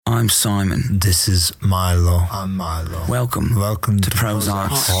I'm Simon. This is Milo. I'm Milo. Welcome to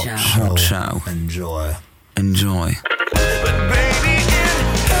Prozac's Hot Show. Enjoy. Enjoy. But baby, it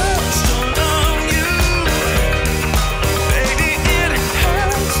hurts to love you. Baby, it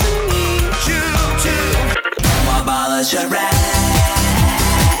hurts to need you too. My balance are right.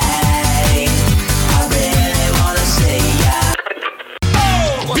 I really wanna see ya.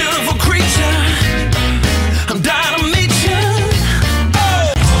 Oh, beautiful creature, I'm dying to meet you.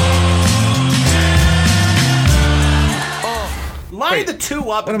 Line the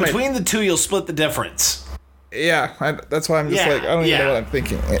two up, and between the two, you'll split the difference. Yeah, that's why I'm just like, I don't even know what I'm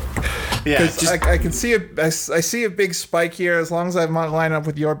thinking. Yeah, I can see I see a big spike here. As long as I'm lining up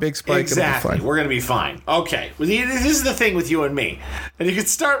with your big spike, exactly. it'll be fine. We're gonna be fine. Okay, well, this is the thing with you and me, and you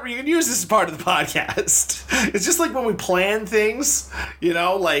can use this as part of the podcast. It's just like when we plan things, you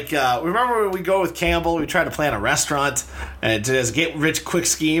know. Like remember when we go with Campbell, we try to plan a restaurant, and as a get rich quick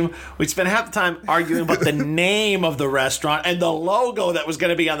scheme, we'd spend half the time arguing about the name of the restaurant and the logo that was going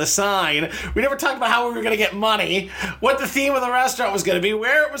to be on the sign. We never talked about how we were going to get money, what the theme of the restaurant was going to be,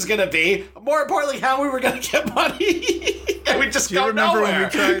 where it was going to be. More importantly, how we were going to get money. And we just go nowhere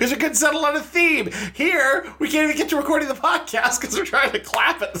because we couldn't settle on a theme. Here, we can't even get to recording the podcast because we're trying to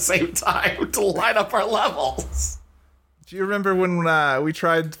clap at the same time to line up our levels. Do you remember when we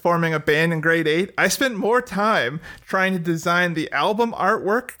tried forming a band in grade 8? I spent more time trying to design the album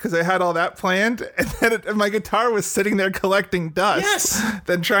artwork because I had all that planned, and then my guitar was sitting there collecting dust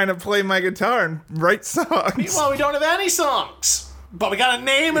than trying to play my guitar and write songs. Meanwhile, we don't have any songs. But we got a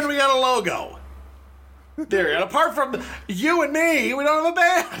name and we got a logo. There, and apart from you and me, we don't have a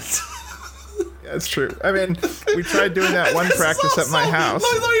band. Yeah, that's true. I mean, we tried doing that one practice at my house.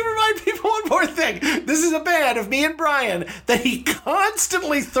 Let me remind people one more thing. This is a band of me and Brian that he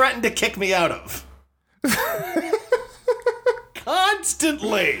constantly threatened to kick me out of.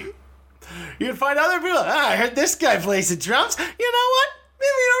 Constantly. You'd find other people, I heard this guy plays the drums. You know what?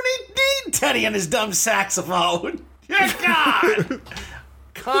 Maybe you don't need Teddy and his dumb saxophone. Dear God!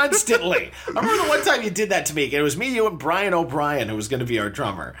 Constantly. I remember the one time you did that to me. It was me, you, and Brian O'Brien, who was going to be our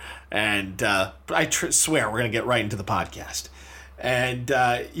drummer. And I swear we're going to get right into the podcast. And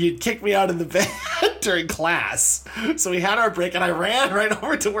you'd kick me out of the band during class. So we had our break, and I ran right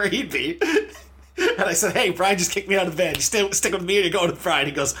over to where he'd be. And I said, hey, Brian just kicked me out of the band. You stick with me or you go with Brian?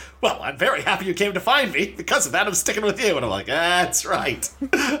 He goes, well, I'm very happy you came to find me. Because of that, I'm sticking with you. And I'm like, that's right.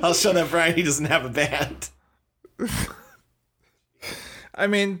 I'll show that Brian he doesn't have a band. I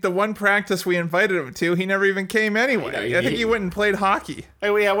mean, the one practice we invited him to, he never even came anyway. I think he went and played hockey.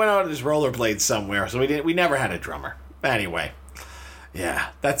 I went out on his rollerblades somewhere, so we never had a drummer. Anyway, yeah,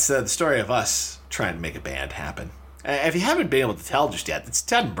 that's the story of us trying to make a band happen. If you haven't been able to tell just yet, it's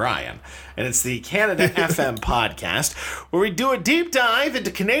Ted and Brian, and it's the Canada FM podcast, where we do a deep dive into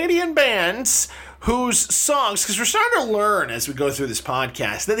Canadian bands whose songs, because we're starting to learn as we go through this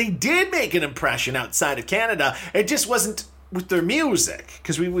podcast, that they did make an impression outside of Canada. It just wasn't with their music,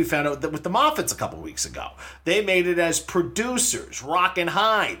 because we found out that with the Moffats a couple weeks ago, they made it as producers, Rock and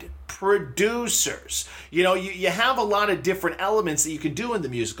Hyde, producers. You know, you have a lot of different elements that you can do in the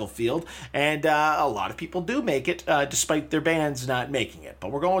musical field, and a lot of people do make it, despite their bands not making it.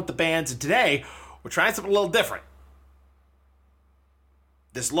 But we're going with the bands, and today, we're trying something a little different.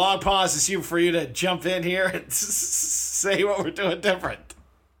 This long pause is for you to jump in here and say what we're doing different.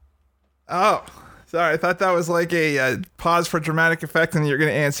 Oh, sorry. I thought that was like a pause for dramatic effect and you're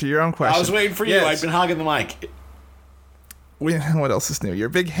going to answer your own question. I was waiting for you. Yes. I've been hogging the mic. What else is new? You're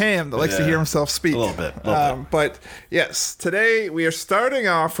a big ham that likes to hear himself speak. A little bit. But yes, today we are starting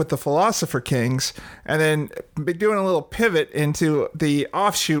off with the Philosopher Kings and then be doing a little pivot into the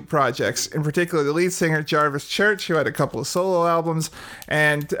offshoot projects, in particular the lead singer Jarvis Church, who had a couple of solo albums,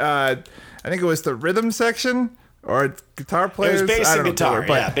 and I think it was the rhythm section or guitar players. It was bass and guitar.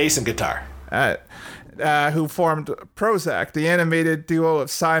 Bass and guitar. Who formed Prozac, the animated duo of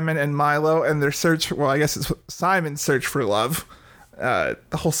Simon and Milo, and their search, well, I guess it's Simon's search for love. The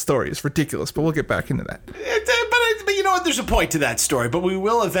whole story is ridiculous, but we'll get back into that. But you know what? There's a point to that story, but we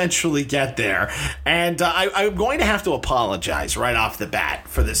will eventually get there. And I'm going to have to apologize right off the bat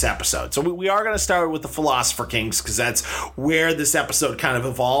for this episode. So we are going to start with the Philosopher Kings, because that's where this episode kind of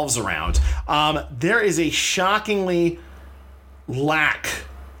evolves around. There is a shockingly lack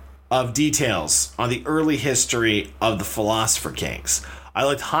of details on the early history of the Philosopher Kings. I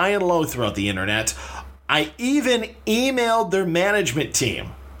looked high and low throughout the internet. I even emailed their management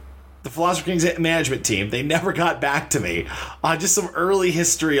team, the Philosopher Kings management team. They never got back to me on just some early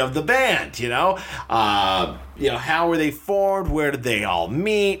history of the band, you know? How were they formed? Where did they all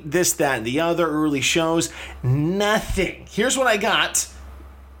meet? This, that, and the other early shows. Nothing. Here's what I got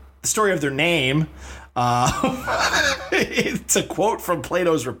story of their name. It's a quote from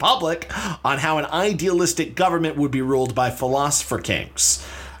Plato's Republic on how an idealistic government would be ruled by philosopher kings.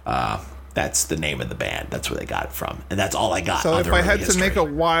 That's the name of the band. That's where they got it from, and that's all I got. So if I had to make a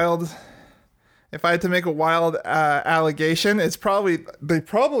wild allegation, they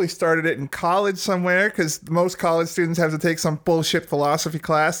probably started it in college somewhere, because most college students have to take some bullshit philosophy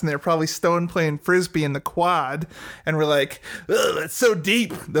class, and they're probably stoned playing frisbee in the quad, and we're like, oh, that's so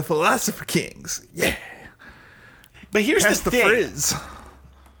deep, the philosopher kings, yeah. But here's Pass the the thing. frizz.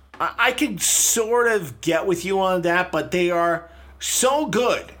 I can sort of get with you on that, but they are so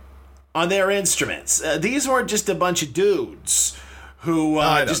good on their instruments. These weren't just a bunch of dudes who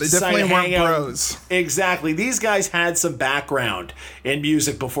just they decided definitely to hang weren't out. bros. Exactly. These guys had some background in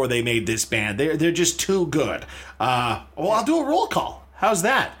music before they made this band. They're just too good. Well, I'll do a roll call. How's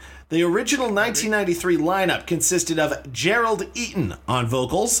that? The original 1993 lineup consisted of Gerald Eaton on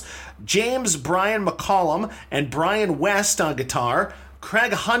vocals, James Brian McCollum and Brian West on guitar,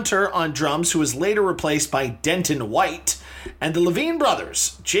 Craig Hunter on drums, who was later replaced by Denton White, and the Levine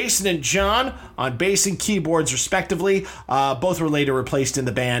brothers, Jason and John, on bass and keyboards respectively. Both were later replaced in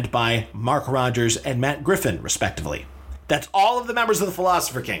the band by Mark Rogers and Matt Griffin, respectively. That's all of the members of the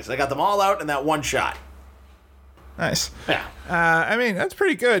Philosopher Kings. I got them all out in that one shot. Nice. Yeah. I mean, that's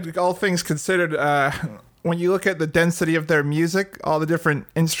pretty good, all things considered. When you look at the density of their music, all the different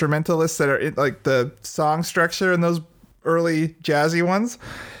instrumentalists that are in, like the song structure in those early jazzy ones,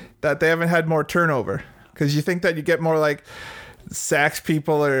 that they haven't had more turnover. Because you think that you get more like sax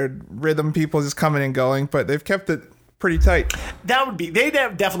people or rhythm people just coming and going, but they've kept it pretty tight. They'd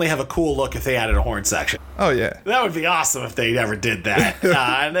definitely have a cool look if they added a horn section. Oh, yeah. That would be awesome if they ever did that.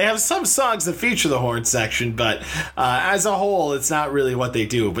 And they have some songs that feature the horn section, but as a whole, it's not really what they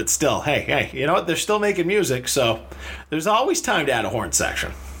do. But still, hey, you know what? They're still making music, so there's always time to add a horn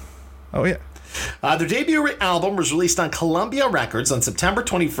section. Oh, yeah. Their debut album was released on Columbia Records on September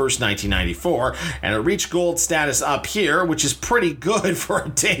 21st, 1994, and it reached gold status up here, which is pretty good for a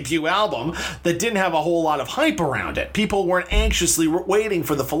debut album that didn't have a whole lot of hype around it. People weren't anxiously waiting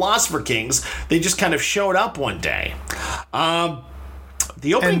for the Philosopher Kings. They just kind of showed up one day.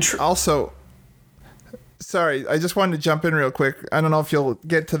 The opening... And also... Sorry, I just wanted to jump in real quick. I don't know if you'll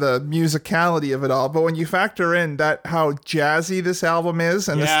get to the musicality of it all, but when you factor in that how jazzy this album is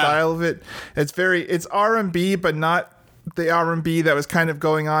and the style of it, it's R&B, but not the R&B that was kind of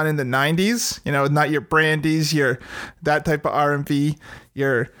going on in the 90s. You know, not your Brandies, your that type of R&B,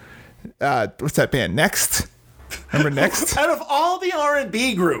 your what's that band? Next. Remember Next? Out of all the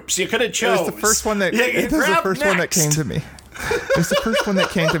R&B groups you could have chose, It was the first one that came to me. It's the first one that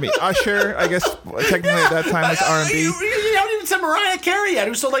came to me. Usher, I guess, technically at that time was R&B. You haven't even said Mariah Carey yet,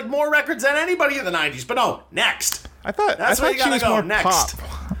 who sold like more records than anybody in the 90s. But no, Next. I thought she was more Next.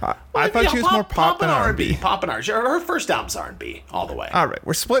 pop. I thought she was more pop than R&B. Pop and R&B. Her first album's R&B all the way. All right,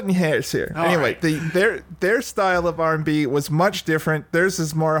 we're splitting hairs here. Anyway, their style of R&B was much different. Theirs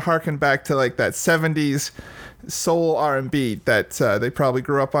is more harkened back to like that 70s soul R&B that they probably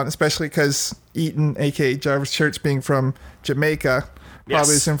grew up on, especially because Eaton, aka Jarvis Church, being from Jamaica,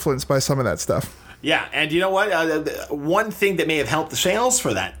 probably is influenced by some of that stuff. Yeah, and you know what? One thing that may have helped the sales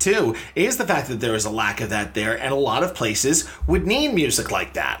for that, too, is the fact that there is a lack of that there, and a lot of places would need music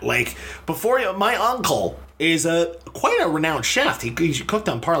like that. Like, my uncle is quite a renowned chef. He cooked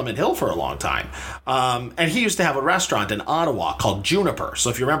on Parliament Hill for a long time. And he used to have a restaurant in Ottawa called Juniper.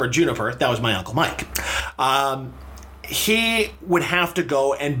 So if you remember Juniper, that was my Uncle Mike. He would have to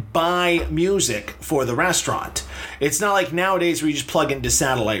go and buy music for the restaurant. It's not like nowadays where you just plug into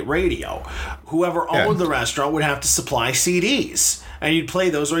satellite radio. Whoever owned the restaurant would have to supply CDs. And you'd play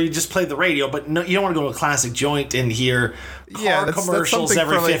those, or you just play the radio, but no, you don't want to go to a classic joint and hear car commercials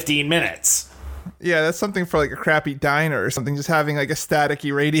every 15 minutes. Yeah, that's something for like a crappy diner or something, just having like a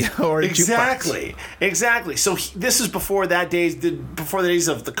staticky radio or a jukebox. Exactly. So this is before the days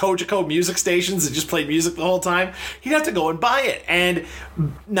of the Kojiko music stations that just played music the whole time. He'd have to go and buy it. And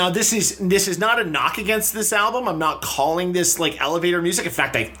now this is not a knock against this album. I'm not calling this like elevator music. In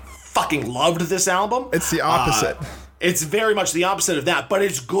fact, I fucking loved this album. It's the opposite. It's very much the opposite of that, but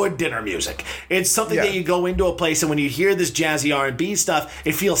it's good dinner music. It's something that you go into a place and when you hear this jazzy R&B stuff,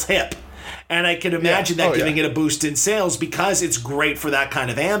 it feels hip. And I can imagine that giving it a boost in sales because it's great for that kind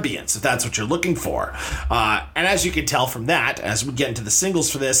of ambience, if that's what you're looking for. And as you can tell from that, as we get into the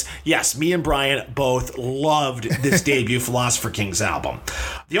singles for this, yes, me and Brian both loved this debut Philosopher Kings album.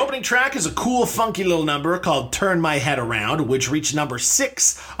 The opening track is a cool, funky little number called Turn My Head Around, which reached number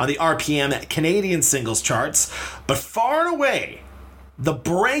 6 on the RPM Canadian singles charts. But far and away, the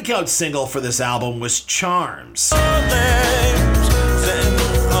breakout single for this album was Charms. Then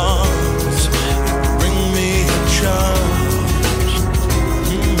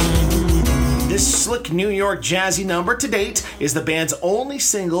unique New York jazzy number to date is the band's only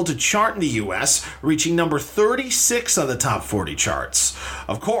single to chart in the US, reaching number 36 on the top 40 charts.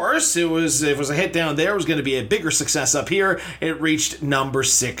 Of course, if it was a hit down there, it was going to be a bigger success up here. It reached number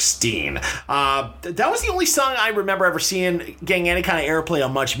 16. That was the only song I remember ever seeing getting any kind of airplay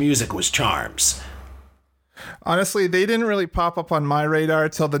on Much Music was Charms. Honestly, they didn't really pop up on my radar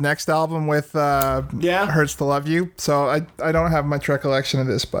till the next album with Hurts to Love You. So I don't have much recollection of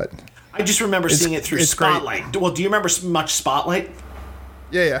this, but I just remember seeing it through Spotlight. Great. Well, do you remember much Spotlight?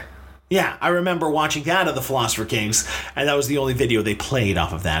 Yeah. Yeah, I remember watching that of the Philosopher Kings, and that was the only video they played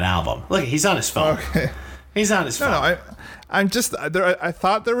off of that album. Look, he's on his phone. Okay. He's on his phone. No, I'm just I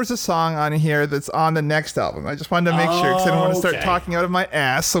thought there was a song on here that's on the next album. I just wanted to make sure because I didn't want to start talking out of my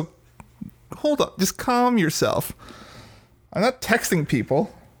ass. So hold up, just calm yourself. I'm not texting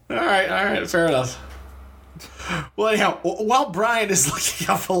people. All right, fair enough. Well, anyhow, while Brian is looking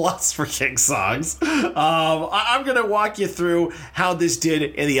up Philosopher King songs, I'm going to walk you through how this did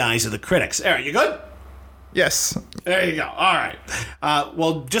in the eyes of the critics. Aaron, you good? Yes. There you go. All right.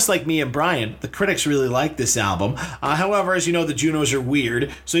 Well, just like me and Brian, the critics really like this album. However, as you know, the Junos are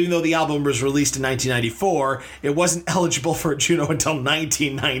weird. So even though the album was released in 1994, it wasn't eligible for a Juno until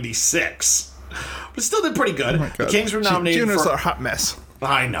 1996. But it still did pretty good. Oh the Kings were nominated Junos for... are a hot mess.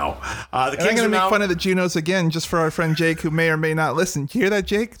 I know. The Kings I'm going to make now... fun of the Junos again, just for our friend Jake, who may or may not listen. You hear that,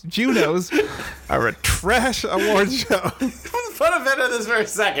 Jake? Junos are a trash award show. Put a bit in this for a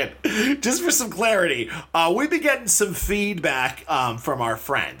second, just for some clarity. We've been getting some feedback from our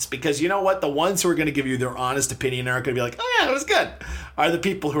friends, because you know what? The ones who are going to give you their honest opinion aren't going to be like, "Oh yeah, it was good," are the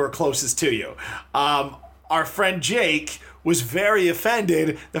people who are closest to you. Our friend Jake was very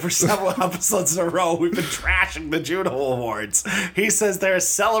offended that for several episodes in a row we've been trashing the Juno Awards. He says they're a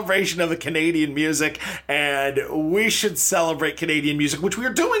celebration of a Canadian music and we should celebrate Canadian music, which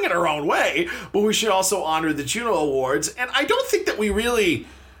we're doing in our own way, but we should also honor the Juno Awards. And I don't think that we really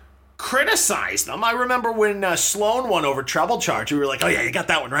criticize them. I remember when Sloan won over Treble Charge, we were like, "Oh yeah, you got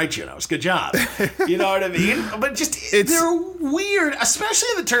that one right, Junos. Good job." You know what I mean? But just they're weird, especially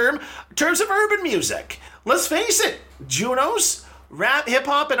in the terms of urban music. Let's face it, Junos, rap, hip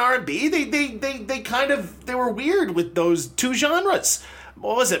hop, and R&B, they were weird with those two genres.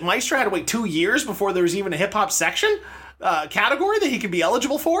 What was it? Maestro had to wait 2 years before there was even a hip hop section category that he could be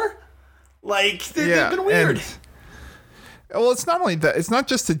eligible for. Like they've been weird. Well, it's not only that. It's not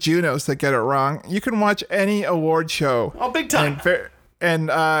just the Junos that get it wrong. You can watch any award show. Oh, big time.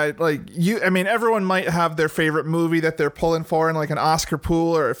 Everyone might have their favorite movie that they're pulling for in like an Oscar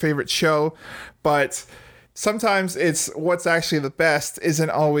pool or a favorite show, but sometimes it's what's actually the best isn't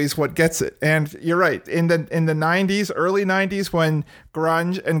always what gets it. And you're right. In the 90s, early 90s, when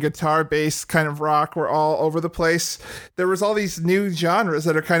grunge and guitar-based kind of rock were all over the place, there was all these new genres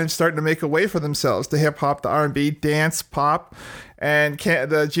that are kind of starting to make a way for themselves. The hip-hop, the R&B, dance, pop, and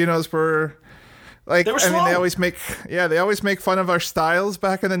the Junos were... Like, they were slow. they always make fun of our styles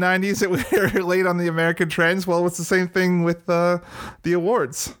back in the 90s that we were late on the American trends. Well, it's the same thing with the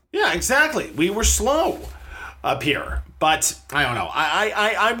awards. Yeah, exactly. We were slow up here. But I don't know.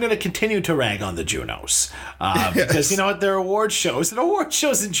 I'm going to continue to rag on the Junos because you know what? Their award shows, and award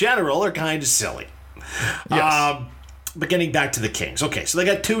shows in general, are kind of silly. Yes. But getting back to the Kings. Okay, so they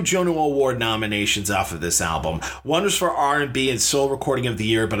got 2 Juno Award nominations off of this album. One was for R&B and Soul Recording of the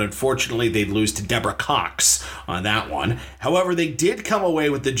Year, but unfortunately they'd lose to Deborah Cox on that one. However, they did come away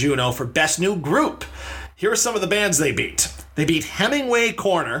with the Juno for Best New Group. Here are some of the bands they beat. They beat Hemingway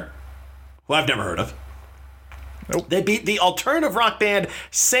Corner, who I've never heard of. Nope. They beat the alternative rock band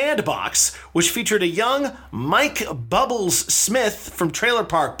Sandbox, which featured a young Mike Bubbles Smith from Trailer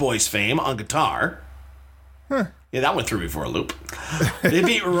Park Boys fame on guitar. Huh. Yeah, that went through me for a loop. They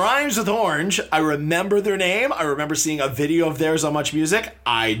beat Rhymes with Orange. I remember their name. I remember seeing a video of theirs on Much Music.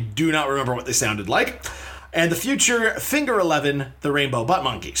 I do not remember what they sounded like. And the future Finger 11, the Rainbow Butt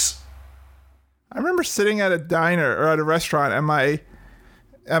Monkeys. I remember sitting at a diner or at a restaurant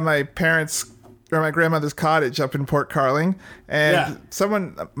at my parents' or my grandmother's cottage up in Port Carling, and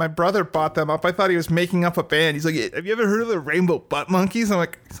my brother bought them up. I thought he was making up a band. He's like, "Have you ever heard of the Rainbow Butt Monkeys?" I'm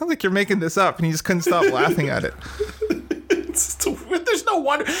like, "Sounds like you're making this up," and he just couldn't stop laughing at it. There's no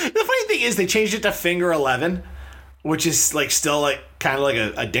wonder. The funny thing is they changed it to Finger 11, which is like still like kind of like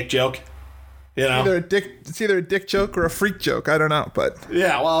a dick joke. You know? It's either a dick joke or a freak joke. I don't know, but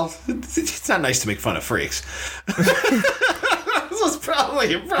yeah, well, it's not nice to make fun of freaks. This was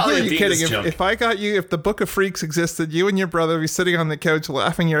probably are you kidding? If the Book of Freaks existed, you and your brother would be sitting on the couch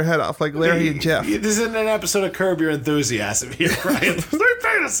laughing your head off like Larry and Jeff. This isn't an episode of Curb Your Enthusiasm here, Brian. 3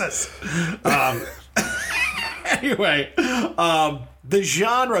 penises. Anyway, the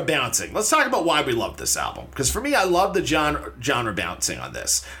genre bouncing. Let's talk about why we love this album. Because for me, I love the genre bouncing on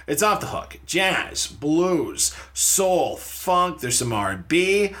this. It's off the hook. Jazz, blues, soul, funk. There's some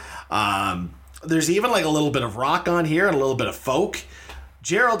R&B. There's even like a little bit of rock on here and a little bit of folk.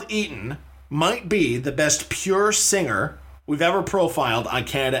 Gerald Eaton might be the best pure singer we've ever profiled on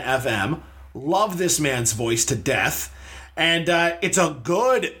Canada FM. Love this man's voice to death. And it's a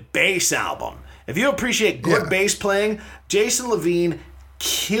good bass album. If you appreciate good bass playing, Jason Levine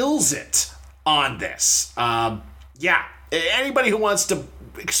kills it on this. Anybody who wants to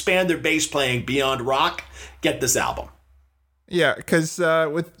expand their bass playing beyond rock, get this album. Yeah, because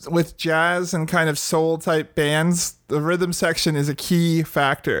with jazz and kind of soul type bands, the rhythm section is a key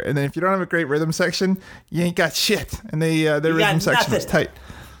factor. And then if you don't have a great rhythm section, you ain't got shit. And their rhythm section is tight.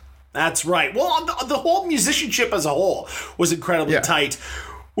 That's right. Well, the whole musicianship as a whole was incredibly tight,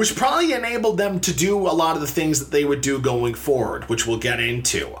 which probably enabled them to do a lot of the things that they would do going forward, which we'll get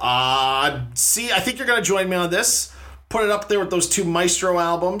into. I think you're going to join me on this. Put it up there with those two Maestro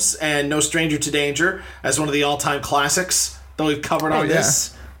albums and No Stranger to Danger as one of the all-time classics that we've covered on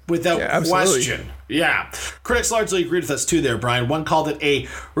this without question. Yeah. Critics largely agreed with us too there, Brian. One called it a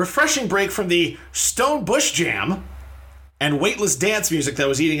refreshing break from the Stone Bush Jam and weightless dance music that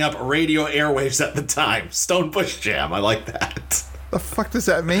was eating up radio airwaves at the time. Stone Bush Jam. I like that. The fuck does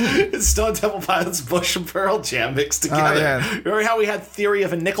that mean? It's Stone Temple Pilots, Bush, and Pearl Jam mixed together. Remember how we had Theory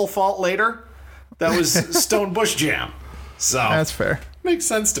of a Nickel Fault later? That was Stone Bush Jam. So that's fair. Makes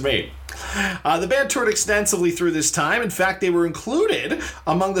sense to me. The band toured extensively through this time. In fact, they were included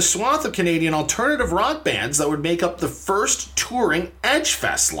among the swath of Canadian alternative rock bands that would make up the first touring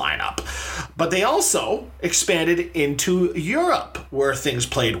Edgefest lineup. But they also expanded into Europe, where things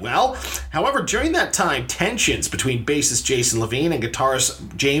played well. However, during that time, tensions between bassist Jason Levine and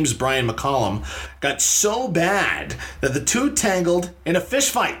guitarist James Brian McCollum got so bad that the two tangled in a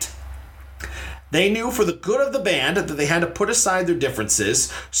fistfight. They knew for the good of the band that they had to put aside their differences,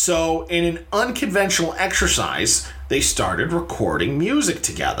 so in an unconventional exercise, they started recording music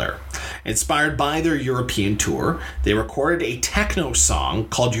together. Inspired by their European tour, they recorded a techno song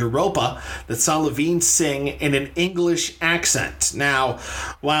called Europa that saw Levine sing in an English accent. Now,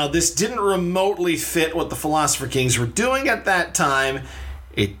 while this didn't remotely fit what the Philosopher Kings were doing at that time,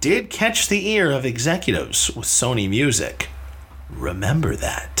 it did catch the ear of executives with Sony Music. Remember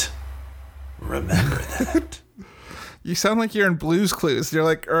that. Remember that. You sound like you're in Blue's Clues. You're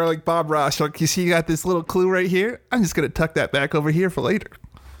like, or like Bob Ross. You're like, you see, you got this little clue right here. I'm just gonna tuck that back over here for later.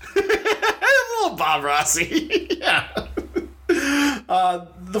 A little Bob Rossi. Yeah.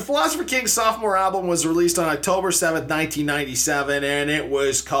 The Philosopher King's sophomore album was released on October 7th, 1997, and it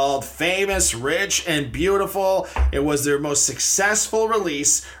was called Famous, Rich, and Beautiful. It was their most successful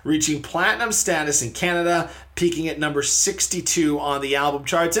release, reaching platinum status in Canada, peaking at number 62 on the album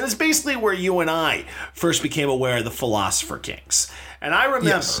charts. And it's basically where you and I first became aware of the Philosopher Kings. And I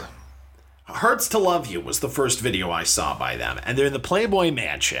remember... Hurts to Love You was the first video I saw by them. And they're in the Playboy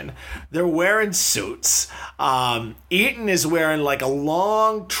Mansion. They're wearing suits. Eaton is wearing like a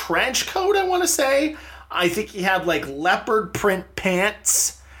long trench coat, I want to say. I think he had like leopard print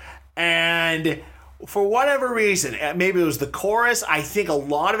pants. And for whatever reason, maybe it was the chorus. I think a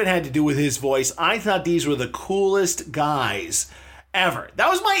lot of it had to do with his voice. I thought these were the coolest guys ever. That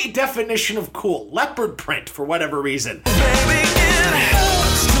was my definition of cool. Leopard print, for whatever reason. Baby, it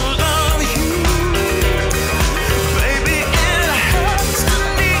hurts to love you. Baby, it hurts to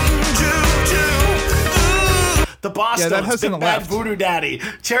need you too. The Boston, that hasn't Big Bad left. Voodoo Daddy,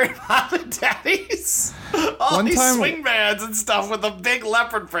 Cherry Poppin' Daddies, all One these time- swing bands and stuff with a big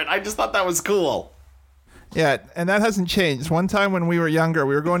leopard print. I just thought that was cool. Yeah, and that hasn't changed. One time when we were younger,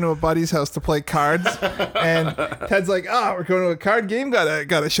 we were going to a buddy's house to play cards, and Ted's like, "Oh, we're going to a card game.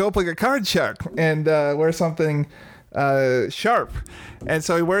 Gotta show up like a card shark and wear something sharp." And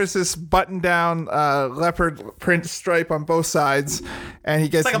so he wears this button-down leopard print stripe on both sides, and he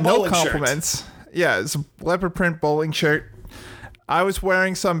gets like a no bowling shirt. compliments. Yeah, it's a leopard print bowling shirt. I was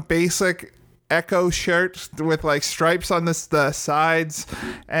wearing some basic Echo shirt with like stripes on the sides,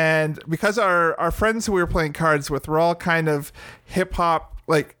 and because our friends who we were playing cards with were all kind of hip hop,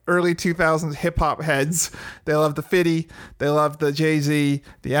 like early 2000s hip hop heads. They loved the 50, they loved the Jay-Z,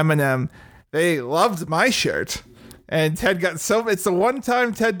 the Eminem. They loved my shirt, and Ted got it's the one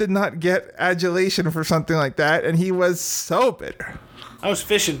time Ted did not get adulation for something like that, and he was so bitter. I was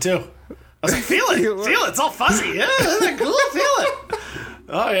fishing too. I was like, feel it. It's all fuzzy. Yeah, isn't that cool? Feel it.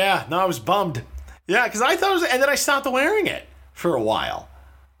 Oh, yeah. No, I was bummed. Yeah, because I thought it was... And then I stopped wearing it for a while.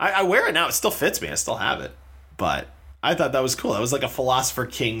 I wear it now. It still fits me. I still have it. But I thought that was cool. That was like a Philosopher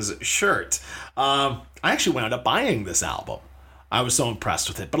Kings shirt. I actually wound up buying this album. I was so impressed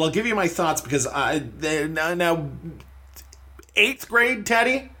with it. But I'll give you my thoughts because now 8th grade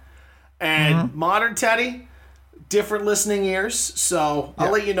Teddy and modern Teddy, different listening ears. So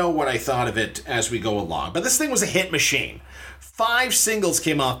I'll let you know what I thought of it as we go along. But this thing was a hit machine. 5 singles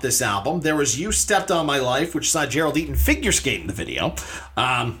came off this album. There was You Stepped on My Life, which saw Gerald Eaton figure skate in the video.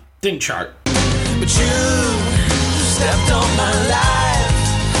 Didn't chart. But you stepped on my life,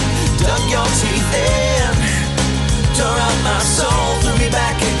 dug your teeth in, tore out my soul, threw me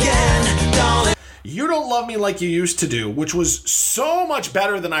back again, darling. You Don't Love Me Like You Used to Do, which was so much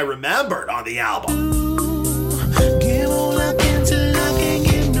better than I remembered on the album. Give all I can till I can't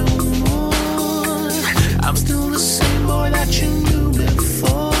give no more. I'm still the same boy that you knew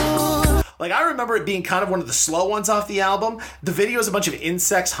before. Like, I remember it being kind of one of the slow ones off the album. The video is a bunch of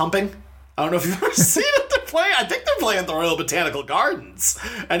insects humping. I don't know if you've ever seen it. They're playing. I think they're playing at the Royal Botanical Gardens.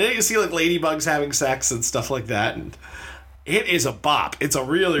 And then you see, like, ladybugs having sex and stuff like that. And it is a bop. It's a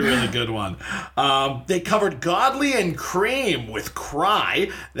really, really good one. They covered Godley and Cream with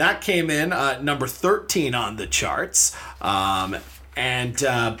Cry. That came in number 13 on the charts.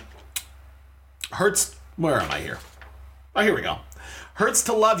 Hurts... Where am I here? Oh, here we go. Hurts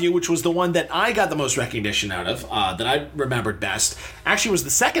to Love You, which was the one that I got the most recognition out of, that I remembered best, actually was the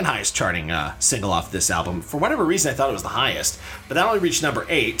second highest charting single off this album. For whatever reason, I thought it was the highest, but that only reached number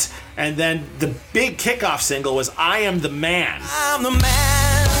 8. And then the big kickoff single was I Am the Man. I'm the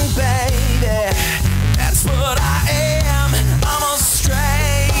man, baby. That's what I am. I'm a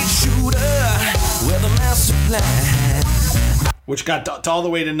straight shooter with a master plan. Which got all the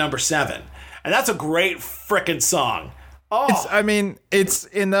way to number 7. And that's a great frickin' song. Oh. It's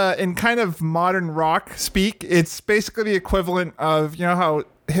in kind of modern rock speak. It's basically the equivalent of, you know how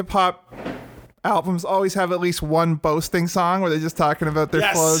hip hop albums always have at least one boasting song where they're just talking about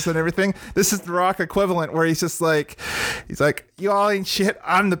their clothes and everything. This is the rock equivalent where he's like, you all ain't shit.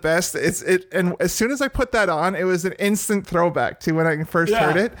 I'm the best. And as soon as I put that on, it was an instant throwback to when I first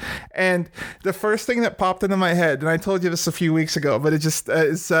heard it. And the first thing that popped into my head, and I told you this a few weeks ago, but it just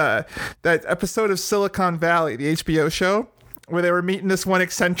is that episode of Silicon Valley, the HBO show, where they were meeting this one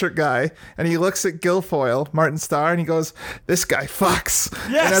eccentric guy, and he looks at Guilfoyle, Martin Starr, and he goes, "This guy fucks."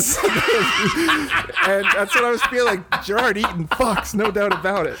 Yes. And that's what I was feeling. Gerard Eaton fucks, no doubt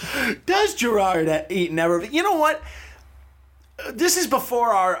about it. Does Gerard Eaton ever? You know what? This is before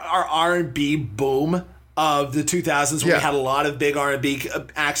our R&B boom of the 2000s, when we had a lot of big R&B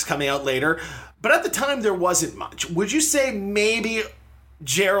acts coming out later. But at the time, there wasn't much. Would you say maybe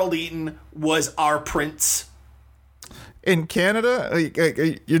Gerald Eaton was our Prince? In Canada,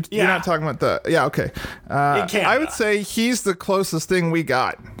 you're not talking about the... Yeah, okay. In Canada. I would say he's the closest thing we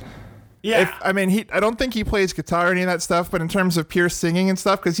got. Yeah. I don't think he plays guitar or any of that stuff, but in terms of pure singing and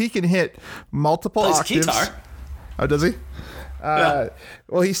stuff, because he can hit multiple octaves. Guitar. Oh, does he? Well,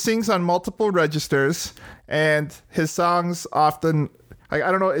 he sings on multiple registers, and his songs often... I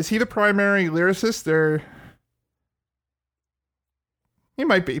don't know, is he the primary lyricist, or... He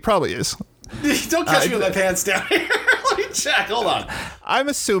might be. He probably is. Don't catch me with my pants down here. Let me check. Hold on. I'm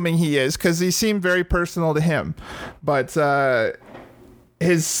assuming he is, because he seemed very personal to him. But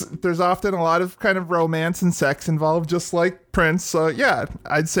there's often a lot of kind of romance and sex involved, just like Prince. So yeah,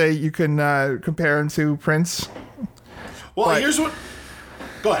 I'd say you can compare him to Prince. Well, here's what...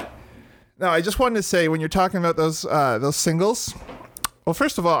 Go ahead. No, I just wanted to say, when you're talking about those singles, well,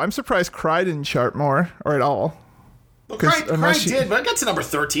 first of all, I'm surprised Cry didn't chart more, or at all. Well, Cry did, but it got to number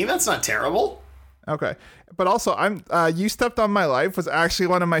 13. That's not terrible. Okay. But also, You Stepped on My Life was actually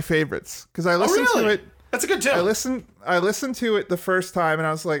one of my favorites, because I listened to it. That's a good tune. I listened to it the first time, and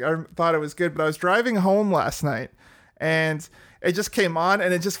I was like, I thought it was good, but I was driving home last night, and it just came on,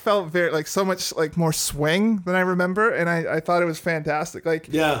 and it just felt very, like, so much like more swing than I remember, and I thought it was fantastic. Like,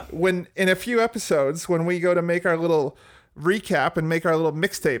 when in a few episodes, when we go to make our little recap and make our little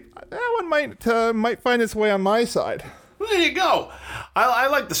mixtape, that one might find its way on my side. Well, there you go. I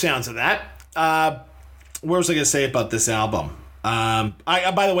like the sounds of that. What was I going to say about this album? By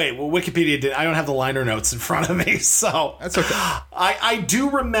the way, Wikipedia I don't have the liner notes in front of me, so that's okay. I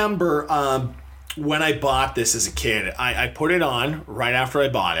do remember when I bought this as a kid. I put it on right after I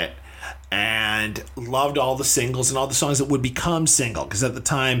bought it, and loved all the singles and all the songs that would become single, because at the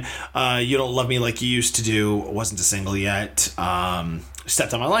time, You Don't Love Me Like You Used to Do wasn't a single yet.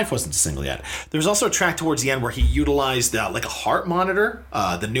 Stepped on My Life wasn't a single yet. There was also a track towards the end where he utilized like a heart monitor,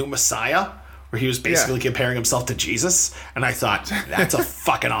 The New Messiah, where he was basically comparing himself to Jesus. And I thought, that's a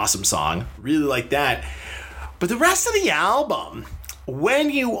fucking awesome song. Really like that. But the rest of the album, when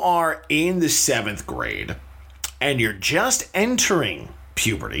you are in the 7th grade, and you're just entering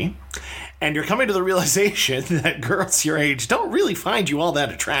puberty, and you're coming to the realization that girls your age don't really find you all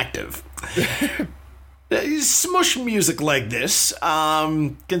that attractive. Smush music like this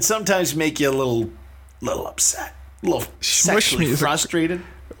can sometimes make you a little upset, a little sexually music. frustrated.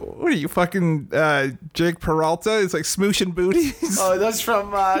 What are you, fucking Jake Peralta? It's like smooshing booties. Oh, that's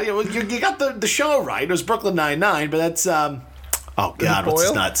from you got the show right. It was Brooklyn Nine-Nine, but that's oh god, what's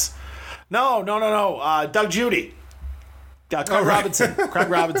his nuts? No. Doug Judy. Craig Robinson. Craig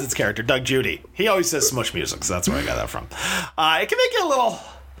Robinson's character, Doug Judy. He always says smush music, so that's where I got that from. It can make you a little,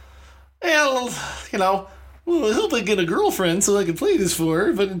 you know, well, I hope I get a girlfriend so I can play this for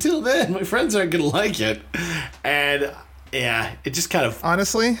her, but until then, my friends aren't going to like it. And, yeah, it just kind of...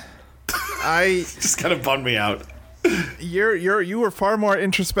 Honestly, just kind of bummed me out. You were far more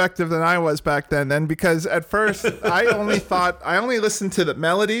introspective than I was back then, because at first I only listened to the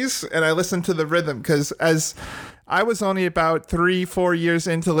melodies and I listened to the rhythm, because as I was only about 3-4 years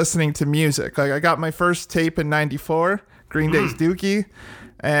into listening to music. Like, I got my first tape in 94, Green Day's Dookie,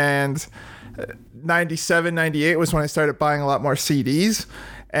 and 97, 98 was when I started buying a lot more CDs,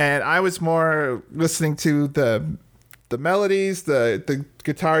 and I was more listening to the melodies, the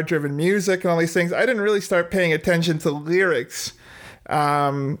guitar-driven music, and all these things. I didn't really start paying attention to lyrics,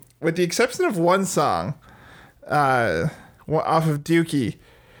 with the exception of one song off of Dookie.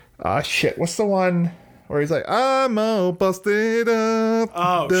 Shit, what's the one where he's like, I'm all busted up.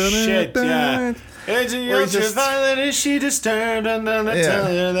 Oh, shit, yeah. Violet, is she disturbed? And then I tell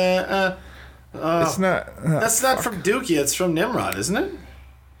her that. It's not. That's not from Dookie. It's from Nimrod, isn't it?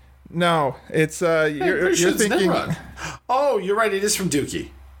 No, it's you're thinking. Nimrod. Oh, you're right. It is from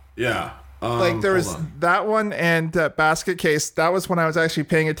Dookie. Yeah. Like there was that one and Basket Case. That was when I was actually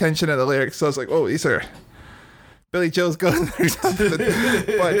paying attention to the lyrics. So I was like, oh, these are Billy Joel's going or something.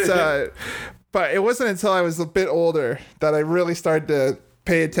 But it wasn't until I was a bit older that I really started to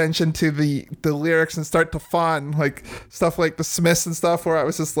pay attention to the lyrics and start to fawn, like stuff like the Smiths and stuff, where I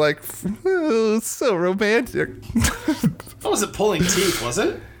was just like, oh, it's so romantic. What was it, Pulling Teeth, was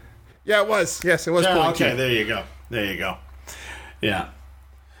it? Yeah, it was. Yes, it was. Yeah, Pulling okay, Teeth. there you go. Yeah.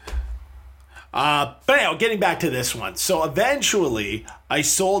 But anyhow, getting back to this one. So eventually, I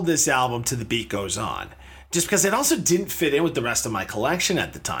sold this album to The Beat Goes On, just because it also didn't fit in with the rest of my collection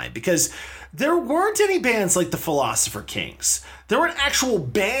at the time, because there weren't any bands like the Philosopher Kings. There weren't actual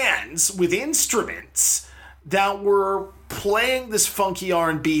bands with instruments that were playing this funky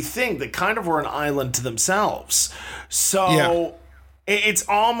R&B thing that kind of were an island to themselves. So it's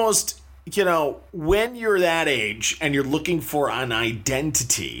almost, you know, when you're that age and you're looking for an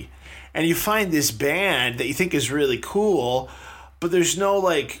identity and you find this band that you think is really cool, but there's no,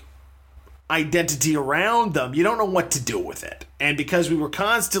 like, identity around them, you don't know what to do with it. And because we were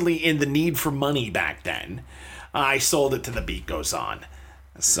constantly in the need for money back then, I sold it to The Beat Goes On.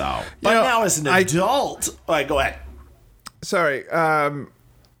 So, but now as an adult, go ahead. Sorry, I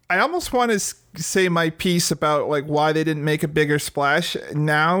almost want to say my piece about like why they didn't make a bigger splash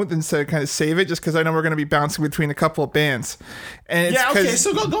now instead of kind of save it, just because I know we're going to be bouncing between a couple of bands. And it's okay,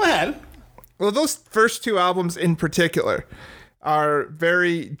 so go ahead. Well, those first two albums in particular are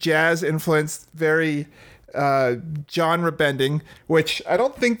very jazz influenced, very genre bending, which I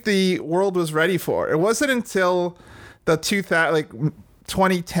don't think the world was ready for. It wasn't until the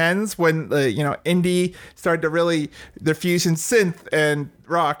 2010s when indie started to really, they're fusing synth and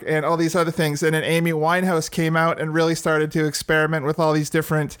rock and all these other things, and then Amy Winehouse came out and really started to experiment with all these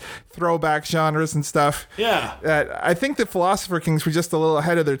different throwback genres and stuff. I think the Philosopher Kings were just a little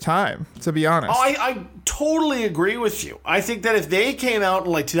ahead of their time, to be honest. I totally agree with you. I think that if they came out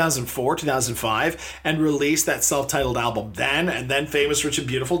in like 2004, 2005 and released that self-titled album then, and then Famous, Rich and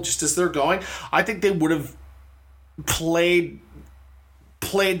Beautiful just as they're going, I think they would have played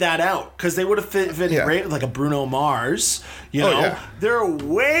that out, because they would have fit great with like a Bruno Mars, They're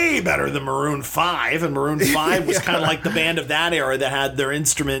way better than Maroon 5, and Maroon 5 was kind of like the band of that era that had their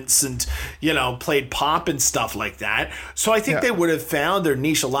instruments and played pop and stuff like that. So I think they would have found their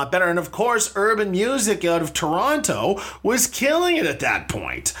niche a lot better. And of course, urban music out of Toronto was killing it at that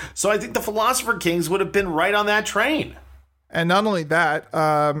point. So I think the Philosopher Kings would have been right on that train. And not only that,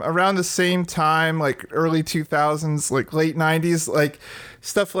 around the same time, like early 2000s, like late 90s, like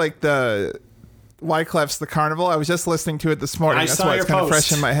stuff like the Wyclef's The Carnival. I was just listening to it this morning. That's why it's kind of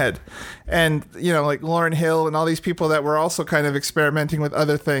fresh in my head. And, like Lauryn Hill and all these people that were also kind of experimenting with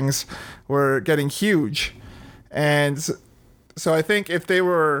other things were getting huge. And so I think if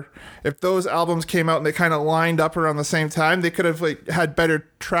those albums came out and they kind of lined up around the same time, they could have like had better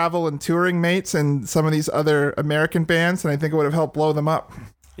travel and touring mates and some of these other American bands, and I think it would have helped blow them up.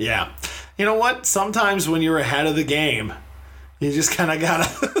 Yeah. You know what? Sometimes when you're ahead of the game, you just kind of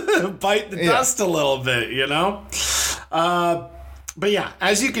gotta bite the dust a little bit, you know? But yeah,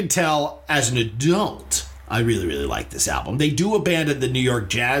 as you can tell, as an adult, I really, really like this album. They do abandon the New York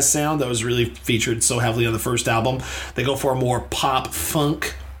jazz sound that was really featured so heavily on the first album. They go for a more pop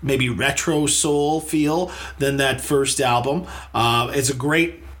funk, maybe retro soul feel than that first album. It's a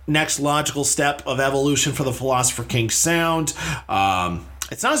great next logical step of evolution for the Philosopher King sound.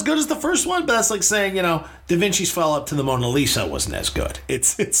 It's not as good as the first one, but that's like saying, you know, Da Vinci's follow-up to the Mona Lisa wasn't as good.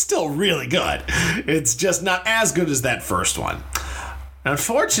 It's still really good. It's just not as good as that first one.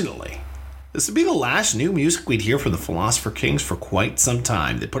 Unfortunately, this would be the last new music we'd hear from the Philosopher Kings for quite some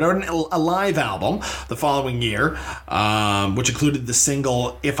time. They put out a live album the following year, which included the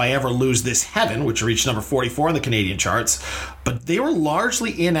single If I Ever Lose This Heaven, which reached number 44 on the Canadian charts. But they were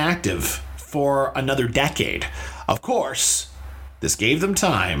largely inactive for another decade. Of course, this gave them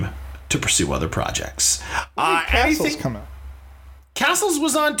time to pursue other projects. Castles come out. Castles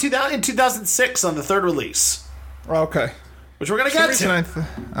was in 2006 on the third release. Okay. Which we're going to get to.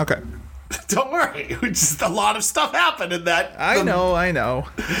 Okay. Don't worry. Just a lot of stuff happened in that. I know.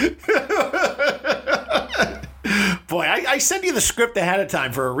 Boy, I send you the script ahead of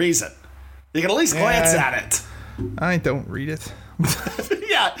time for a reason. You can at least glance at it. I don't read it.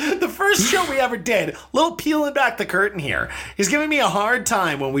 Yeah, the first show we ever did, little peeling back the curtain here. He's giving me a hard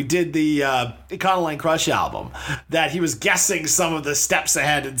time when we did the Econoline Crush album, that he was guessing some of the steps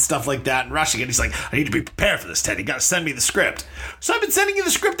ahead and stuff like that and rushing it. He's like, I need to be prepared for this, Ted. You got to send me the script. So I've been sending you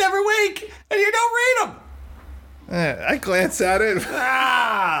the script every week, and you don't read them. I glance at it.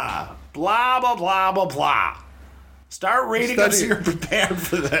 Blah, blah, blah, blah, blah. Start reading them so you're prepared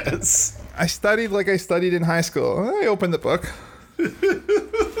for this. I studied like I studied in high school. I opened the book.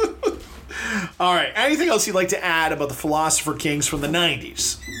 All right. Anything else you'd like to add about the Philosopher Kings from the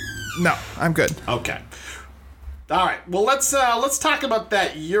 90s? No, I'm good. Okay. All right. Well, let's talk about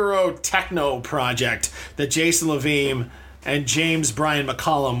that Euro techno project that Jason Levine and James Brian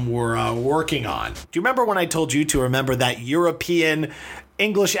McCollum were working on. Do you remember when I told you to remember that European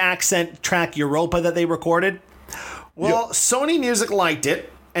English accent track Europa that they recorded? Well, yep. Sony Music liked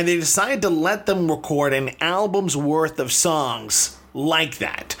it, and they decided to let them record an album's worth of songs like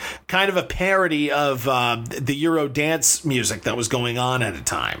that. Kind of a parody of the Euro dance music that was going on at the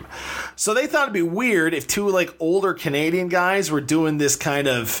time. So they thought it'd be weird if two like older Canadian guys were doing this kind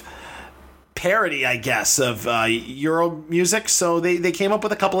of parody, I guess, of Euro music. So they came up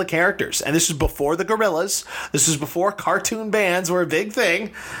with a couple of characters. And this was before the Gorillaz. This was before cartoon bands were a big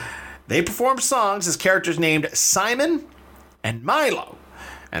thing. They performed songs as characters named Simon and Milo.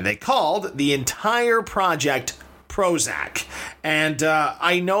 And they called the entire project Prozac. And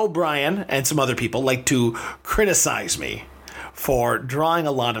I know Brian and some other people like to criticize me for drawing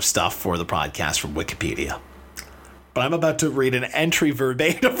a lot of stuff for the podcast from Wikipedia. But I'm about to read an entry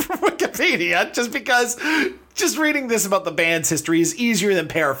verbatim from Wikipedia just because just reading this about the band's history is easier than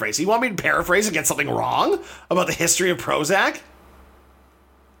paraphrasing. You want me to paraphrase and get something wrong about the history of Prozac?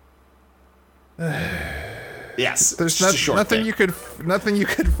 Yes. There's nothing you could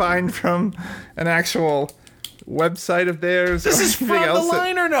find from an actual website of theirs. This is from the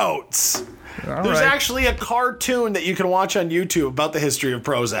liner notes. There's actually a cartoon that you can watch on YouTube about the history of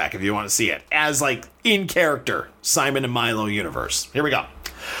Prozac if you want to see it, as like in character Simon and Milo universe. Here we go.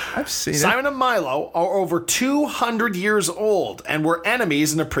 I've seen Simon and Milo are over 200 years old and were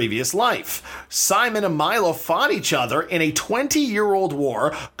enemies in a previous life. Simon and Milo fought each other in a 20-year-old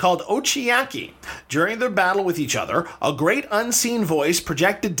war called Ochiaki. During their battle with each other, a great unseen voice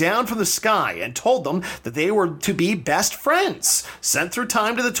projected down from the sky and told them that they were to be best friends, sent through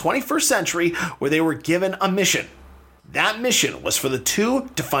time to the 21st century where they were given a mission. That mission was for the two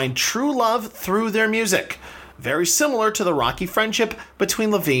to find true love through their music. Very similar to the rocky friendship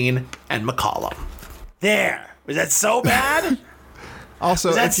between Levine and McCollum. There. Was that so bad? Also,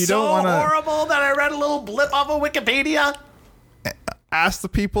 was that if you don't want to, horrible that I read a little blip off of Wikipedia? Ask the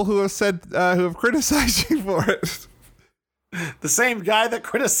people who have said who have criticized you for it. The same guy that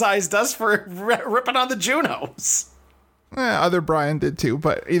criticized us for ripping on the Junos. Other Brian did too,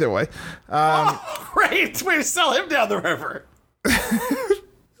 but either way. Great. Way to sell him down the river.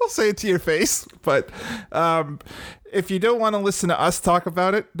 I'll say it to your face, but if you don't want to listen to us talk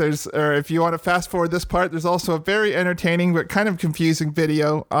about it, or if you want to fast forward this part, there's also a very entertaining but kind of confusing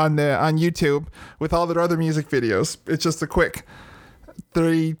video on YouTube with all their other music videos. It's just a quick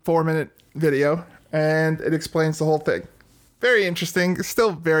 3-4 minute video, and it explains the whole thing. Very interesting, still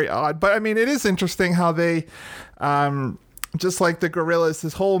very odd, but I mean, it is interesting how they just like the Gorillaz,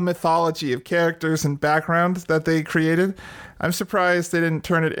 this whole mythology of characters and background that they created. I'm surprised they didn't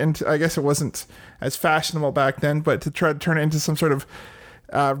turn it into, I guess it wasn't as fashionable back then, but to try to turn it into some sort of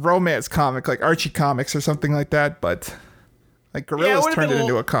romance comic, like Archie Comics or something like that. But like Gorillaz turned it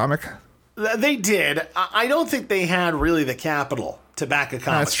into a comic. They did. I don't think they had really the capital to back a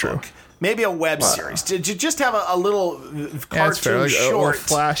comic That's true. book. Maybe a web series. Did you just have a little cartoon short? Or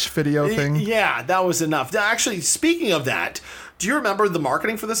Flash video thing. Yeah, that was enough. Actually, speaking of that, do you remember the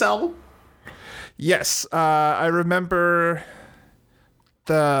marketing for this album? Yes, I remember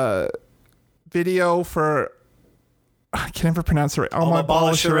the video for. I can never pronounce it right.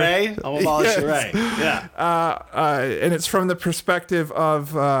 Omabalashare. Omabalashare. Yeah. And it's from the perspective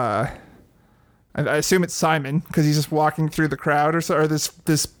of. I assume it's Simon because he's just walking through the crowd or this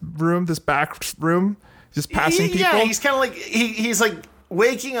back room, just passing people. Yeah, he's kind of like he's like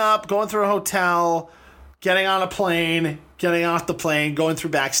waking up, going through a hotel, getting on a plane, getting off the plane, going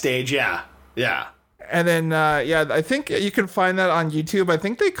through backstage. Yeah. And then I think you can find that on YouTube. I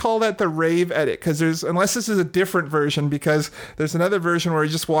think they call that the rave edit because unless this is a different version, because there's another version where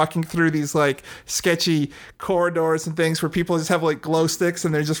you're just walking through these like sketchy corridors and things where people just have like glow sticks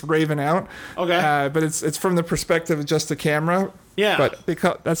and they're just raving out. Okay. But it's from the perspective of just the camera. Yeah. But they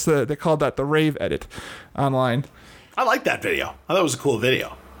called that the rave edit online. I like that video. I thought it was a cool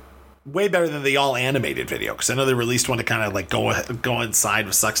video. Way better than the all animated video, because I know they released one to kind of like go inside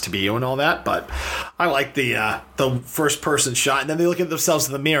with Sucks to Be You and all that, but I like the first person shot, and then they look at themselves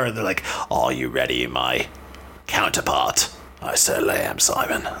in the mirror and they're like, "Are you ready, my counterpart?" "I certainly am,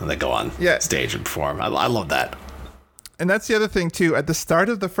 Simon." And they go on stage and perform. I love that. And that's the other thing too. At the start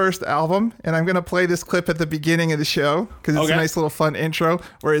of the first album, and I'm gonna play this clip at the beginning of the show because it's a nice little fun intro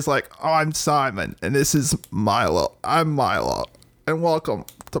where he's like, "Oh, I'm Simon, and this is Milo. I'm Milo, and welcome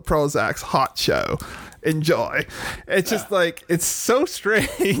to Prozac's Hot Show. Enjoy." It's just like, it's so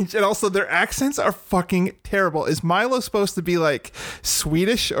strange. And also their accents are fucking terrible. Is Milo supposed to be like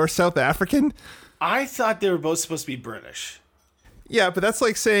Swedish or South African? I thought they were both supposed to be British. Yeah, but that's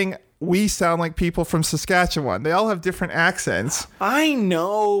like saying we sound like people from Saskatchewan. They all have different accents. I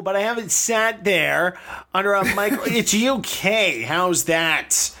know, but I haven't sat there under a micro. It's UK. How's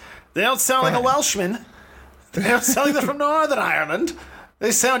that? They don't sound like a Welshman. They don't sound like they're from Northern Ireland.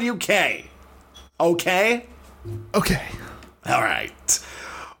 They sound UK. Okay? Okay. All right.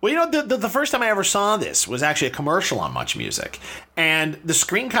 Well, you know, the first time I ever saw this was actually a commercial on Much Music. And the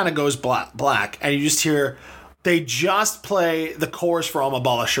screen kind of goes black, and you just hear, they just play the chorus for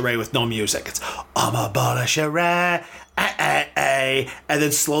Omabalashare with no music. It's Omabalashare, and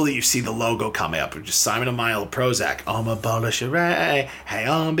then slowly you see the logo coming up, which is Simon and Milo Prozac. Omabalashare, hey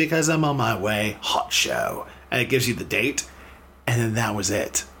on because I'm on my way, hot show. And it gives you the date. And then that was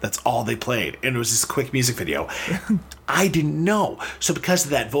it. That's all they played. And it was this quick music video. I didn't know. So because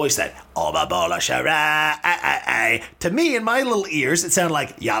of that voice, that to me, in my little ears, it sounded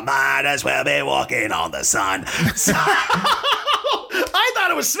like, you might as well be walking on the sun. So, I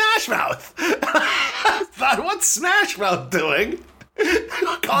thought it was Smash Mouth. I thought, what's Smash Mouth doing?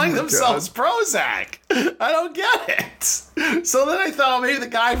 Calling themselves Prozac. I don't get it. So then I thought, maybe the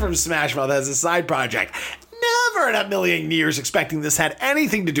guy from Smash Mouth has a side project. Never in a million years expecting this had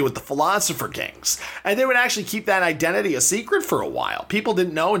anything to do with the Philosopher Kings. And they would actually keep that identity a secret for a while. People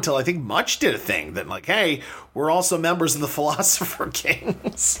didn't know until I think Much did a thing that like, hey, we're also members of the Philosopher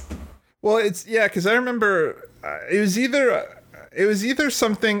Kings. Well, it's, yeah, because I remember it was either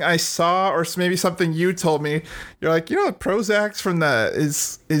something I saw or maybe something you told me. You're like, you know, Prozac's from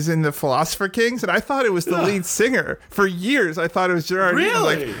is in the Philosopher Kings, and I thought it was the lead singer for years. I thought it was Gerard.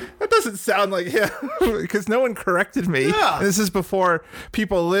 Really? Like, that doesn't sound like him, because no one corrected me. Yeah. And this is before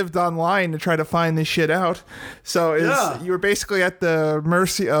people lived online to try to find this shit out. So you were basically at the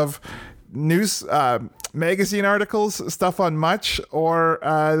mercy of news, magazine articles, stuff on Much, or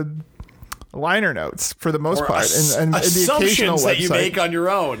liner notes for the most part, and the occasional website that you make on your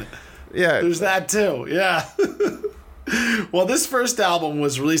own. Yeah, there's that too. Yeah. Well, this first album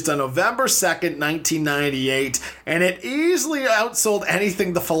was released on November 2nd, 1998, and it easily outsold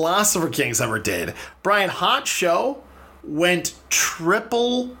anything the Philosopher Kings ever did. Brian, Hot Show went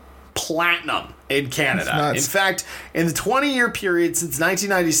triple platinum in Canada. In fact, in the 20-year period since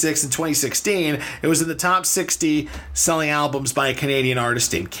 1996 and 2016, it was in the top 60 selling albums by a Canadian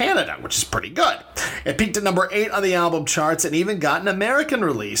artist in Canada, which is pretty good. It peaked at number 8 on the album charts and even got an American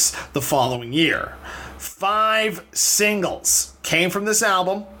release the following year. 5 singles came from this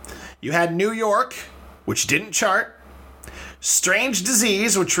album. You had New York, which didn't chart. Strange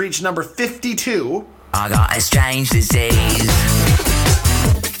Disease, which reached number 52. I got a strange disease.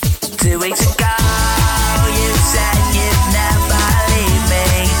 2 weeks ago, you said you'd never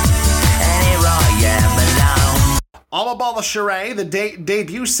Alma Bala Sheree, the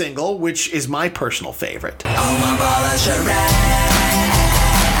debut single, which is my personal favorite. Alma Bala Sheree,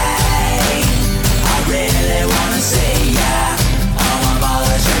 I really wanna see ya. Alma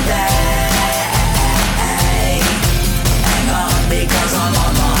Bala Sheree, hang on because I'm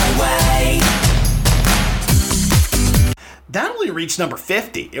on my way. That only reached number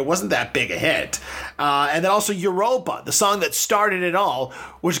 50. It wasn't that big a hit. And then also Europa, the song that started it all,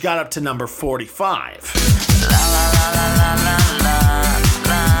 which got up to number 45.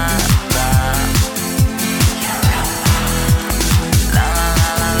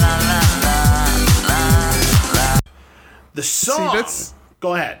 The song.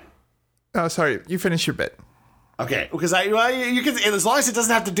 Go ahead. Oh, sorry. You finish your bit. Okay, because you can, as long as it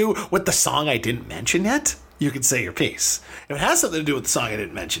doesn't have to do with the song I didn't mention yet, you can say your piece. If it has something to do with the song I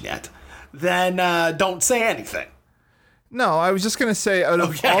didn't mention yet, then don't say anything. No, I was just gonna say out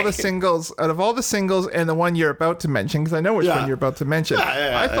of all the singles, and the one you're about to mention, because I know which one you're about to mention.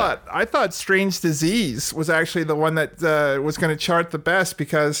 I thought "Strange Disease" was actually the one that was going to chart the best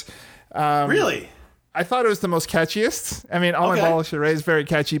because. Really. I thought it was the most catchiest. I mean, Alma Bala Sheree is very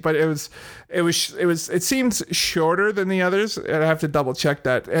catchy, but it seems shorter than the others, and I have to double check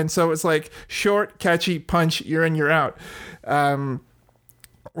that. And so it's like short, catchy, punch, you're in, you're out.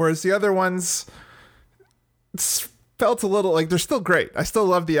 Whereas the other ones felt a little like they're still great. I still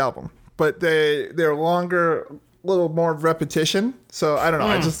love the album, but they're longer, a little more repetition. So I don't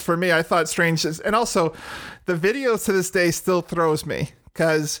know. For me, I thought Strange, and also the video to this day still throws me.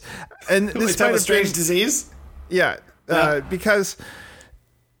 Because, and this might have Strange Disease? Yeah, because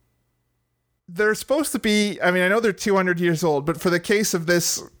they're supposed to be, I mean, I know they're 200 years old, but for the case of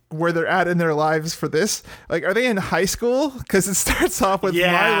this, where they're at in their lives for this, like, are they in high school? Because it starts off with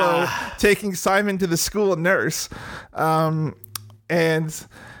Milo taking Simon to the school nurse, and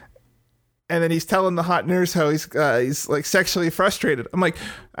then he's telling the hot nurse how he's like sexually frustrated. I'm like,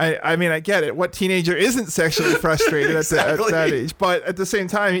 I mean, I get it. What teenager isn't sexually frustrated at that age? But at the same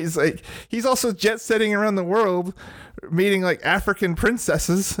time, he's also jet setting around the world, meeting like African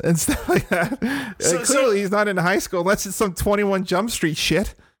princesses and stuff like that. Clearly, he's not in high school unless it's some 21 Jump Street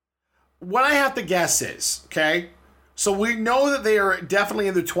shit. What I have to guess is, okay, so we know that they are definitely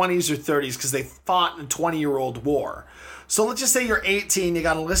in their 20s or 30s because they fought in a 20-year-old war. So let's just say you're 18, you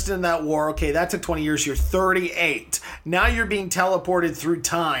got enlisted in that war. Okay, that took 20 years. You're 38. Now you're being teleported through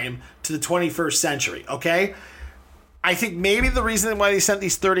time to the 21st century, okay? I think maybe the reason why they sent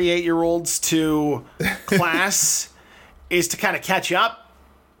these 38-year-olds to class is to kind of catch up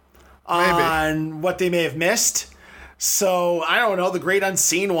on what they may have missed. So, I don't know, the great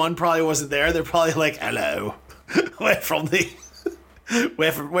unseen one probably wasn't there. They're probably like, hello, we're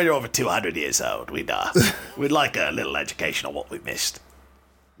over 200 years old. We'd like a little education on what we missed.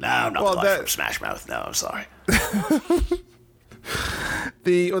 No, not the guy from Smash Mouth. No, I'm sorry.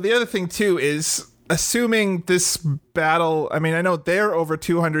 The other thing too is assuming this battle. I mean, I know they're over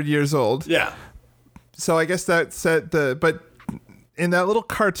 200 years old. Yeah. So I guess that said but in that little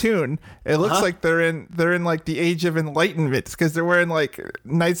cartoon, it looks like they're in like the Age of Enlightenment because they're wearing like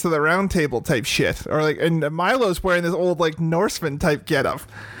Knights of the Round Table type shit, or like, and Milo's wearing this old like Norseman type getup.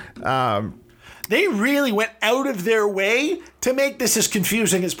 They really went out of their way to make this as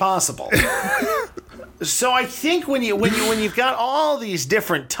confusing as possible. So I think when you've got all these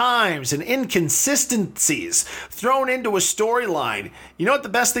different times and inconsistencies thrown into a storyline, you know what the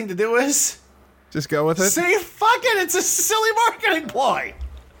best thing to do is? Just go with it. Say fuck it. It's a silly marketing ploy.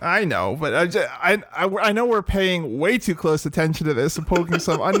 I know, but I know we're paying way too close attention to this and poking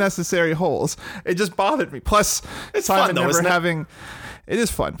some unnecessary holes. It just bothered me. Plus, it's Simon fun, though, never having. It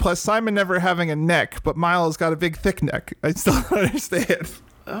is fun. Plus, Simon never having a neck, but Milo's got a big, thick neck. I still don't understand.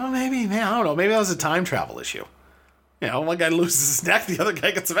 Oh, maybe, man. I don't know. Maybe that was a time travel issue. You know, one guy loses his neck, the other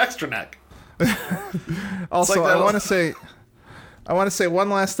guy gets some extra neck. Also, I want to say one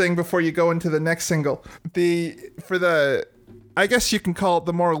last thing before you go into the next single. I guess you can call it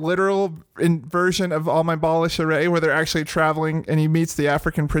the more literal version of Alma Bala Sheree, where they're actually traveling and he meets the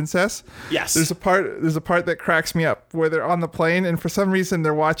African princess. Yes. There's a part that cracks me up where they're on the plane and for some reason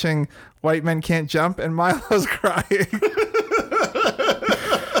they're watching White Men Can't Jump and Milo's crying.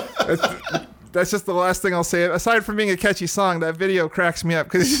 That's just the last thing I'll say. Aside from being a catchy song, that video cracks me up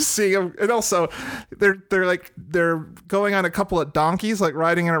because you see them, and also they're going on a couple of donkeys, like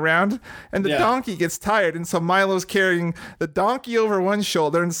riding it around, and the donkey gets tired, and so Milo's carrying the donkey over one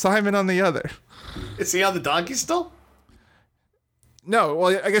shoulder and Simon on the other. Is he on the donkey still? No,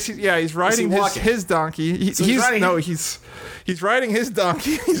 well, I guess he's riding his donkey. He's riding his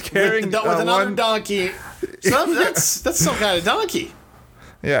donkey. He's carrying with another donkey. So that's some kind of donkey.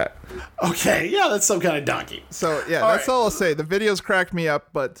 Yeah. Okay, yeah, that's some kind of donkey. So, yeah, All that's right. all I'll say. The videos cracked me up,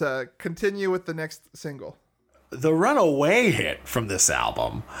 but continue with the next single. The runaway hit from this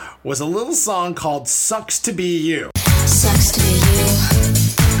album was a little song called Sucks to Be You. Sucks to be you.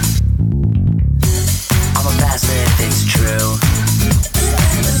 I'm a bastard if it's true.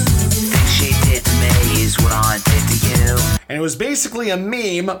 Things she did to me is what I did to you. And it was basically a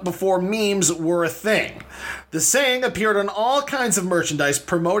meme before memes were a thing. The saying appeared on all kinds of merchandise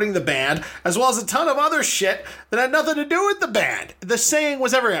promoting the band, as well as a ton of other shit that had nothing to do with the band. The saying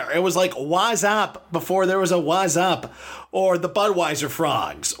was everywhere. It was like, "Waz up" before there was a "Waz up," or the Budweiser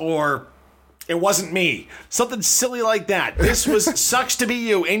Frogs, or "It wasn't me." Something silly like that. This was Sucks to Be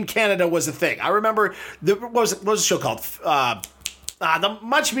You in Canada was a thing. I remember, what was the show called? The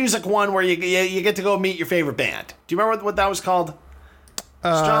Much Music one where you get to go meet your favorite band. Do you remember what that was called?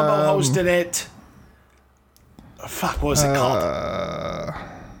 Strombo hosted it. Fuck, what was it called?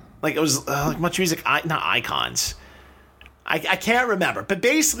 Like, it was like Much Music, not Icons. I can't remember. But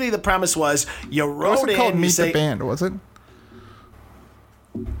basically the premise was you It wrote wasn't in called you Meet say, the Band, was it?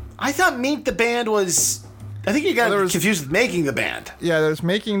 I thought Meet the Band was... I think you got confused with Making the Band. Yeah, there's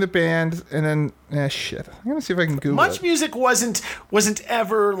Making the Band, and then... shit. I'm going to see if I can Google Much it. Music wasn't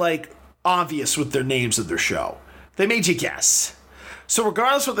ever, like, obvious with their names of their show. They made you guess. So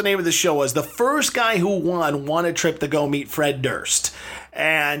regardless of what the name of the show was, the first guy who won a trip to go meet Fred Durst.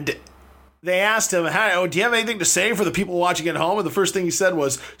 And they asked him, "Hey, do you have anything to say for the people watching at home?" And the first thing he said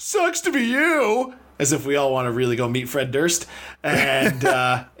was, "Sucks to be you." As if we all want to really go meet Fred Durst. And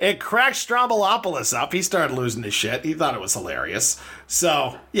it cracked Strombolopolis up. He started losing his shit. He thought it was hilarious.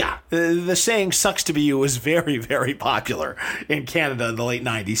 So, yeah, the saying "sucks to be you" was very, very popular in Canada in the late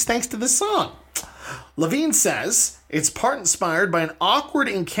 90s, thanks to this song. Levine says it's part inspired by an awkward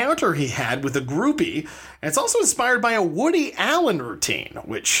encounter he had with a groupie, and it's also inspired by a Woody Allen routine,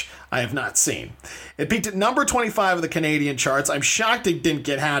 which I have not seen. It peaked at number 25 of the Canadian charts. I'm shocked it didn't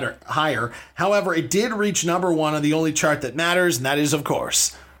get higher. However, it did reach number 1 on the only chart that matters, and that is, of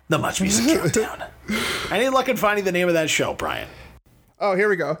course, the Much Music Countdown. Any luck in finding the name of that show, Brian? Oh, here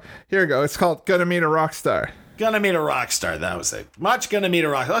we go. It's called Gonna Meet a Rock Star. Gonna Meet a Rock Star, that was it. Much Gonna Meet a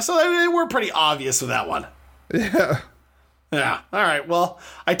Rock Star. So they were pretty obvious with that one. Yeah. Yeah, all right. Well,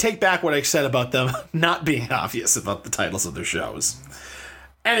 I take back what I said about them not being obvious about the titles of their shows.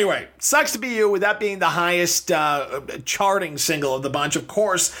 Anyway, Sucks to Be You, with that being the highest charting single of the bunch. Of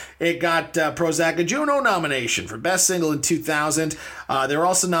course, it got Prozac a Juno nomination for Best Single in 2000. They were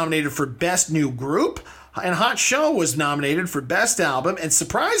also nominated for Best New Group. And Hot Show was nominated for Best Album. And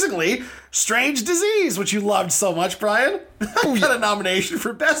surprisingly, Strange Disease, which you loved so much, Brian, got a nomination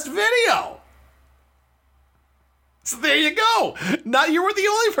for Best Video. So there you go. Now you were the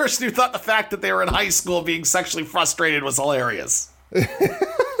only person who thought the fact that they were in high school being sexually frustrated was hilarious.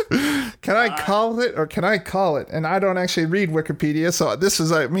 Can I call it, or can I call it? And I don't actually read Wikipedia, so this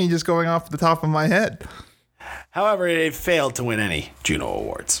is me just going off the top of my head. However, it failed to win any Juno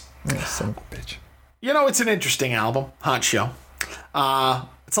Awards. Yeah, son of a bitch. You know, it's an interesting album, Hot Show.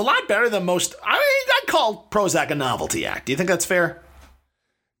 It's a lot better than most. I'd call Prozac a novelty act. Do you think that's fair?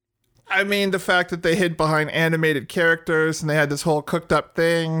 I mean, the fact that they hid behind animated characters and they had this whole cooked up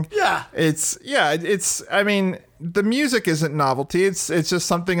thing. Yeah. I mean, the music isn't novelty. It's just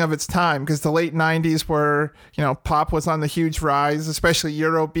something of its time, because the late 90s were, pop was on the huge rise, especially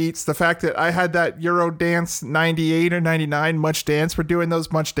Euro beats. The fact that I had that Euro dance 98 or 99, Much Dance, were doing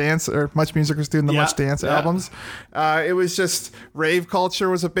those Much Dance, or Much Music was doing the Much Dance albums. It was just, rave culture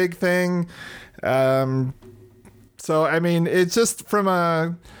was a big thing. So, I mean, it's just from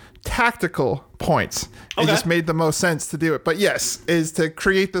a tactical points, it just made the most sense to do it. But yes, is to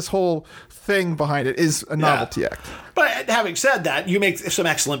create this whole thing behind it is a novelty act. But having said that, you make some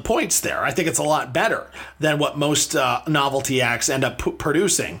excellent points there. I think it's a lot better than what most novelty acts end up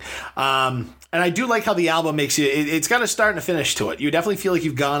producing. And I do like how the album makes you, it's got a start and a finish to it. You definitely feel like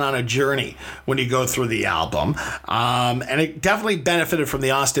you've gone on a journey when you go through the album. And it definitely benefited from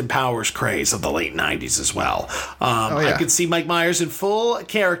the Austin Powers craze of the late 90s as well. I could see Mike Myers in full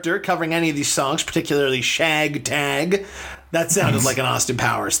character covering any of these songs, particularly Shag Tag. That sounded like an Austin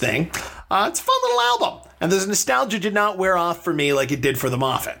Powers thing. It's a fun little album. And the nostalgia did not wear off for me like it did for the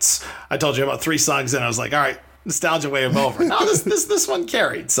Moffats. I told you about 3 songs in, I was like, all right, nostalgia wave over. No, this one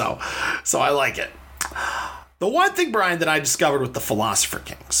carried, so I like it. The one thing, Brian, that I discovered with the Philosopher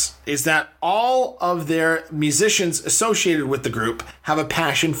Kings is that all of their musicians associated with the group have a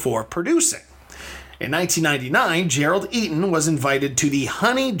passion for producing. In 1999, Gerald Eaton was invited to the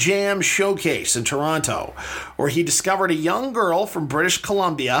Honey Jam Showcase in Toronto, where he discovered a young girl from British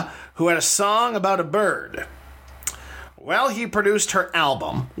Columbia who had a song about a bird. Well, he produced her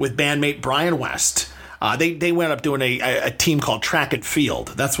album with bandmate Brian West. They went up doing a team called Track and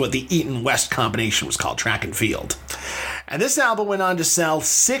Field. That's what the Eaton West combination was called, Track and Field. And this album went on to sell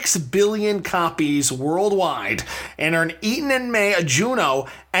 6 billion copies worldwide and earn Eaton and May a Juno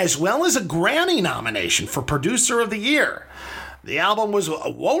as well as a Grammy nomination for Producer of the Year. The album was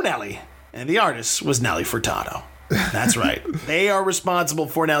Whoa Nelly, and the artist was Nelly Furtado. That's right. They are responsible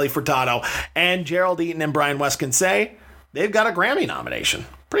for Nelly Furtado, and Gerald Eaton and Brian West can say they've got a Grammy nomination.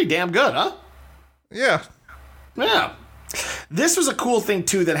 Pretty damn good, huh? Yeah. Yeah. This was a cool thing,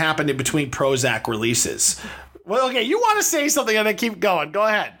 too, that happened in between Prozac releases. Well, okay, you want to say something and then keep going. Go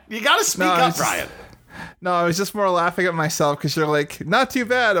ahead. You got to speak up, Brian. No, I was just more laughing at myself because you're like, not too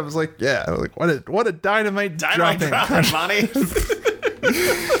bad. I was like, yeah. I was like, what a dynamite dropping, Monty.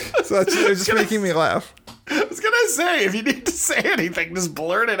 So it was just making me laugh. I was going to say, if you need to say anything, just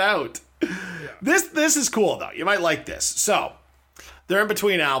blurt it out. This is cool, though. You might like this. So, they're in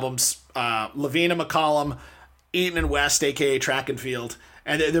between albums. Lavina McCollum, Eaton and West, a.k.a. Track and Field,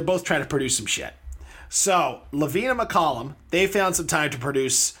 and they're both trying to produce some shit. So, Lavina McCollum, they found some time to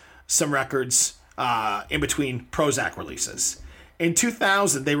produce some records in between Prozac releases. In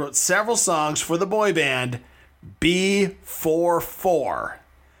 2000, they wrote several songs for the boy band B44,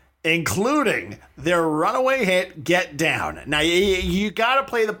 including their runaway hit, Get Down. Now, you got to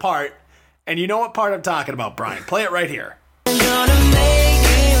play the part, and you know what part I'm talking about, Brian. Play it right here.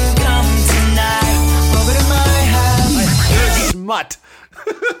 Smut.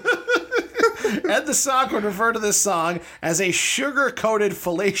 Ed the Sock would refer to this song as a sugar-coated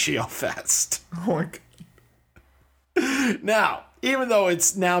fellatio fest. Oh my God. Now, even though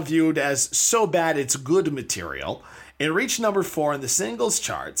it's now viewed as so bad it's good material, it reached number 4 in the singles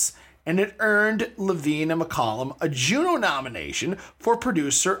charts, and it earned Lavina McCollum a Juno nomination for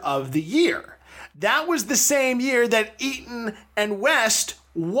Producer of the Year. That was the same year that Eaton and West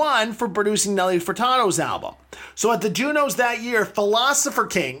won for producing Nelly Furtado's album. So at the Junos that year, Philosopher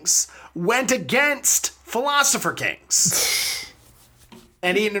Kings went against Philosopher Kings.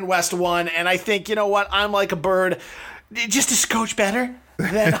 And Eaton and West won, and I think, you know what, I'm Like a Bird, just a scotch better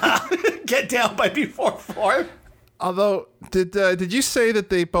than Get Down by B44. Although, did you say that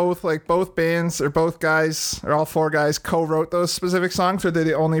they both bands or both guys or all 4 guys co-wrote those specific songs, or did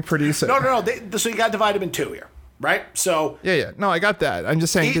they only produce it? No. So you got to divide them in 2 here, right? So yeah. No, I got that. I'm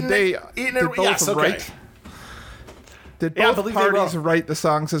just saying, did both write? Did both parties write the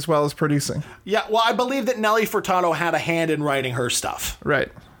songs as well as producing? Yeah, well, I believe that Nelly Furtado had a hand in writing her stuff.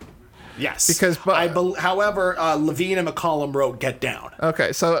 Right. Yes. However, Lavina McCollum wrote Get Down.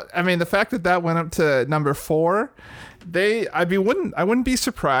 Okay, so I mean, the fact that went up to number 4, I wouldn't be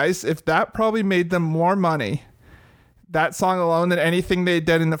surprised if that probably made them more money, that song alone, than anything they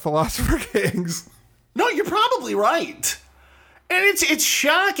did in the Philosopher Kings. No, you're probably right, and it's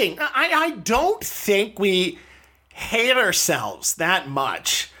shocking. I don't think we hate ourselves that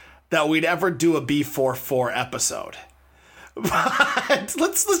much that we'd ever do a B44 episode. But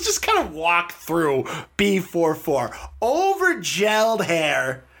let's just kind of walk through B44. Over gelled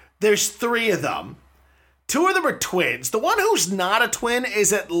hair, there's 3 of them. 2 of them are twins. The one who's not a twin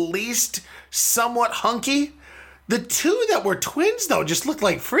is at least somewhat hunky. The 2 that were twins, though, just look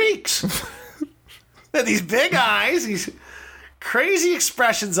like freaks. They had these big eyes, these crazy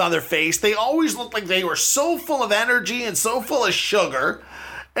expressions on their face. They always looked like they were so full of energy and so full of sugar.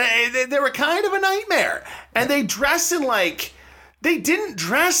 They were kind of a nightmare. And they dress in they didn't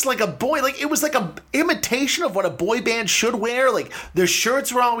dress like a boy. Like, it was like a imitation of what a boy band should wear. Like, their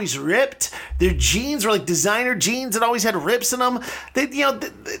shirts were always ripped. Their jeans were like designer jeans that always had rips in them.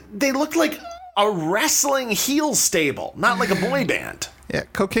 They looked like a wrestling heel stable, not like a boy band. Yeah,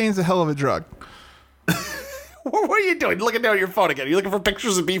 cocaine's a hell of a drug. What are you doing? Looking down at your phone again. Are you looking for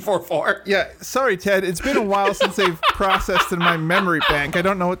pictures of B44? Yeah, sorry, Ted. It's been a while since they've processed in my memory bank. I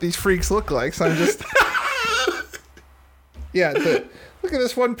don't know what these freaks look like, so I'm just... Yeah, look at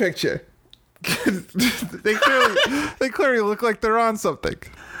this one picture. They clearly look like they're on something.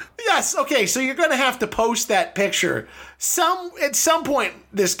 Yes, okay, so you're going to have to post that picture at some point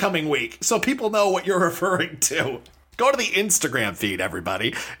this coming week so people know what you're referring to. Go to the Instagram feed,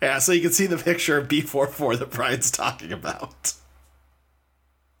 everybody, so you can see the picture of B44 that Brian's talking about.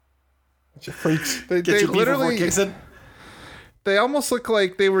 Freaks. Get your literally B44 kicks in. They almost look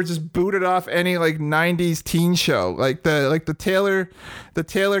like they were just booted off any 90s teen show, like the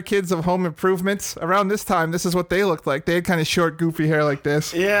Taylor kids of Home Improvement. Around this time, this is what they looked like. They had kind of short, goofy hair like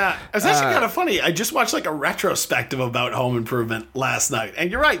this. Yeah, it's actually kind of funny. I just watched a retrospective about Home Improvement last night,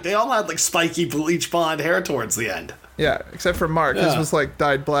 and you're right. They all had spiky bleach blonde hair towards the end. Yeah, except for Mark. His was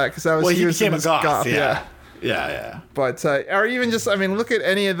dyed black because that was he became a goth. Yeah. Yeah. But, or even just, I mean, look at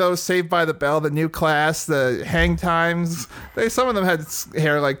any of those Saved by the Bell, the New Class, the Hang Times. Some of them had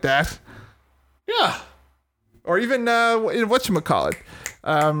hair like that. Yeah. Or even, whatchamacallit,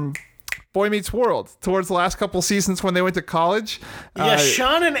 Boy Meets World, towards the last couple seasons when they went to college. Yeah,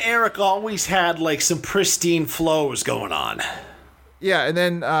 Sean and Eric always had, like, some pristine flows going on. Yeah, and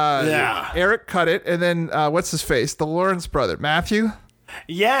then Eric cut it, and then, what's his face? The Lawrence brother, Matthew?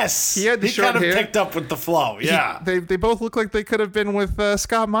 Yes. He had the short kind of hair. picked up with the flow, yeah. They both look like they could have been with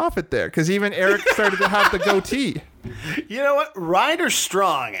Scott Moffat there, because even Eric started to have the goatee. You know what? Ryder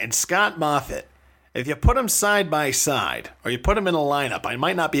Strong and Scott Moffat, if you put them side by side, or you put them in a lineup, I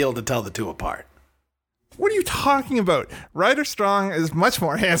might not be able to tell the two apart. What are you talking about? Ryder Strong is much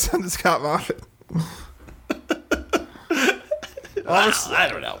more handsome than Scott Moffat. I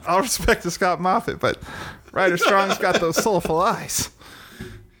don't know. All respect to Scott Moffat, but Ryder Strong's got those soulful eyes.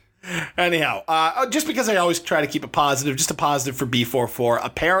 Anyhow, just because I always try to keep it positive, just a positive for B44.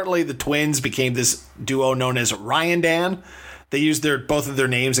 Apparently, the twins became this duo known as Ryan Dan. They used both of their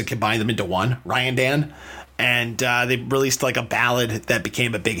names and combined them into one, Ryan Dan. And they released like a ballad that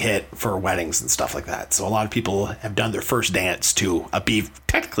became a big hit for weddings and stuff like that. So a lot of people have done their first dance to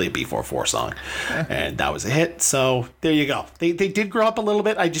technically a B44 song. And that was a hit. So there you go. They did grow up a little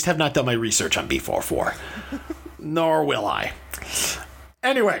bit. I just have not done my research on B44. Nor will I.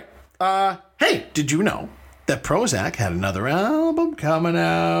 Anyway, hey, did you know that Prozac had another album coming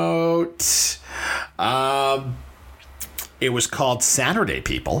out? It was called Saturday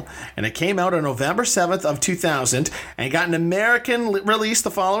People, and it came out on November 7th of 2000 and got an American release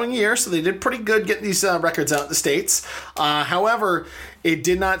the following year, so they did pretty good getting these records out in the States. However, it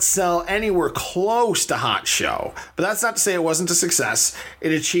did not sell anywhere close to Hot Show, but that's not to say it wasn't a success.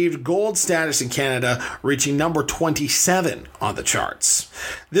 It achieved gold status in Canada, reaching number 27 on the charts.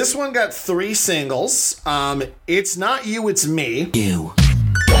 This one got 3 singles. It's Not You, It's Me. You.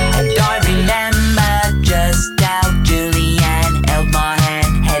 And I remember just how Julianne held my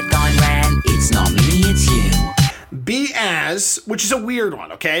hand, headline ran, it's not me, it's you. Be As, which is a weird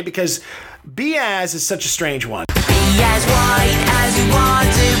one, okay? Because Be As is such a strange one. Be as white as you want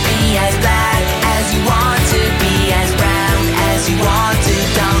to, be as black as you want to, be as brown as you want to,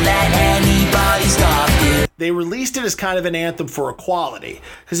 don't let anybody stop you. They released it as kind of an anthem for equality.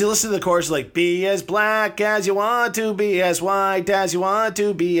 Because you listen to the chorus like, be as black as you want to, be as white as you want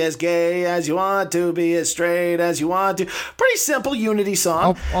to, be as gay as you want to, be as straight as you want to. Pretty simple unity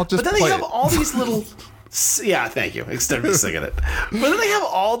song. I'll just but then they play have it. all these little... Yeah, thank you. Instead of me singing it. But then they have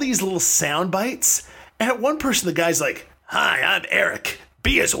all these little sound bites. And at one person, the guy's like, hi, I'm Eric.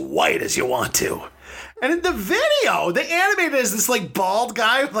 Be as white as you want to. And in the video, they animated as this like bald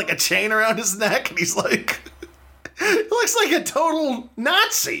guy with like a chain around his neck. And he's like, he looks like a total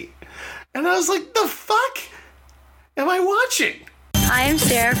Nazi. And I was like, the fuck am I watching? I am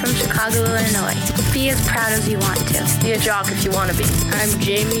Sarah from Chicago, Illinois. Be as proud as you want to. Be a jock if you want to be. I'm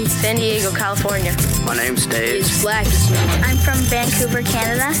Jamie, San Diego, California. My name's Dave. Be as black as you want. I'm from Vancouver,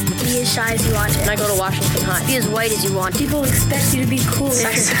 Canada. Be as shy as you want to. And I go to Washington High. Be as white as you want to. People expect you to be cool.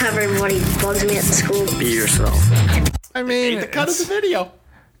 Because everybody bugs me at the school. Be yourself. I mean, The cut of the video.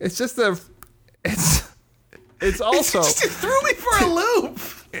 it's just it's also It threw me for a loop.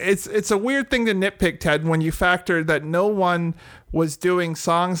 it's a weird thing to nitpick, Ted, when you factor that no one was doing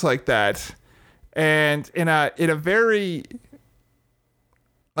songs like that, and in a very,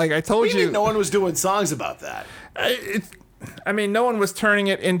 like I told What do you you, mean no one was doing songs about that? I mean, no one was turning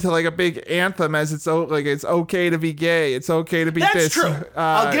it into like a big anthem as it's okay to be gay, it's okay to be That's this. true.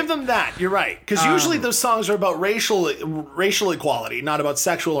 I'll give them that. You're right. Because usually those songs are about racial equality, not about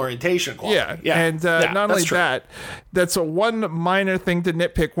sexual orientation equality. Yeah, and not only that's true. that, that's a one minor thing to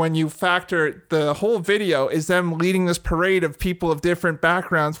nitpick when you factor the whole video is them leading this parade of people of different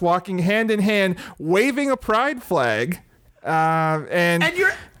backgrounds walking hand in hand, waving a pride flag, and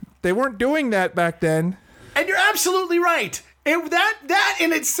they weren't doing that back then. And you're absolutely right. That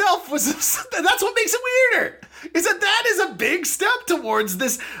in itself was that's what makes it weirder. Is that is a big step towards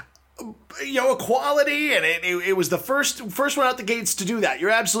this, equality, and it was the first one out the gates to do that.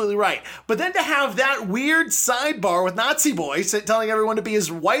 You're absolutely right. But then to have that weird sidebar with Nazi boys telling everyone to be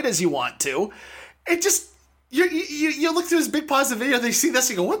as white as you want to, it just you look through this big positive video, they see this,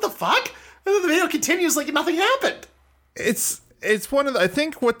 you go, what the fuck? And then the video continues like nothing happened. It's it's one of the, I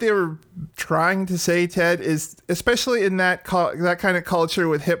think what they were trying to say, Ted, is especially in that kind of culture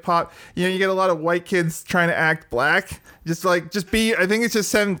with hip hop, you know, you get a lot of white kids trying to act black. Just be, I think it's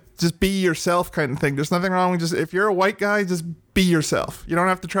just be yourself kind of thing. There's nothing wrong with if you're a white guy, just be yourself. You don't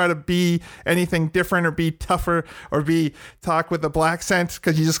have to try to be anything different or be tougher or talk with a black accent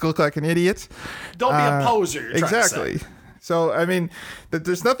because you just look like an idiot. Don't be a poser. You're exactly. So, I mean,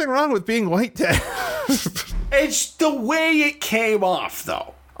 there's nothing wrong with being white, Ted. It's the way it came off,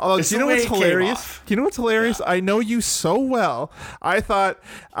 though. Oh, do you know what's hilarious? Do you know what's hilarious? Yeah. I know you so well. I thought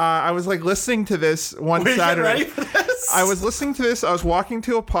I was like listening to this one Saturday. Ready for this? I was listening to this. I was walking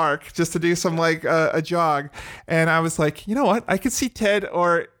to a park just to do some like a jog, and I was like, you know what? I could see Ted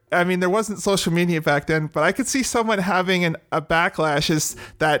I mean, there wasn't social media back then, but I could see someone having a backlash is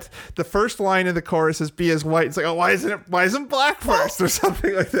that the first line of the chorus is "Be as white." It's like, oh, why isn't black first or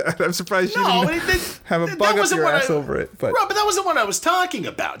something like that? I'm surprised you didn't have a bug up your ass over it. But but that wasn't what I was talking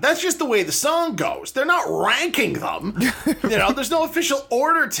about. That's just the way the song goes. They're not ranking them. You know, there's no official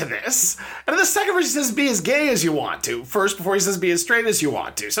order to this. And in the second verse, he says, "Be as gay as you want to." First, before he says, "Be as straight as you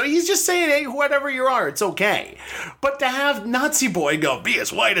want to." So he's just saying, hey, whatever you are, it's okay. But to have Nazi Boy go, "Be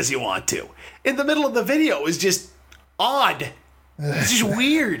as white as you want to," in the middle of the video is just odd. It's just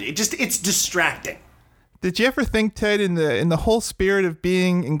weird. It's distracting. Did you ever think, Ted, in the whole spirit of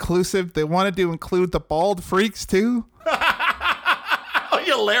being inclusive, they wanted to include the bald freaks too? Oh,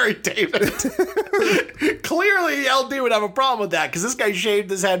 you Larry David. Clearly, LD would have a problem with that because this guy shaved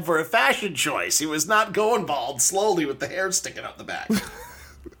his head for a fashion choice. He was not going bald slowly with the hair sticking out the back.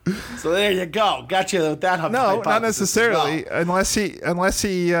 So there you go. Got you with that. No, not necessarily. Well. Unless he, because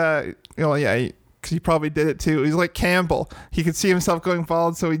he probably did it too. He's like Campbell. He could see himself going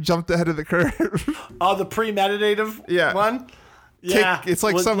bald, so he jumped ahead of the curve. Oh, the premeditative one? Yeah. It's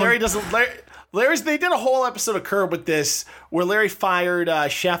like someone... Larry's, they did a whole episode of Curb with this, where Larry fired a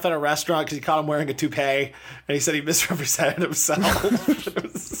chef at a restaurant because he caught him wearing a toupee, and he said he misrepresented himself.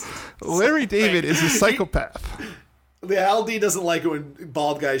 Larry David is a psychopath. The LD doesn't like it when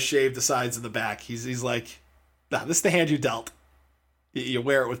bald guys shave the sides and the back. He's like, nah, this is the hand you dealt. You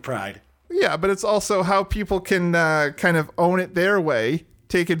wear it with pride. Yeah, but it's also how people can kind of own it their way,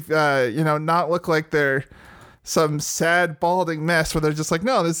 take it, not look like they're some sad balding mess where they're just like,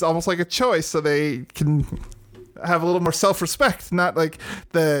 no, this is almost like a choice, so they can have a little more self-respect, not like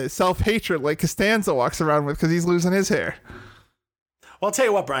the self-hatred like Costanza walks around with because he's losing his hair. Well, I'll tell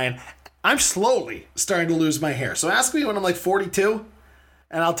you what, Brian, I'm slowly starting to lose my hair. So ask me when I'm like 42,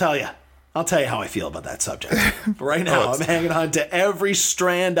 and I'll tell you how I feel about that subject. But right now, I'm hanging on to every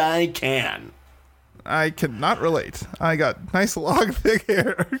strand I can. I cannot relate. I got nice, long, thick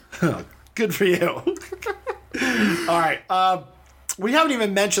hair. Good for you. All right. We haven't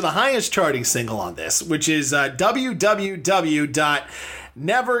even mentioned the highest charting single on this, which is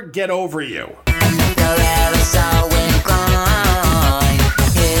www.nevergetoveryou.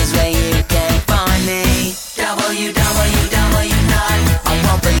 Here's where you can find me.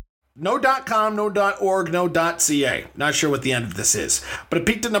 No .com, no .org, no .ca. Not sure what the end of this is. But it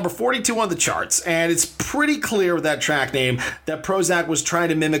peaked at number 42 on the charts, and it's pretty clear with that track name that Prozzäk was trying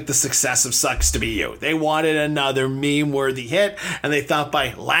to mimic the success of Sucks to Be You. They wanted another meme-worthy hit, and they thought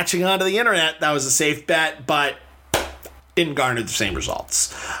by latching onto the internet, that was a safe bet, but didn't garner the same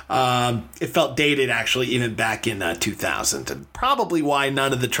results. It felt dated, actually, even back in 2000, and probably why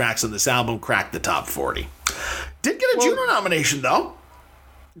none of the tracks on this album cracked the top 40. Did get a Juno nomination, though.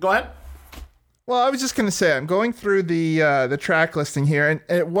 Go ahead. Well, I was just going to say, I'm going through the track listing here, and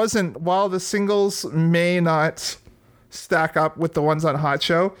it wasn't, while the singles may not stack up with the ones on Hot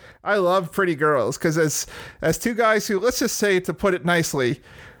Show, I love Pretty Girls, because as two guys who, let's just say, to put it nicely,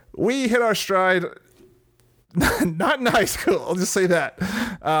 we hit our stride not in high school, I'll just say that.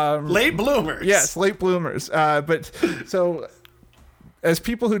 Late bloomers. Yes, late bloomers. But so... as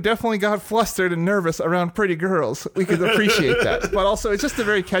people who definitely got flustered and nervous around Pretty Girls, we could appreciate that. But also, it's just a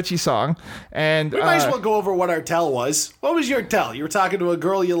very catchy song. And we might as well go over what our tell was. What was your tell? You were talking to a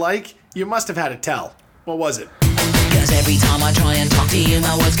girl you like? You must have had a tell. What was it? Cause every time I try and talk to you,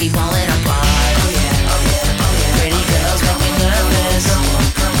 my words keep falling apart. Oh yeah, oh yeah, oh yeah. Pretty girls make me nervous.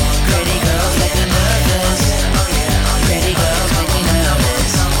 Pretty girls make me nervous. Pretty girls make me nervous.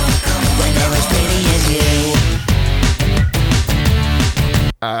 When they're as pretty as you.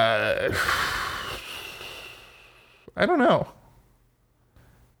 I don't know.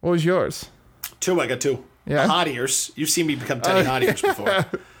 What was yours? I got two. Yeah. Hot ears. You've seen me become Teddy Hot Ears before.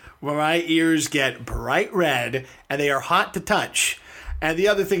 Where my ears get bright red and they are hot to touch. And the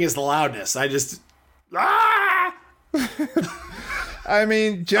other thing is the loudness. I just... I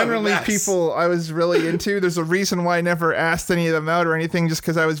mean, generally mess. people I was really into. There's a reason why I never asked any of them out or anything, just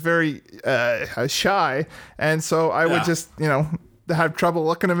because I was very shy. And so I would just, have trouble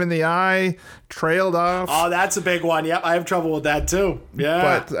looking them in the eye, trailed off. Oh, that's a big one. Yep, I have trouble with that too.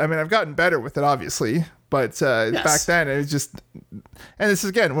 Yeah. But I mean, I've gotten better with it, obviously. But back then, it was just, and this is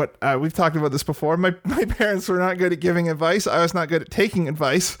again what we've talked about this before. My parents were not good at giving advice. I was not good at taking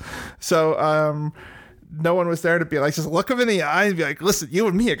advice. So no one was there to be like, just look them in the eye and be like, listen, you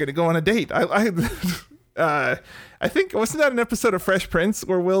and me are going to go on a date. I think, wasn't that an episode of Fresh Prince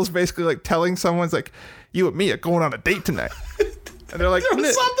where Will's basically like telling someone's like, you and me are going on a date tonight. And they're like, There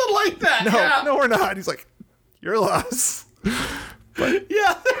was something like that. no, yeah. no, we're not. He's like, you're lost.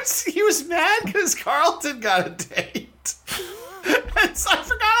 Yeah, he was mad because Carlton got a date. And so I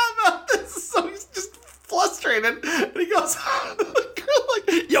forgot about this. So he's just frustrated. And he goes, the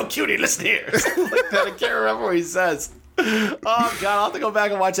girl like, yo, cutie, listen here. Something like that. I can't remember what he says. Oh, God, I'll have to go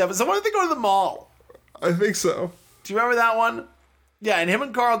back and watch that. But so when did they go to the mall? I think so. Do you remember that one? Yeah, and him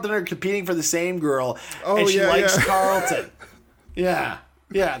and Carlton are competing for the same girl. Oh, and she yeah, likes yeah. Carlton. Yeah,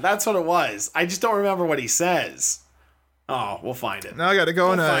 that's what it was. I just don't remember what he says. Oh, we'll find it. Now I got to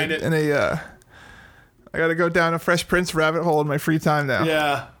go I got to go down a Fresh Prince rabbit hole in my free time now.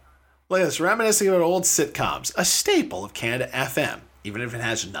 Yeah. Look at this. Reminiscing about old sitcoms. A staple of Canada FM. Even if it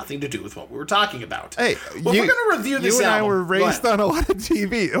has nothing to do with what we were talking about. Hey, well, we're going to review this You and album. I were raised on a lot of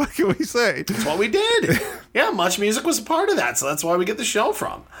TV. What can we say? That's what we did. Yeah, Much Music was a part of that, so that's why we get the show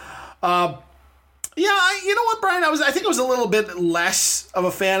from. Yeah, you know what, Brian? I think I was a little bit less of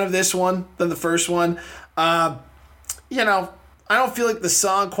a fan of this one than the first one. I don't feel like the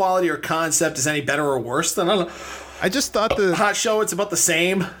song quality or concept is any better or worse than, I don't know, I just thought the Hot Show. It's about the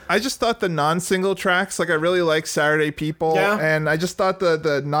same. I just thought the non-single tracks, like I really like Saturday People, Yeah. and I just thought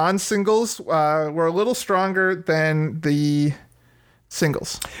the non-singles were a little stronger than the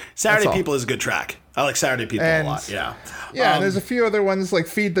singles. Saturday That's all. People is a good track. I like Saturday People And- a lot. Yeah. Yeah, and there's a few other ones like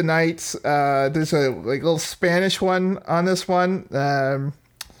Feed the Nights. There's a like little Spanish one on this one.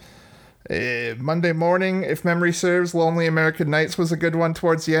 Monday Morning, if memory serves. Lonely American Nights was a good one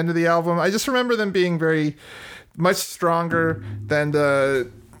towards the end of the album. I just remember them being very much stronger than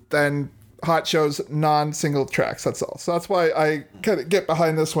Hot Show's non-single tracks. That's all. So that's why I kind of get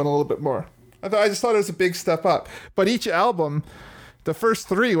behind this one a little bit more. I just thought it was a big step up. But each album, the first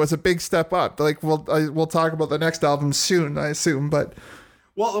three was a big step up. Like we'll talk about the next album soon, I assume. But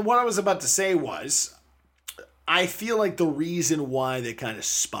Well, what I was about to say was, I feel like the reason why they kind of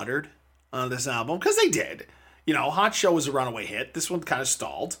sputtered on this album, because they did. Hot Show was a runaway hit. This one kind of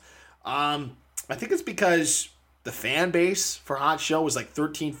stalled. I think it's because the fan base for Hot Show was like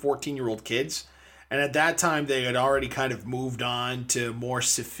 13, 14-year-old kids. And at that time, they had already kind of moved on to more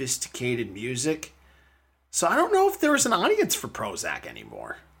sophisticated music. So I don't know if there was an audience for Prozac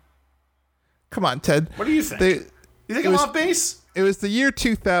anymore. come on, Ted. What do you think? You think it I'm was- off base? It was the year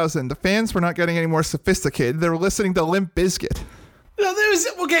 2000. The fans were not getting any more sophisticated. They were listening to Limp Bizkit. No, there was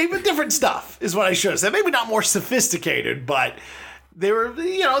but different stuff is what I should have said. Maybe not more sophisticated, but they were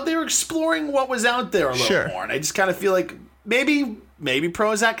exploring what was out there a little Sure. more. And I just kind of feel like maybe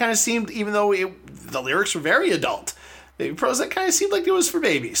Prozac kind of seemed, even though the lyrics were very adult, maybe Prozac kind of seemed like it was for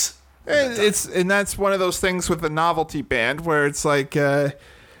babies. And that's one of those things with the novelty band where it's like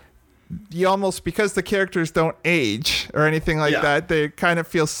you almost, because the characters don't age or anything like Yeah. that, they kind of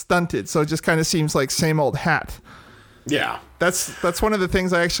feel stunted. So it just kind of seems like same old hat. Yeah. That's one of the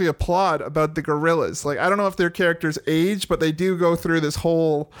things I actually applaud about the Gorillaz. Like, I don't know if their characters age, but they do go through this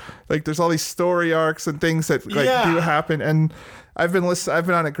whole, like, there's all these story arcs and things that do happen. And I've been on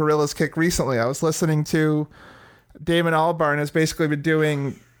a Gorillaz kick recently. I was listening to Damon Albarn has basically been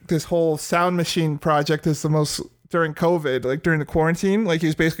doing this whole Sound Machine project during COVID, like during the quarantine. Like, he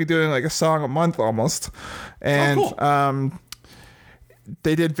was basically doing like a song a month almost. And cool.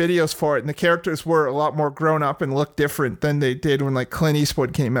 They did videos for it, and the characters were a lot more grown up and looked different than they did when like Clint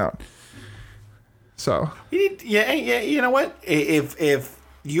Eastwood came out. So You know what? If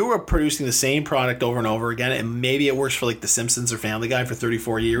you were producing the same product over and over again, and maybe it works for like The Simpsons or Family Guy for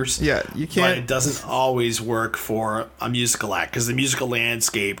 34 years. yeah, you But can't. it doesn't always work for a musical act because the musical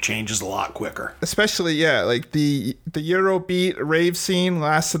landscape changes a lot quicker. Especially like the Eurobeat rave scene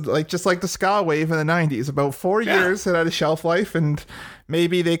lasted like just like the ska wave in the 90s, about 4 years. It had a shelf life, and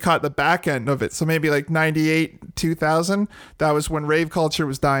maybe they caught the back end of it. So maybe like 98, 2000, that was when rave culture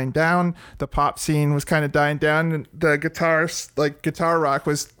was dying down. The pop scene was kind of dying down, and the guitar rock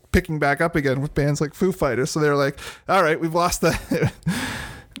was picking back up again with bands like Foo Fighters. So they're like, all right, we've lost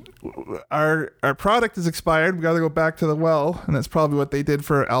our product is expired. We got to go back to the well. And that's probably what they did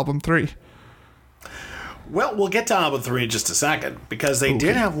for album 3. Well, we'll get to album 3 in just a second because they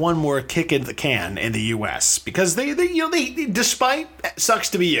did have one more kick in the can in the U.S. because they despite Sucks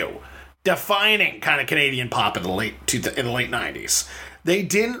to Be You, defining kind of Canadian pop in the late 90s, they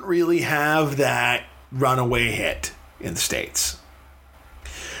didn't really have that runaway hit in the States.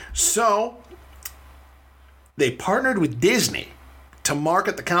 So they partnered with Disney to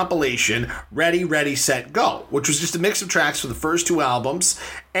market the compilation Ready, Ready, Set, Go, which was just a mix of tracks for the first 2 albums,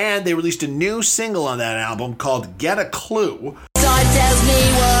 and they released a new single on that album called Get a Clue. Time tells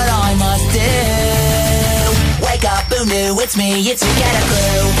me what I must do. Wake up, boo new, it's me, it's you, get a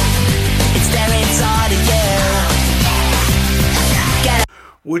clue. It's there inside of you.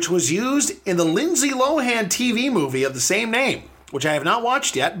 Which was used in the Lindsay Lohan TV movie of the same name, which I have not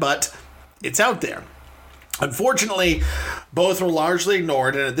watched yet, but it's out there. Unfortunately, both were largely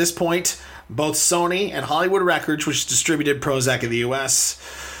ignored, and at this point, both Sony and Hollywood Records, which distributed Prozac in the U.S.,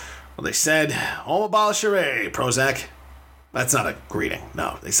 well, they said, "Home abolish hooray, Prozac." That's not a greeting.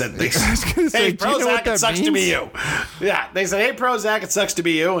 No, they said, "Hey, Prozac, it sucks to be you." Yeah, they said, "Hey, Prozac, it sucks to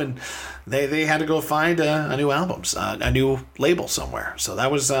be you," and they had to go find a new a new label somewhere. So that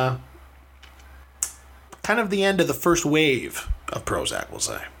was kind of the end of the first wave of Prozac, we'll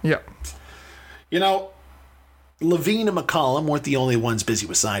say. Yep. You know, Levine and McCollum weren't the only ones busy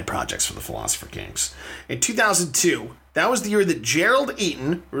with side projects for the Philosopher Kings. In 2002, that was the year that Gerald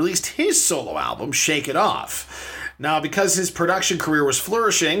Eaton released his solo album, Shake It Off. Now, because his production career was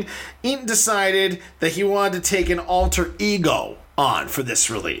flourishing, Eaton decided that he wanted to take an alter ego on for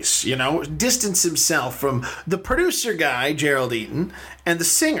this release, distance himself from the producer guy, Gerald Eaton, and the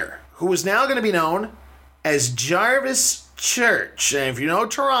singer, who was now going to be known as Jarvis Church. And if you know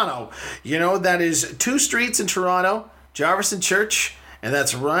Toronto, you know that is 2 streets in Toronto, Jarvis and Church, and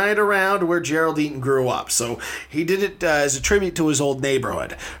that's right around where Gerald Eaton grew up. So he did it as a tribute to his old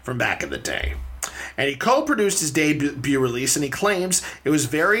neighborhood from back in the day. And he co-produced his debut release, and he claims it was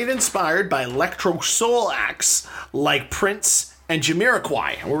very inspired by electro soul acts like Prince and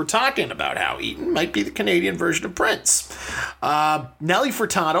Jamiroquai. And we were talking about how Eaton might be the Canadian version of Prince. Nelly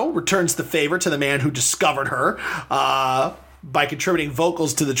Furtado returns the favor to the man who discovered her by contributing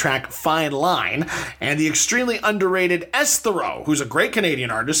vocals to the track Fine Line. And the extremely underrated Esthero, who's a great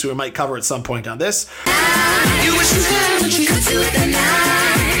Canadian artist who we might cover at some point on this. You wish you had what you could do with the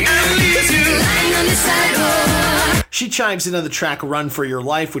night. I leave you lying on the sidewalk. She chimes in on the track Run For Your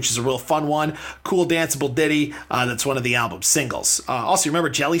Life, which is a real fun one. Cool, danceable ditty. That's one of the album's singles. Also, remember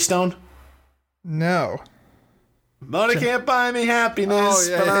Jellystone? No. Money can't buy me happiness,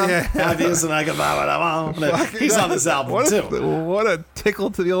 but I'm happiest and I can buy what I want. He's on this album, too. What a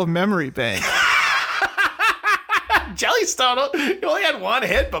tickle to the old memory bank. Jellystone, he only had one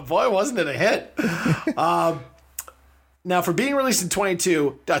hit, but boy, wasn't it a hit. Now, for being released in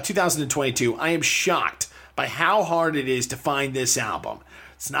 2022, I am shocked by how hard it is to find this album.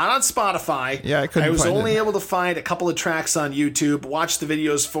 It's not on Spotify. Yeah, I was only able to find a couple of tracks on YouTube, watch the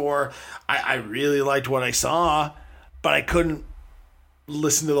videos for. I really liked what I saw, but I couldn't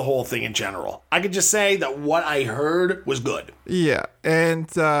listen to the whole thing in general. I could just say that what I heard was good. Yeah, and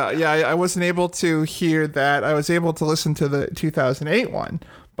I wasn't able to hear that. I was able to listen to the 2008 one,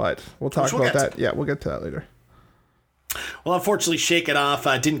 but we'll talk about that. Yeah, we'll get to that later. Well, unfortunately, Shake It Off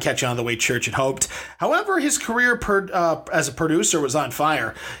didn't catch on the way Church had hoped. However, his career as a producer was on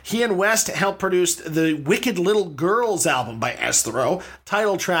fire. He and West helped produce the Wicked Little Girls album by Esthero.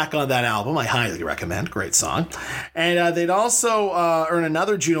 Title track on that album, I highly recommend. Great song. And they'd also earn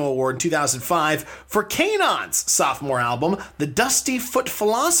another Juno Award in 2005 for Kanon's sophomore album, The Dusty Foot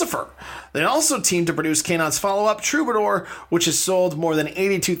Philosopher. They also teamed to produce Kanon's follow-up, Troubadour, which has sold more than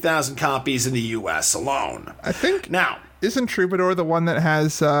 82,000 copies in the U.S. alone. I think... Now... Isn't Troubadour the one that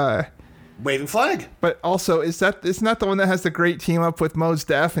has... Waving Flag. But also, isn't that the one that has the great team up with Mos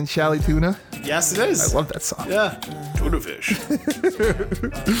Def and Shally Tuna? Yes, it is. I love that song. Yeah. Tuna fish.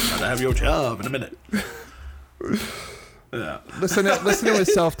 Gotta have your job in a minute. Yeah. Listen to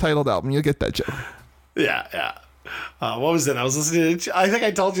his self-titled album. You'll get that joke. Yeah. What was it? I was listening to... I think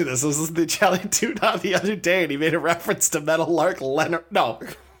I told you this. I was listening to Shally Tuna the other day, and he made a reference to Metal Lark Lemon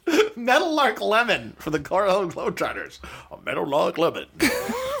for the Harlem Globetrotters. A Metal Lark Lemon.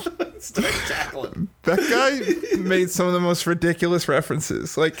 Start cackling. That guy made some of the most ridiculous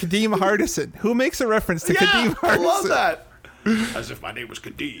references. Like Kadeem Hardison. Who makes a reference to Kadeem Hardison? I love that. As if my name was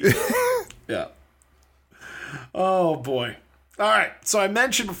Kadeem. Yeah. Oh, boy. All right. So I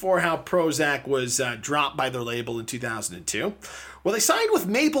mentioned before how Prozac was dropped by their label in 2002. Well, they signed with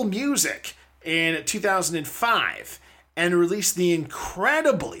Maple Music in 2005. And released the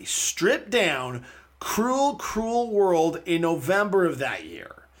incredibly stripped down Cruel, Cruel World in November of that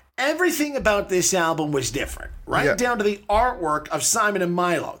year. everything about this album was different, right? Yeah. Down to the artwork of Simon and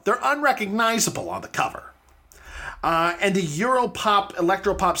Milo. They're unrecognizable on the cover. And the Europop,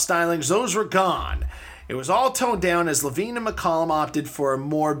 electropop stylings, those were gone. It was all toned down as Levine and McCollum opted for a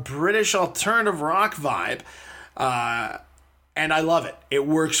more British alternative rock vibe. And I love it. It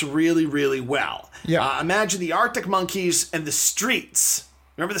works really, really well. Yeah. Imagine the Arctic Monkeys and the Streets.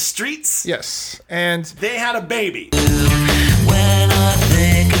 Remember the Streets? Yes. And They had a baby. When I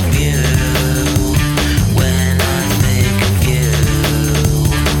think of you, when I think of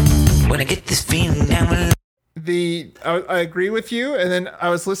you, when I get this feeling now. I agree with you. And then I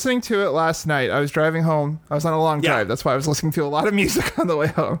was listening to it last night. I was driving home. I was on a long drive. That's why I was listening to a lot of music on the way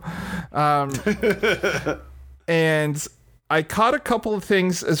home. And I caught a couple of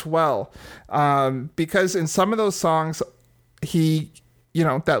things as well. Because in some of those songs, he,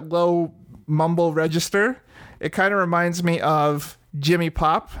 that low mumble register, it kind of reminds me of Jimmy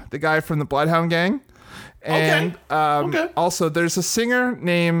Pop, the guy from the Bloodhound Gang. And also there's a singer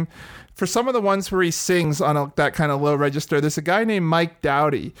named, for some of the ones where he sings on that kind of low register, there's a guy named Mike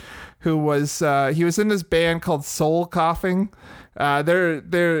Dowdy who was he was in this band called Soul Coughing. I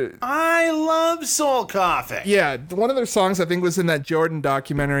love Soul Coughing. Yeah, one of their songs I think was in that Jordan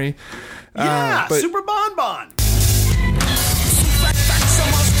documentary. Yeah, but, Super Bon Bon.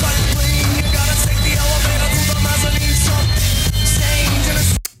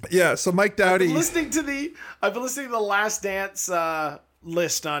 Yeah, so Mike Dowdy. I've been listening to the Last Dance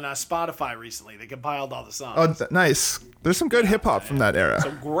list on Spotify recently. They compiled all the songs. Oh, nice. There's some good hip hop from that era.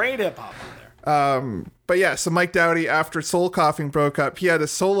 Some great hip hop on there. But yeah, so Mike Dowdy, after Soul Coughing broke up, he had a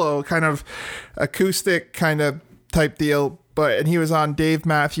solo kind of acoustic kind of type deal, and he was on Dave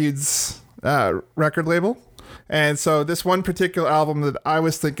Matthews' record label. And so this one particular album that I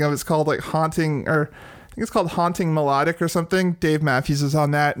was thinking of is called like Haunting, or I think it's called Haunting Melodic or something. Dave Matthews is on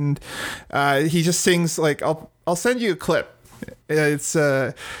that, and he just sings like, I'll send you a clip. It's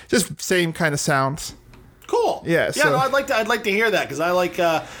just same kind of sound. Cool. Yeah. Yeah. No, I'd like to hear that because I like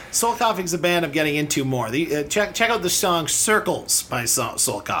Soul Coughing's a band I'm getting into more. Check out the song "Circles" by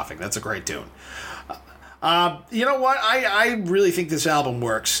Soul Coughing. That's a great tune. You know what? I really think this album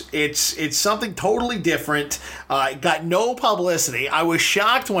works. It's something totally different. It got no publicity. I was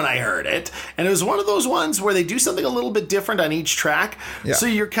shocked when I heard it, and it was one of those ones where they do something a little bit different on each track. Yeah. So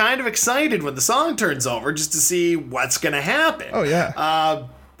you're kind of excited when the song turns over just to see what's going to happen. Oh yeah.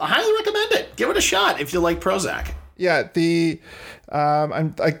 I highly recommend it. Give it a shot if you like Prozac. Yeah,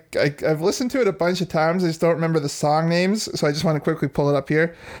 I've listened to it a bunch of times. I just don't remember the song names, so I just want to quickly pull it up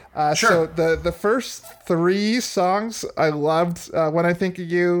here. Sure. So the first three songs I loved: "When I Think of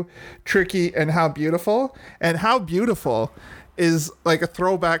You," "Tricky," and "How Beautiful." And "How Beautiful" is like a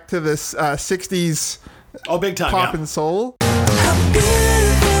throwback to this '60s big time pop and soul. How beautiful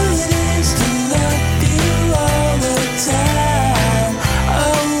it is to love you all the time.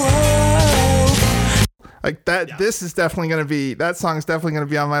 Like that, Yeah. This is definitely going to be, that song is definitely going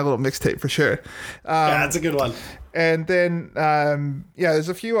to be on my little mixtape for sure. Yeah, that's a good one. And then, there's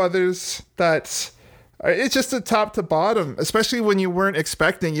a few others that it's just a top to bottom, especially when you're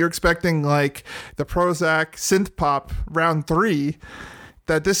expecting like the Prozac synth pop round 3,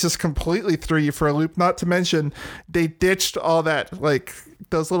 that this just completely threw you for a loop. Not to mention they ditched all that, like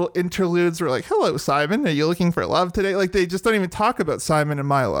those little interludes were like, "Hello, Simon, are you looking for love today?" Like they just don't even talk about Simon and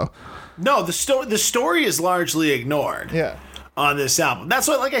Milo. No, the story is largely ignored. Yeah. On this album. That's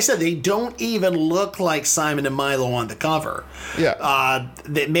why, like I said, they don't even look like Simon and Milo on the cover. Yeah.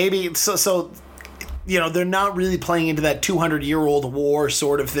 They're not really playing into that 200-year-old war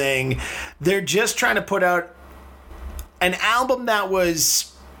sort of thing. They're just trying to put out an album that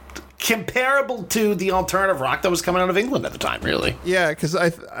was comparable to the alternative rock that was coming out of England at the time, really. Yeah, because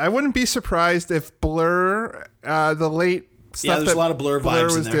I wouldn't be surprised if Blur, the late stuff there's that a lot of Blur vibes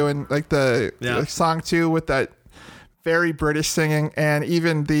in was there. doing, like the song 2 with that very British singing, and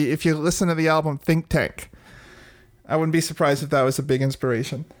even if you listen to the album Think Tank, I wouldn't be surprised if that was a big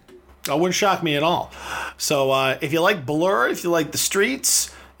inspiration. That wouldn't shock me at all. So if you like Blur, if you like the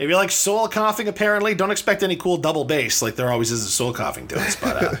Streets, if you like Soul Coughing, apparently, don't expect any cool double bass like there always is in Soul Coughing tunes.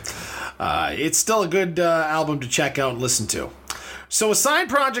 But it's still a good album to check out and listen to. So aside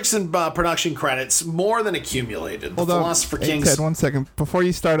projects and production credits, more than accumulated. Hold the on. Philosopher Hey, Kings. Ted, 1 second. Before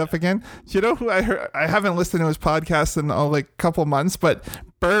you start up again, do you know who I heard? I haven't listened to his podcast in a couple months, but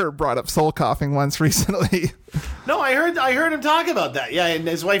Burr brought up Soul Coughing once recently. No, I heard him talk about that. Yeah, and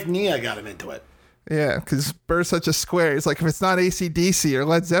his wife Nia got him into it. Yeah, because Burr's such a square. He's like, if it's not AC/DC or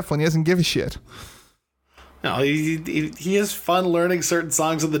Led Zeppelin, he doesn't give a shit. No, he has fun learning certain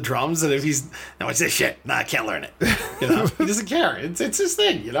songs on the drums, and if he's it's this shit. Nah, I can't learn it. You know, he doesn't care. It's his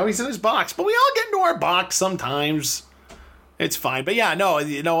thing. You know, he's in his box. But we all get into our box sometimes. It's fine. But yeah, no,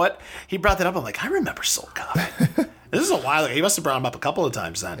 you know what? He brought that up. I'm like, I remember Soul Coven. This is a while ago. He must have brought him up a couple of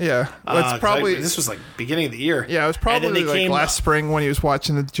times then. Yeah, well, it's probably this was like beginning of the year. Yeah, it was probably like last spring when he was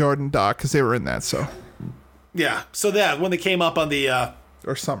watching the Jordan doc because they were in that. So yeah, so when they came up on the.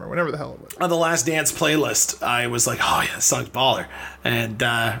 Or summer, whenever the hell it was. On the Last Dance playlist, I was like, oh, yeah, this song's baller. And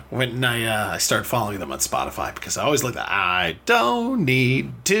went and I started following them on Spotify because I always look at I don't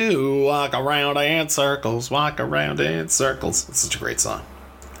need to walk around in circles, walk around in circles. It's such a great song.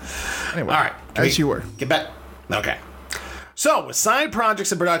 Anyway, all right. As you were. Get back. Okay. So, with side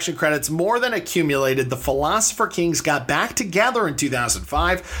projects and production credits more than accumulated, the Philosopher Kings got back together in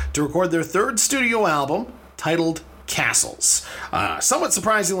 2005 to record their third studio album titled Castles. Somewhat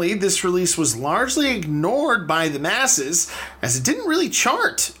surprisingly, this release was largely ignored by the masses as it didn't really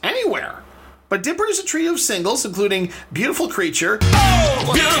chart anywhere, but did produce a trio of singles including Beautiful Creature,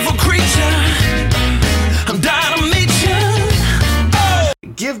 Oh, beautiful creature, I'm dying to meet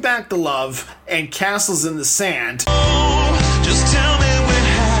you. Give Back the Love, and Castles in the Sand. Oh, just tell me we're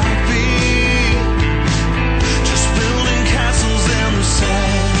happy, just building castles in the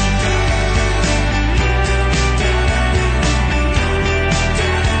sand.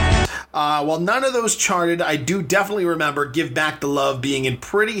 While none of those charted, I do definitely remember Give Back the Love being in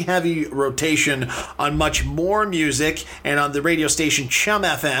pretty heavy rotation on much more music and on the radio station Chum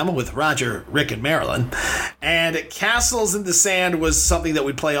FM with Roger, Rick, and Marilyn. And Castles in the Sand was something that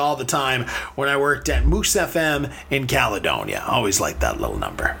we'd play all the time when I worked at Moose FM in Caledonia. Always liked that little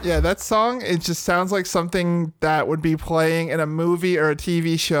number. Yeah, that song, it just sounds like something that would be playing in a movie or a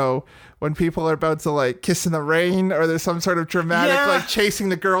TV show when people are about to like kiss in the rain or there's some sort of dramatic like chasing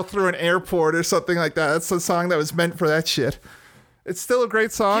the girl through an airport or something like that. That's the song that was meant for that shit. It's still a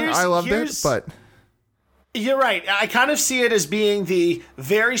great song. I loved it, but you're right. I kind of see it as being the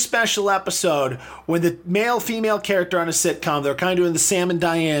very special episode when the male-female character on a sitcom, they're kind of doing the Sam and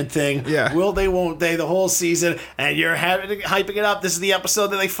Diane thing. Yeah. Will they, won't they, the whole season, and you're hyping it up. This is the episode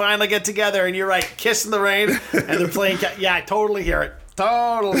that they finally get together, and you're right, kiss in the rain, and they're playing. Yeah, I totally hear it.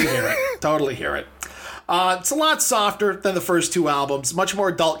 Totally hear it. Totally hear it. It's a lot softer than the first two albums, much more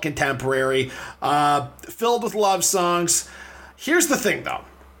adult contemporary, filled with love songs. Here's the thing, though.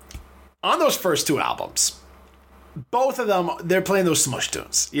 On those first two albums, both of them, they're playing those smush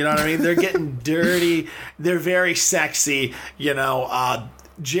tunes. You know what I mean? They're getting dirty. They're very sexy. You know,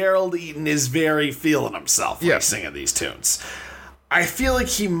 Gerald Eaton is very feeling himself when he's singing these tunes. I feel like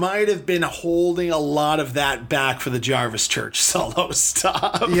he might have been holding a lot of that back for the Jarvis Church solo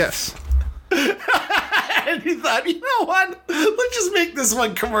stuff. Yes. And he thought, you know what? Let's just make this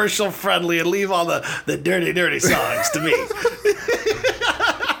one commercial friendly and leave all the dirty, dirty songs to me.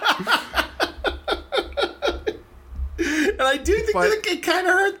 And I do think that it kind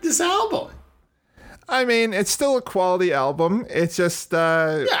of hurt this album. I mean, it's still a quality album. It's just,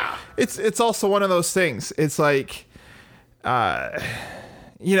 it's also one of those things. It's like,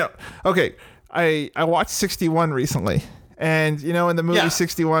 you know, okay, I watched 61 recently. And, you know, in the movie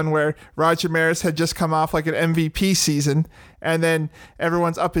 61 where Roger Maris had just come off like an MVP season and then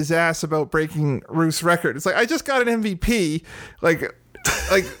everyone's up his ass about breaking Ruth's record. It's like, I just got an MVP. Like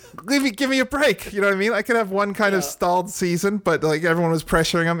give me a break. You know what I mean? I could have one kind of stalled season, but like everyone was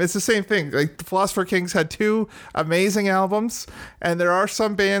pressuring him. It's the same thing. Like the Philosopher Kings had two amazing albums, and there are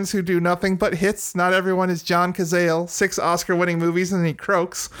some bands who do nothing but hits. Not everyone is John Cazale, 6 Oscar-winning movies, and then he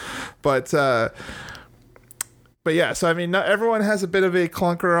croaks. But yeah, so I mean, not everyone has a bit of a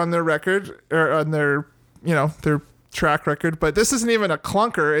clunker on their record or on their, you know, their track record. But this isn't even a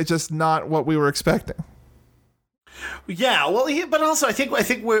clunker. It's just not what we were expecting. Yeah, well, but also I think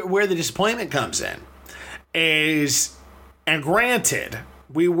where the disappointment comes in is, and granted,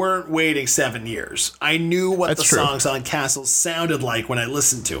 we weren't waiting 7 years. I knew what the songs on Castles sounded like when I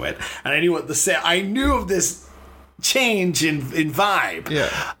listened to it, and I knew what I knew of this change in vibe. Yeah.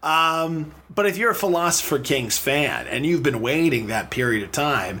 But if you're a Philosopher Kings fan and you've been waiting that period of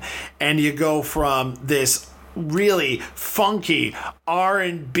time, and you go from this really funky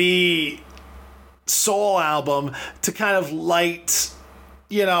R&B soul album to kind of light,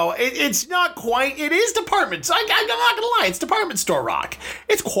 you know, it's not quite, it is department, I'm not gonna lie, it's department store rock.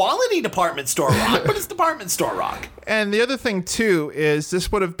 It's quality department store rock, but it's department store rock. And the other thing too is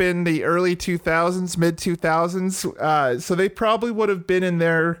this would have been the early 2000s, mid 2000s, so they probably would have been in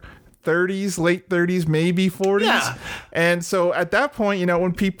their 30s, late 30s, maybe 40s. Yeah. And so at that point, you know,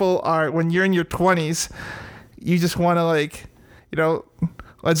 when you're in your 20s, you just want to, like, you know,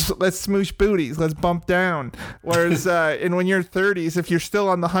 Let's smoosh booties. Let's bump down. Whereas, and when you're 30s, if you're still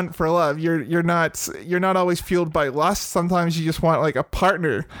on the hunt for love, you're not always fueled by lust. Sometimes you just want like a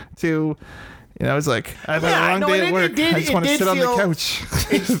partner to, it's like I've had a long day at work. I just want to sit on the couch.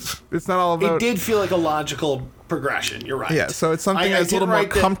 It's not all about. It did feel like a logical progression. You're right. Yeah, so it's something that's a little more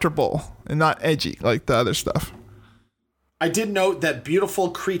comfortable and not edgy like the other stuff. I did note that Beautiful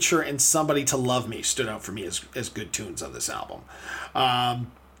Creature and Somebody to Love Me stood out for me as good tunes on this album. And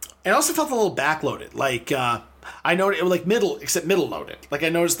I also felt a little backloaded. Like, I noticed it was like middle loaded. Like, I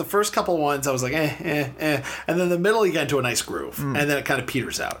noticed the first couple ones, I was like, And then the middle, you got into a nice groove. And then it kind of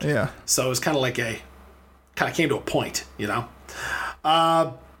peters out. Yeah. So it was kind of like came to a point,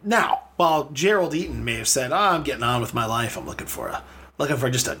 Now, while Gerald Eaton may have said, I'm getting on with my life, I'm looking for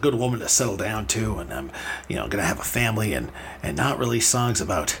just a good woman to settle down to, and I'm, gonna have a family and not release songs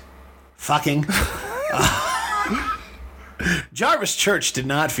about fucking. Jarvis Church did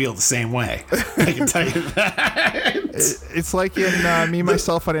not feel the same way. I can tell you that. It's like in Me,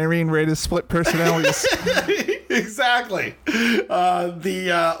 Myself, and Irene rated split personalities. Exactly.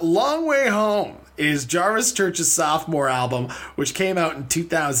 The Long Way Home is Jarvis Church's sophomore album, which came out in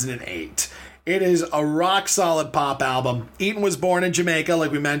 2008. It is a rock-solid pop album. Eaton was born in Jamaica,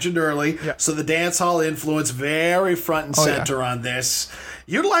 like we mentioned earlier, so the dance hall influence very front and center on this.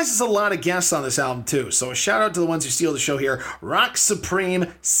 Utilizes a lot of guests on this album, too, so a shout-out to the ones who steal the show here. Rock Supreme,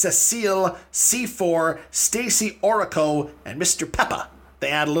 Cecile, C4, Stacey Orico, and Mr. Peppa. They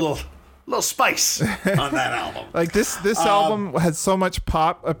add a little spice on that album. Like this album had so much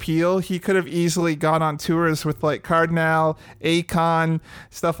pop appeal. He could have easily gone on tours with like Cardinal, Akon,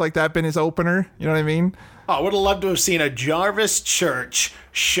 stuff like that, been his opener. You know what I mean? Oh, I would have loved to have seen a Jarvis Church,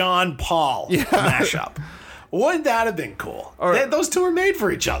 Sean Paul mashup. Wouldn't that have been cool? Those two were made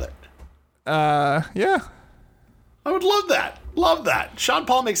for each other. Yeah. I would love that. Love that. Sean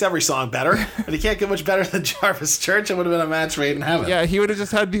Paul makes every song better, and he can't get much better than Jarvis Church. It would have been a match made in heaven. Yeah, he would have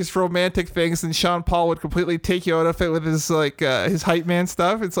just had these romantic things, and Sean Paul would completely take you out of it with his his hype man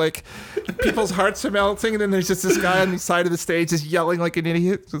stuff. It's like people's hearts are melting, and then there's just this guy on the side of the stage just yelling like an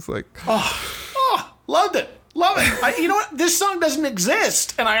idiot. Just like, loved it. Love it. You know what? This song doesn't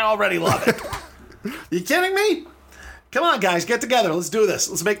exist, and I already love it. You kidding me? Come on, guys, get together. Let's do this.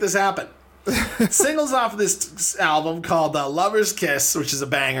 Let's make this happen. Singles off of this album called Lover's Kiss, which is a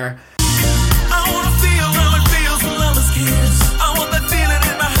banger. I wanna feel how it feels when lovers kiss. I want that feeling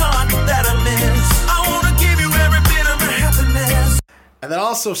in my heart that I miss. I wanna give you every bit of my happiness. And then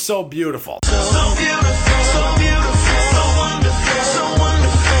also So Beautiful. So beautiful, so beautiful, so wonderful, so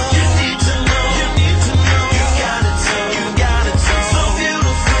wonderful. You need to know, you got it, so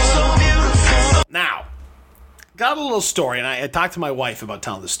beautiful, so beautiful. Now, got a little story, and I talked to my wife about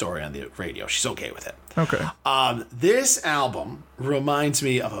telling the story on the radio. She's okay with it. okay. This album reminds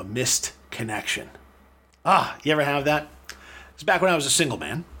me of a missed connection. You ever have that? It's back when I was a single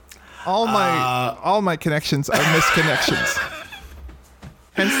man. All my connections are misconnections.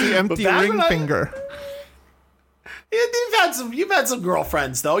 Hence the empty ring finger. You've had some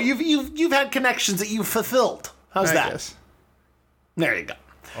girlfriends though. You've had connections that you've fulfilled. How's that? Guess. There you go.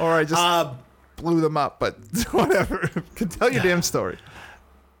 Or I just blew them up, but whatever. Can tell your damn story.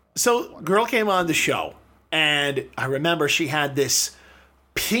 So, girl came on the show, and I remember she had this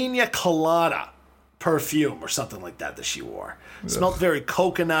pina colada perfume or something like that she wore. It smelled very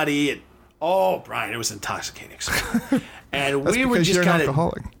coconutty, and Brian, it was intoxicating. And we were just kind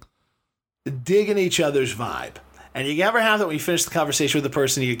of digging each other's vibe. And you ever have that when you finish the conversation with the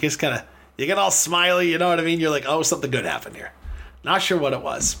person, you just kind of, you get all smiley, you know what I mean? You're like, oh, something good happened here. Not sure what it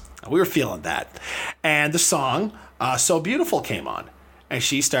was. We were feeling that. And the song, So Beautiful, came on. And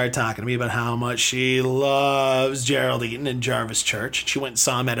she started talking to me about how much she loves Gerald Eaton and Jarvis Church. She went and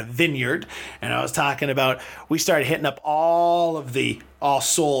saw him at a vineyard. And I was talking about, we started hitting up all of the all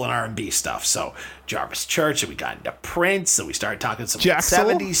soul and R&B stuff. So Jarvis Church, and we got into Prince, and we started talking some Jack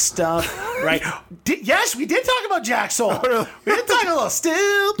 70s stuff. Right? Yes, we did talk about Jack Soul. We did talk a little,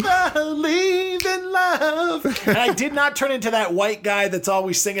 still believe in love. And I did not turn into that white guy that's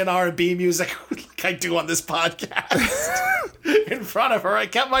always singing R&B music like I do on this podcast. In front of her, I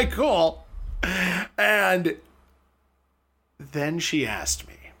kept my cool. And then she asked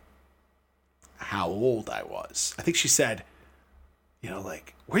me how old I was. I think she said,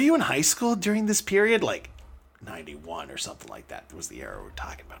 like, were you in high school during this period? Like 91 or something like that. That was the era we were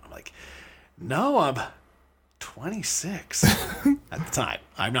talking about. I'm like, no, I'm 26 at the time.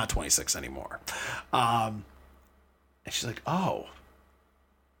 I'm not 26 anymore. And she's like, oh,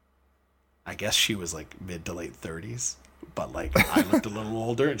 I guess she was like mid to late 30s. But like I looked a little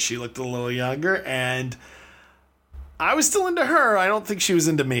older and she looked a little younger, and I was still into her. I don't think she was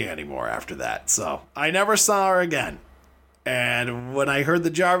into me anymore after that. So I never saw her again. And when I heard the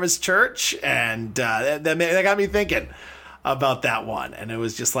Jarvis Church, and that got me thinking about that one. And it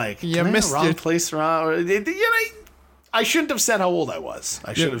was just like, You missed wrong it. place, wrong. I shouldn't have said how old I was.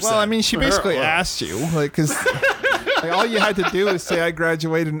 I should have said. Well, I mean, she basically her. asked you, like, because like, all you had to do is say I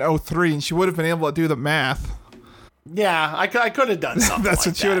graduated in 03, and she would have been able to do the math. Yeah, I could have done something. That's like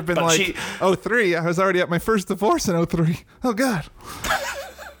what she would have been but like. 03, I was already at my first divorce in 03. Oh, God.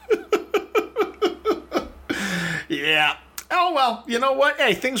 Yeah. Oh, well, you know what?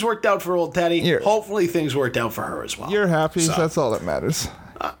 Hey, things worked out for old Teddy. You're- Hopefully things worked out for her as well. You're happy. So- That's all that matters.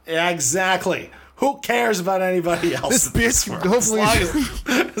 Yeah, exactly. Who cares about anybody else? This in bitch, world?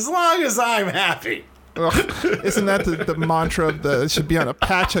 hopefully- As long as I'm happy. Ugh, isn't that the mantra of the? It should be on a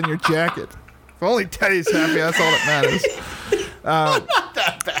patch on your jacket. If only Teddy's happy, that's all that matters. Not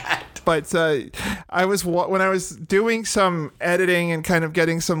that bad. But I was when I was doing some editing and kind of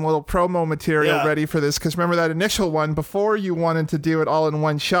getting some little promo material Yeah. ready for this, because remember that initial one before you wanted to do it all in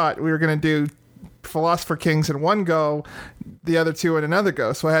one shot. We were going to do Philosopher Kings in one go, the other two in another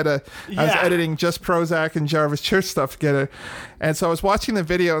go. So I was Yeah. editing just Prozac and Jarvis Church stuff together, and so I was watching the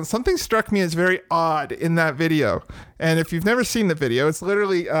video, and something struck me as very odd in that video. And if you've never seen the video, it's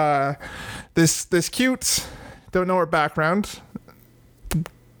literally this cute, don't know her background,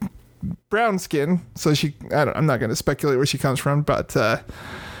 brown skin. So I'm not going to speculate where she comes from, but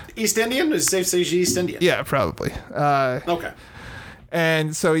East Indian? Is it safe to say she's East Indian? yeah, probably. Okay.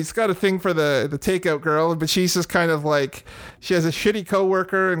 And so he's got a thing for the takeout girl, but she's just kind of like, she has a shitty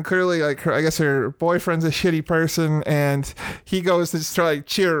coworker, and clearly, like, I guess her boyfriend's a shitty person, and he goes to just try to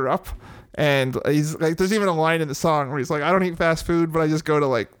cheer her up. And he's like, there's even a line in the song where he's like, I don't eat fast food, but I just go to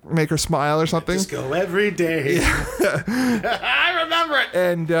like make her smile or something. Just go every day. I remember it.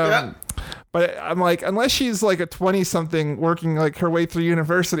 And Yeah. but I'm like, unless she's like a 20-something working like her way through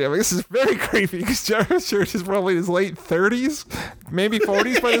university, I'm like, this is very creepy, because Jarvis Church is probably in his late 30s, maybe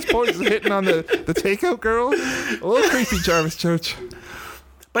 40s by this point. He's hitting on the takeout girl. A little creepy, Jarvis Church.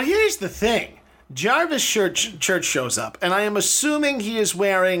 But here's the thing. Jarvis Church shows up, and I am assuming he is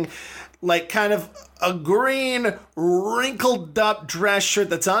wearing like kind of a green wrinkled up dress shirt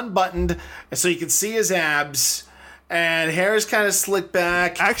that's unbuttoned, so you can see his abs, and hair is kind of slicked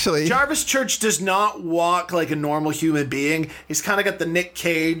back. Actually, Jarvis Church does not walk like a normal human being. He's kind of got the Nick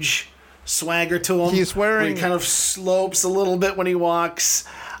Cage swagger to him. He's where wearing- he kind of slopes a little bit when he walks.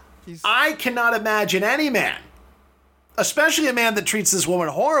 I cannot imagine any man, especially a man that treats this woman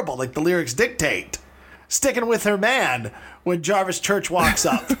horrible, like the lyrics dictate, sticking with her man when Jarvis Church walks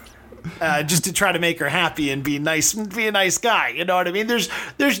up. Just to try to make her happy and be nice, be a nice guy. You know what I mean?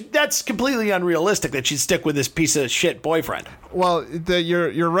 That's completely unrealistic that she'd stick with this piece of shit boyfriend. Well,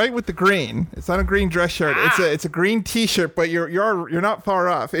 you're right with the green. It's not a green dress shirt. It's a green T-shirt, but you're not far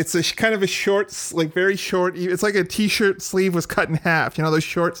off. It's a kind of a short, like very short. It's like a T-shirt sleeve was cut in half. You know those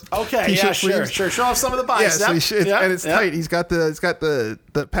short. Okay, T-shirt yeah, sleeves? sure. Show off some of the Yeah, biceps. so and it's tight. He's got the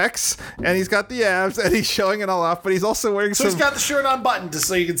pecs, and he's got the abs, and he's showing it all off. But he's also wearing So he's got the shirt unbuttoned just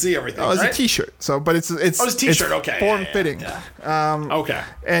so you can see everything. Oh, it's right? a T-shirt. So, but it's it's a T-shirt. Okay, form fitting. Yeah. Okay.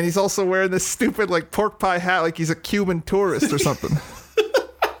 And he's also wearing this stupid like pork pie hat, like he's a Cuban tourist or something.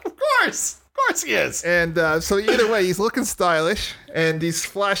 Of course he is. And so either way, he's looking stylish, and he's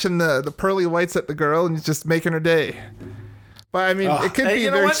flashing the pearly whites at the girl, and he's just making her day. But I mean, it could be you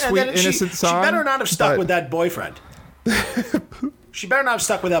a know very what? And sweet, then innocent song. She better not have stuck but- with that boyfriend. She better not have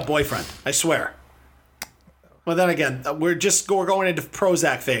stuck with that boyfriend. I swear. Well, then again, we're going into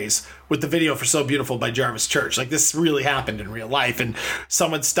Prozac phase with the video for "So Beautiful" by Jarvis Church. Like, this really happened in real life, and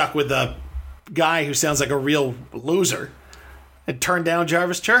someone stuck with a guy who sounds like a real loser and turned down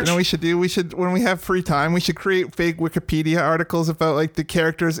Jarvis Church. You know, we should when we have free time, we should create fake Wikipedia articles about like the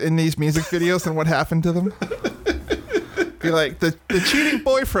characters in these music videos and what happened to them. Be like, the cheating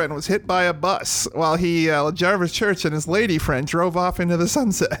boyfriend was hit by a bus while Jarvis Church and his lady friend drove off into the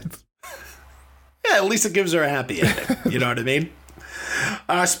sunset. Yeah, at least it gives her a happy ending. You know what I mean?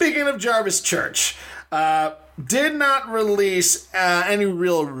 Speaking of Jarvis Church, did not release any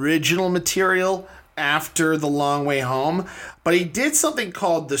real original material after The Long Way Home, but he did something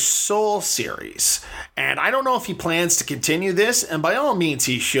called the Soul Series. And I don't know if he plans to continue this, and by all means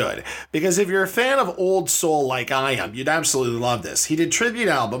he should, because if you're a fan of old soul like I am, you'd absolutely love this. He did tribute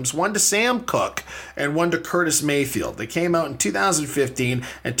albums, one to Sam Cooke and one to Curtis Mayfield. They came out in 2015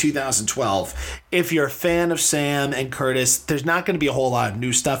 and 2012. If you're a fan of Sam and Curtis, there's not going to be a whole lot of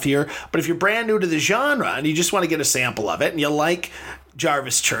new stuff here, but if you're brand new to the genre and you just want to get a sample of it and you like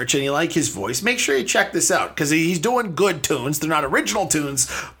Jarvis Church and you like his voice, make sure you check this out because he's doing good tunes. They're not original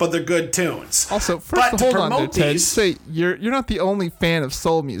tunes, but they're good tunes. Also, first, hold on there, Ted. these- Say you're not the only fan of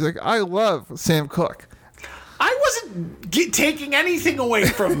soul music. I love Sam Cooke. I wasn't taking anything away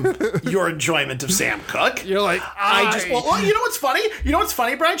from your enjoyment of Sam Cooke. You're like, well, you know what's funny? You know what's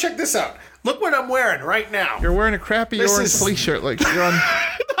funny, Brian? Check this out. Look what I'm wearing right now. You're wearing a crappy This orange is- fleece shirt, like you're on.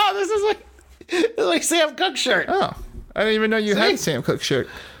 No, this is like Sam Cooke shirt. Oh, I didn't even know you had a Sam Cooke shirt.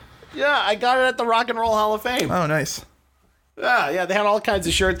 Yeah, I got it at the Rock and Roll Hall of Fame. Oh, nice. Yeah, they had all kinds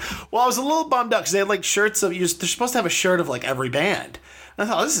of shirts. Well, I was a little bummed out because they had like shirts of. They're supposed to have a shirt of like every band. And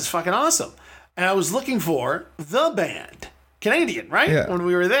I thought this is fucking awesome. And I was looking for the band, Canadian, right? Yeah. When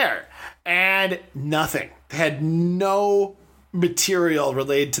we were there, and nothing. They had no material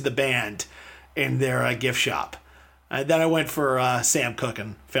related to the band in their gift shop. Then I went for Sam Cooke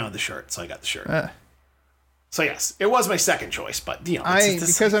and found the shirt, so I got the shirt. So yes, it was my second choice, but you know,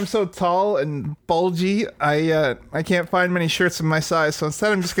 Because I'm so tall and bulgy, I can't find many shirts in my size. So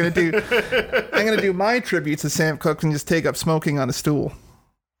instead, I'm just gonna do my tribute to Sam Cooke and just take up smoking on a stool.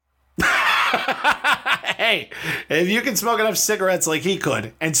 Hey, if you can smoke enough cigarettes like he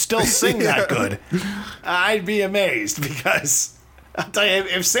could and still sing that good, I'd be amazed because I'll tell you,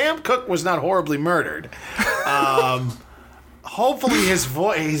 if Sam Cooke was not horribly murdered, hopefully his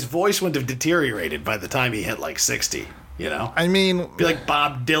voice wouldn't have deteriorated by the time he hit like 60. You know, I mean, be like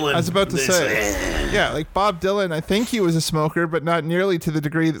Bob Dylan. I was about to say, yeah, like Bob Dylan. I think he was a smoker, but not nearly to the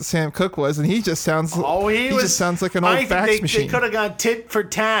degree that Sam Cooke was, and he just sounds. Just sounds like an old fax machine. They could have gone tit for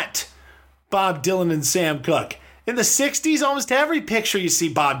tat, Bob Dylan and Sam Cooke. In the 60s, almost every picture you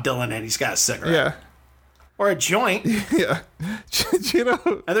see Bob Dylan in, he's got a cigarette. Yeah. Or a joint. Yeah. You know.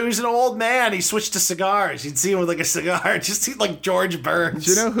 And then he was an old man. He switched to cigars. You'd see him with like a cigar. Just see like George Burns.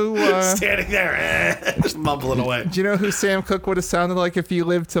 Do you know who standing there, just mumbling away. Do you know who Sam Cooke would have sounded like if he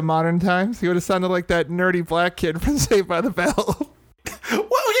lived to modern times? He would have sounded like that nerdy black kid from Saved by the Bell. Well,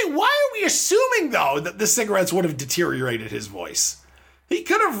 okay, why are we assuming though that the cigarettes would have deteriorated his voice? He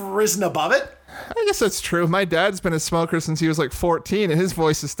could have risen above it. I guess that's true. My dad's been a smoker since he was like 14, and his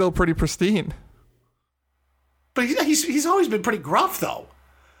voice is still pretty pristine. But he's always been pretty gruff, though.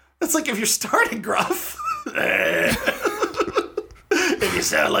 It's like if you're starting gruff, if you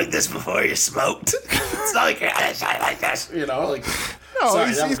sound like this before you smoked, it's not like you're gonna sound like this, you know? Like, no, sorry,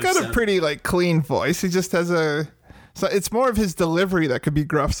 he's got a pretty like clean voice. He just has a. So it's more of his delivery that could be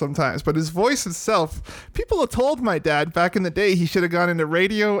gruff sometimes, but his voice itself. People have told my dad back in the day he should have gone into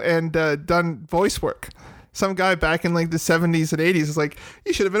radio and done voice work. Some guy back in like the 70s and 80s is like,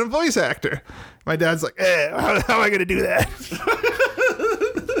 you should have been a voice actor. My dad's like, how am I going to do that?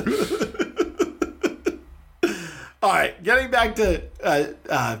 All right, getting back to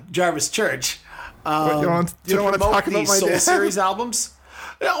Jarvis Church. You don't want to talk about my Soul dad? Series albums?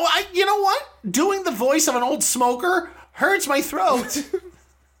 You know what? Doing the voice of an old smoker hurts my throat.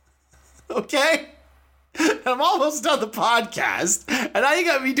 Okay? And I'm almost done the podcast, and now you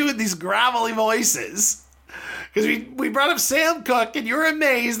got me doing these gravelly voices. Because we brought up Sam Cooke, and you're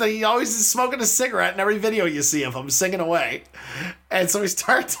amazed that he always is smoking a cigarette in every video you see of him singing away. And so we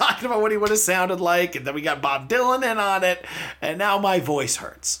started talking about what he would have sounded like, and then we got Bob Dylan in on it, and now my voice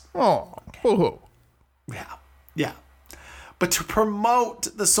hurts. Oh, whoa. Yeah. But to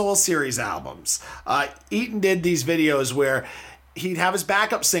promote the Soul Series albums, Eaton did these videos where he'd have his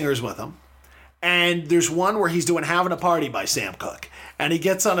backup singers with him, and there's one where he's doing Having a Party by Sam Cooke. And he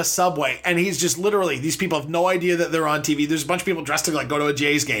gets on a subway, and he's just literally, these people have no idea that they're on TV. There's a bunch of people dressed to like go to a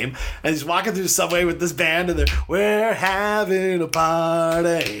Jays game, and he's walking through the subway with this band, and we're having a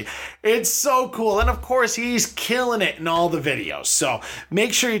party. It's so cool. And of course, he's killing it in all the videos. So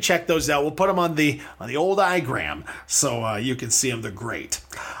make sure you check those out. We'll put them on the old iGram so you can see them. They're great.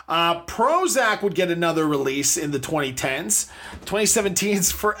 Prozac would get another release in the 2010s.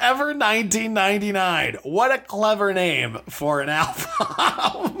 2017's Forever 1999. What a clever name for an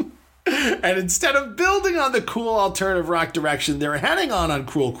album. And instead of building on the cool alternative rock direction they were heading on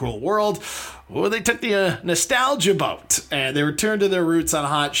Cruel, Cruel World, well, they took the nostalgia boat and they returned to their roots on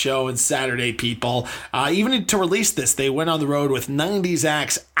Hot Show and Saturday People. Even to release this, they went on the road with 90s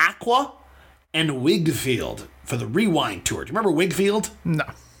acts Aqua and Wigfield for the Rewind Tour. Do you remember Wigfield? No.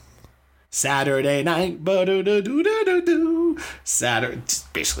 Saturday night, ba-do-do-do-do-do-do. Saturday, it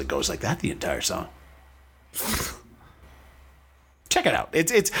just basically goes like that, the entire song. Check it out.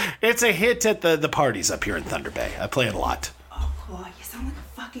 It's a hit at the parties up here in Thunder Bay. I play it a lot. Oh, cool. You sound like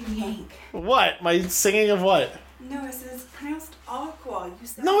a fucking Yank. What? My singing of what? No, it's pronounced Aqua. You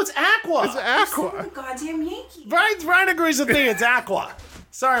sound No, it's Aqua. It's Aqua. like a goddamn Yankee. Brian agrees with me. It's Aqua.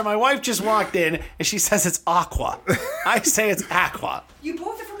 Sorry, my wife just walked in and she says it's Aqua. I say it's Aqua. You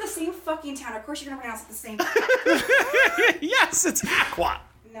both are from the same fucking town. Of course you're gonna pronounce it the same. Yes, it's Aqua.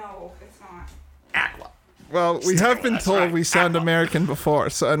 No, it's not. Aqua. Well, we have been That's told right. we sound Aqua. American before,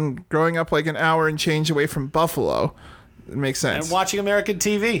 so and growing up like an hour and change away from Buffalo, it makes sense. And watching American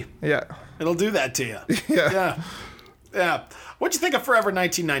TV. Yeah. It'll do that to you. Yeah. Yeah. What'd you think of Forever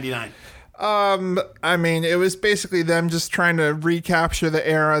 1999? I mean, it was basically them just trying to recapture the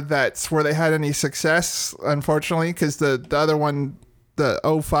era that's where they had any success, unfortunately, because the other one, the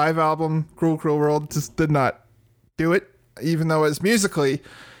 05 album, Cruel Cruel World, just did not do it, even though it was musically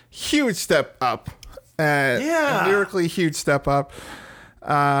huge step up. And lyrically huge step up.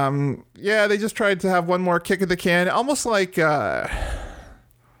 They just tried to have one more kick of the can, almost like there's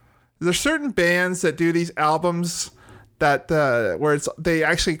certain bands that do these albums that where they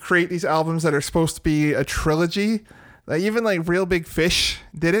actually create these albums that are supposed to be a trilogy. Like even like Real Big Fish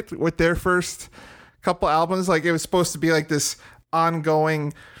did it with their first couple albums. Like it was supposed to be like this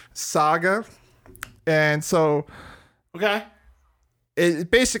ongoing saga, and so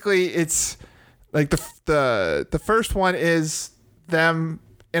it's like the first one is them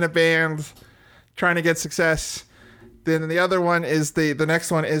in a band trying to get success. Then the other one is the next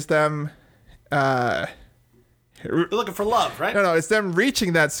one is them. They're looking for love, right? No, it's them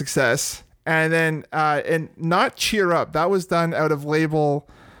reaching that success, and then and not Cheer Up. That was done out of label.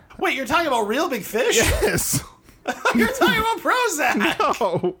 Wait, you're talking about Real Big Fish? Yes. You're talking about Prozac.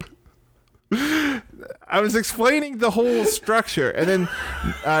 No. I was explaining the whole structure, and then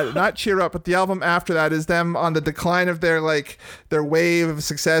not Cheer Up, but the album after that is them on the decline of their wave of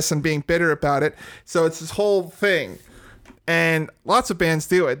success and being bitter about it. So it's this whole thing. And lots of bands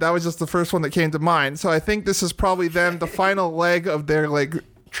do it. That was just the first one that came to mind. So I think this is probably them, the final leg of their like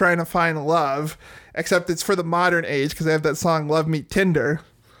trying to find love, except it's for the modern age because they have that song "Love Me Tinder."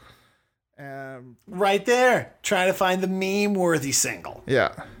 Right there, trying to find the meme-worthy single.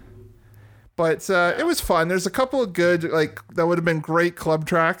 Yeah, but it was fun. There's a couple of good that would have been great club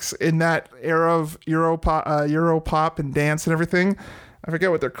tracks in that era of Europop and dance and everything. I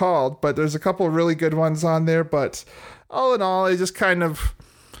forget what they're called, but there's a couple of really good ones on there. But all in all, it's just kind of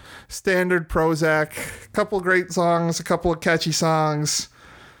standard Prozac. A couple of great songs, a couple of catchy songs.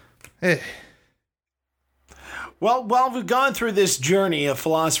 Well, we've gone through this journey of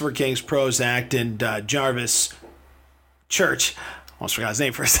Philosopher Kings, Prozac, and Jarvis Church. Almost forgot his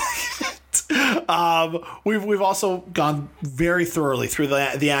name for a second. We've also gone very thoroughly through the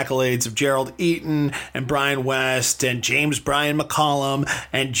accolades of Gerald Eaton and Brian West and James Brian McCollum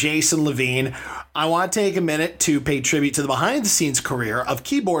and Jason Levine. I want to take a minute to pay tribute to the behind-the-scenes career of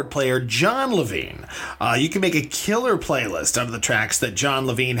keyboard player John Levine. You can make a killer playlist out of the tracks that John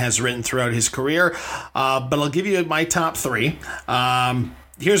Levine has written throughout his career, but I'll give you my top three.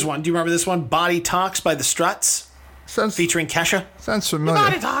 Here's one. Do you remember this one? Body Talks by the Struts? Featuring Kesha. Sounds familiar. Your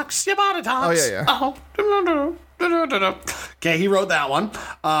body talks. Your body talks. Oh, yeah. Oh. Okay, he wrote that one.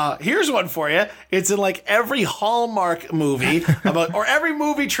 Here's one for you. It's in like every Hallmark movie about, or every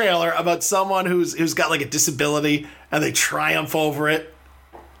movie trailer about someone who's got like a disability and they triumph over it.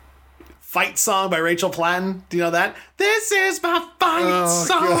 Fight Song by Rachel Platten. Do you know that? This is my fight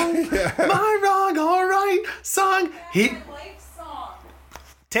song. Yeah. My wrong, all right song.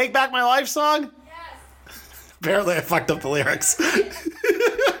 Take Back My Life song? Apparently, I fucked up the lyrics.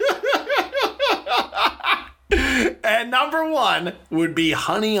 And number one would be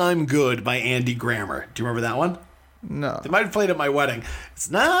Honey, I'm Good by Andy Grammer. Do you remember that one? No. They might have played it at my wedding.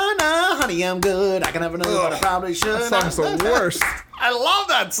 It's nah, honey, I'm good. I can have another, but I probably should. That song's the worst. I love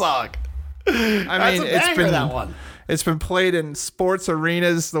that song. I mean, it's been that one. It's been played in sports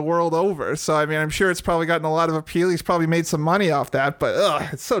arenas the world over. So, I mean, I'm sure it's probably gotten a lot of appeal. He's probably made some money off that,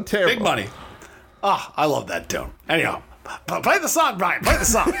 but it's so terrible. Big money. Oh, I love that tune. Anyhow, play the song, Brian. Play the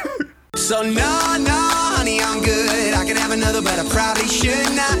song. So no, honey, I'm good. I can have another, but I probably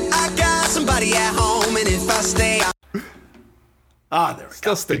should not. I got somebody at home, and if I stay, there we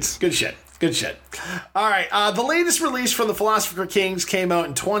go. Sticks. Good shit. Good shit. All right. The latest release from the Philosopher Kings came out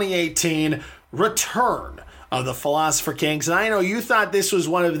in 2018. Return of the Philosopher Kings, and I know you thought this was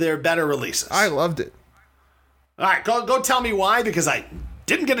one of their better releases. I loved it. All right, go tell me why, because I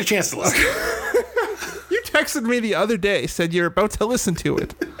didn't get a chance to listen. You texted me the other day, said you're about to listen to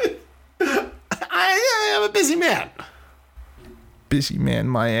it. I am a busy man. Busy man,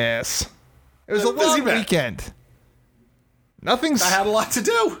 my ass. It was a long weekend. I had a lot to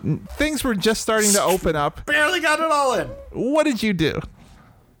do. Things were just starting to open up. Barely got it all in. What did you do?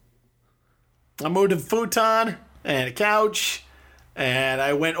 I moved a futon and a couch, and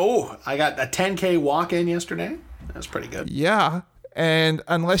I got a 10K walk in yesterday. That's pretty good. Yeah. And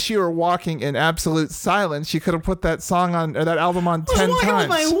unless you were walking in absolute silence, you could have put that song on or that album on 10 I was walking times. with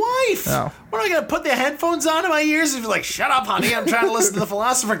my wife. Oh. What am I going to put the headphones on in my ears and be like, shut up, honey, I'm trying to listen to the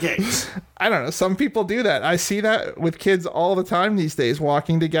Philosopher Kings. I don't know. Some people do that. I see that with kids all the time these days,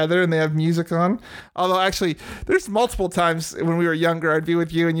 walking together and they have music on. Although, actually, there's multiple times when we were younger, I'd be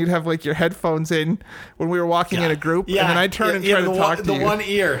with you and you'd have like your headphones in when we were walking in a group. Yeah. And then I'd turn and try to talk to you. The one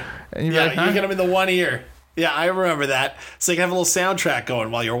ear. And you'd be yeah, like, huh? you get them in the one ear. Yeah, I remember that. So you can have a little soundtrack going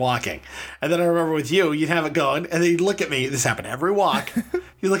while you're walking. And then I remember with you, you'd have it going, and then you'd look at me. This happened every walk.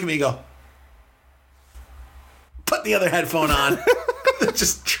 You look at me and go, put the other headphone on.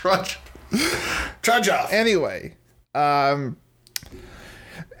 Just trudge off. Anyway,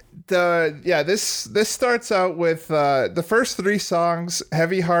 this starts out with the first 3 songs: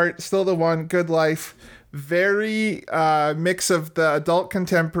 Heavy Heart, Still the One, Good Life. Very mix of the adult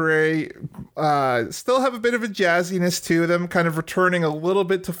contemporary, still have a bit of a jazziness to them, kind of returning a little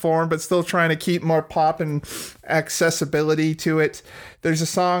bit to form, but still trying to keep more pop and accessibility to it. There's a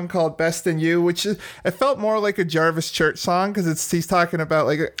song called Best in You, which it felt more like a Jarvis Church song because he's talking about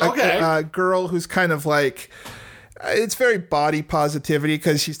like a girl who's kind of like, it's very body positivity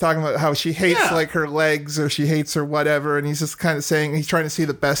because she's talking about how she hates like her legs or she hates her whatever, and he's just kind of saying he's trying to see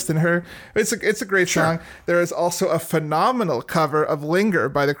the best in her. It's a great song. There is also a phenomenal cover of Linger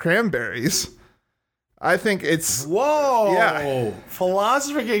by the Cranberries. I think it's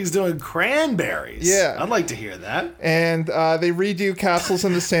Philosopher Kings doing Cranberries. Yeah, I'd like to hear that. And they redo Castles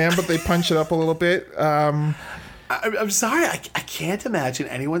in the Sand, but they punch it up a little bit. I'm sorry, I can't imagine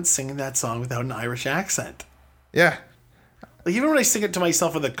anyone singing that song without an Irish accent. Yeah. Like, even when I sing it to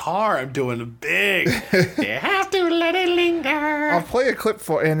myself in the car, I'm doing a big, you have to let it linger. I'll play a clip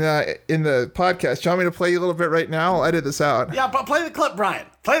in the podcast. Do you want me to play you a little bit right now? I'll edit this out. Yeah, but play the clip, Brian.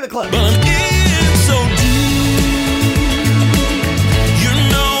 Play the clip. But I'm so deep. You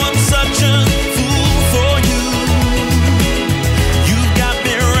know I'm such a fool for you. You've got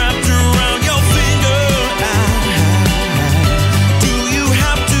me wrapped around your finger. Do you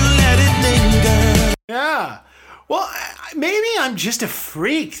have to let it linger? Yeah. Well, maybe I'm just a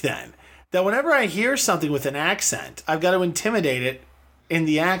freak then. That whenever I hear something with an accent, I've got to intimidate it in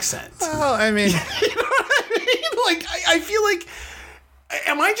the accent. Well, I mean... You know what I mean? Like, I feel like...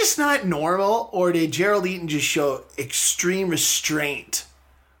 Am I just not normal? Or did Gerald Eaton just show extreme restraint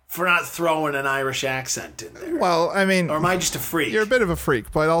for not throwing an Irish accent in there? Well, I mean... Or am I just a freak? You're a bit of a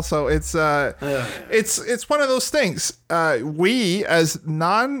freak, but also it's one of those things. We, as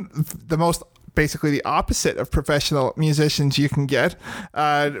the most... basically the opposite of professional musicians you can get.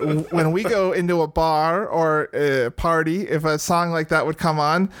 When we go into a bar or a party, if a song like that would come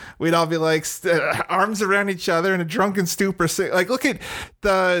on, we'd all be like arms around each other in a drunken stupor. Like, look at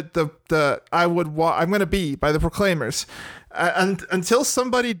the I'm Gonna Be by the Proclaimers. Until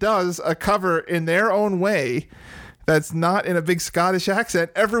somebody does a cover in their own way that's not in a big Scottish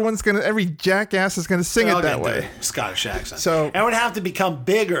accent, every jackass is gonna sing it that way. Scottish accent. So it would have to become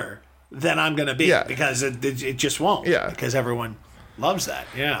bigger than I'm Gonna Be, because it just won't. Yeah, because everyone loves that.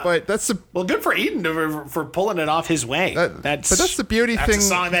 Yeah, but well, good for Eden for pulling it off his way. That's the beauty thing. That's a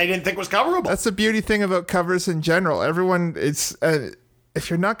song that I didn't think was coverable. That's the beauty thing about covers in general. Everyone, it's if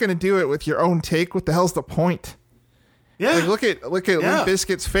you're not going to do it with your own take, what the hell's the point? Yeah, like, look at Limp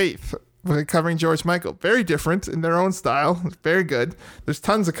Bizkit's Faith. Covering George Michael, very different in their own style. It's very good. There's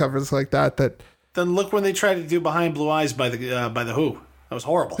tons of covers like that. Then look when they tried to do Behind Blue Eyes by the Who. That was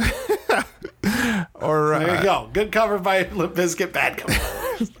horrible. Or there you go. Good cover by Limp Bizkit, bad cover.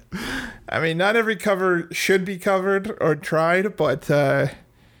 I mean, not every cover should be covered or tried, but I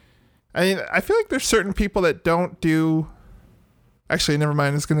mean, I feel like there's certain people that don't do. Actually, never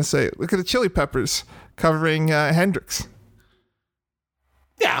mind. I was going to say, look at the Chili Peppers covering Hendrix.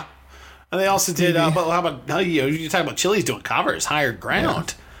 Yeah, and they also did. But how about you talking about Chili's doing covers? Higher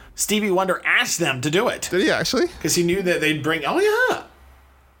Ground. Yeah. Stevie Wonder asked them to do it. Did he actually? Because he knew that they'd bring. Oh yeah.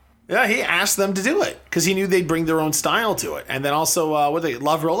 Yeah, he asked them to do it because he knew they'd bring their own style to it. And then also,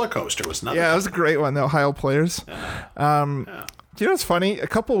 Love Roller Coaster was another. Yeah, that was a great one, the Ohio Players. Do you know what's funny? A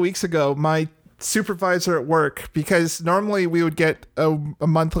couple of weeks ago, my supervisor at work, because normally we would get a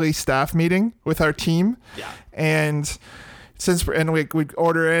monthly staff meeting with our team. Yeah. And we'd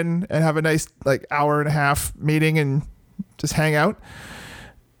order in and have a nice hour and a half meeting and just hang out.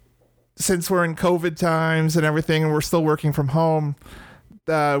 Since we're in COVID times and everything, and we're still working from home,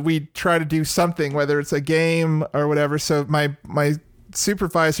 we try to do something, whether it's a game or whatever. So my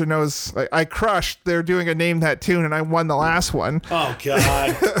supervisor knows, I crushed. They're doing a Name That Tune, and I won the last one. Oh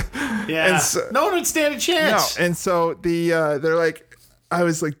God! Yeah, no one would stand a chance. No, and so they're like, I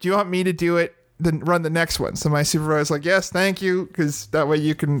was like, do you want me to do it run the next one. So my supervisor's like, yes, thank you, because that way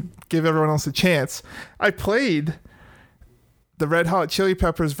you can give everyone else a chance. I played the Red Hot Chili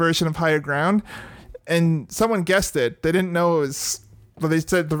Peppers version of Higher Ground, and someone guessed it. They didn't know it was... Well, they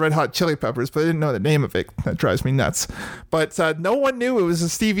said the Red Hot Chili Peppers, but they didn't know the name of it. That drives me nuts. But no one knew it was a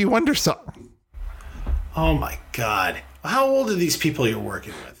Stevie Wonder song. Oh, my God. How old are these people you're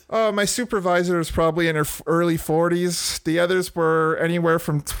working with? My supervisor was probably in her early 40s. The others were anywhere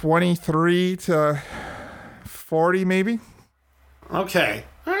from 23 to 40, maybe. Okay.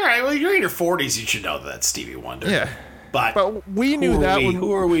 All right. Well, you're in your 40s. You should know that's Stevie Wonder. Yeah. But we knew that when...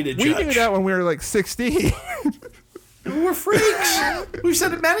 Who are we to judge? We knew that when we were like 16. We're freaks. We've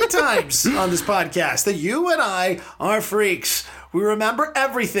said it many times on this podcast that you and I are freaks. We remember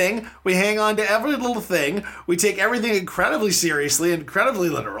everything. We hang on to every little thing. We take everything incredibly seriously, incredibly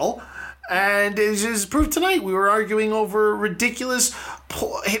literal. And as is proof tonight, we were arguing over ridiculous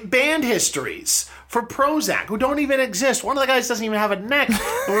band histories for Prozac, who don't even exist. One of the guys doesn't even have a neck.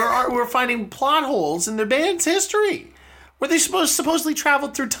 We're finding plot holes in their band's history where they supposedly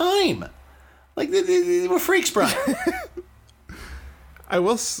traveled through time. Like, we're freaks, Brian. I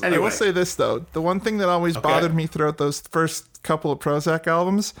will say this, though. The one thing that always bothered me throughout those first couple of Prozac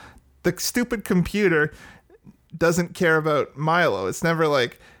albums, the stupid computer doesn't care about Milo. It's never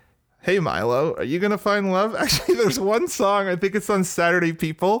like, hey, Milo, are you going to find love? Actually, there's one song, I think it's on Saturday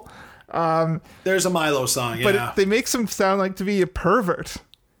People. There's a Milo song, yeah. But they make him sound like to be a pervert.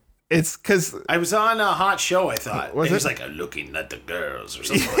 It's because I was on a hot show, I thought. Was it was it? like looking at the girls or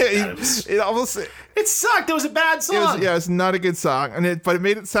something like that. It sucked. It was a bad song. It's not a good song, but it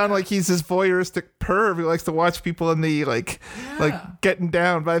made it sound like he's this voyeuristic perv who likes to watch people in the like getting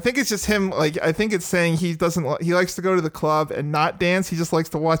down. But I think it's just him. Like, I think it's saying he likes to go to the club and not dance. He just likes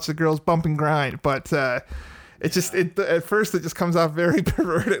to watch the girls bump and grind. But at first it just comes off very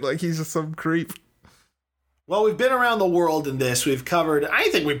perverted, like he's just some creep. Well, we've been around the world in this. We've covered, I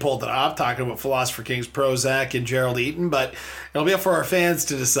think we pulled it off, talking about Philosopher Kings, Prozac, and Gerald Eaton, but it'll be up for our fans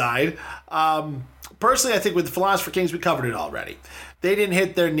to decide. Personally, I think with the Philosopher Kings, we covered it already. They didn't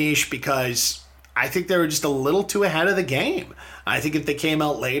hit their niche because I think they were just a little too ahead of the game. I think if they came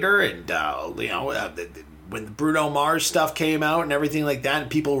out later and, when the Bruno Mars stuff came out and everything like that, and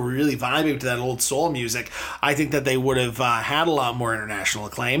people were really vibing to that old soul music, I think that they would have had a lot more international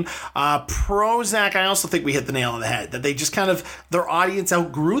acclaim. Prozac, I also think we hit the nail on the head, that they just kind of, their audience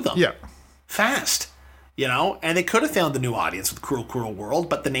outgrew them. Yeah. Fast. And they could have found a new audience with Cruel, Cruel World,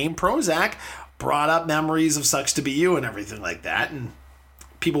 but the name Prozac brought up memories of Sucks to Be You and everything like that, and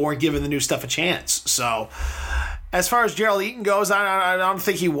people weren't giving the new stuff a chance. So... as far as Gerald Eaton goes, I don't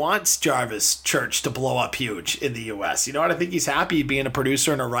think he wants Jarvis Church to blow up huge in the U.S. You know what? I think he's happy being a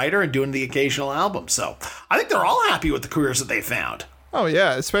producer and a writer and doing the occasional album. So I think they're all happy with the careers that they found. Oh,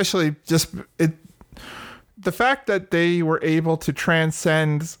 yeah. Especially just the fact that they were able to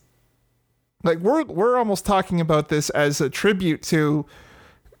transcend... Like, we're almost talking about this as a tribute to...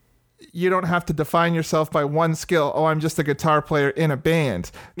 You don't have to define yourself by one skill. Oh, I'm just a guitar player in a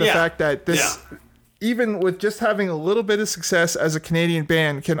band. The fact that this... Yeah. Even with just having a little bit of success as a Canadian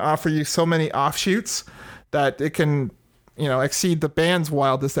band can offer you so many offshoots that it can, exceed the band's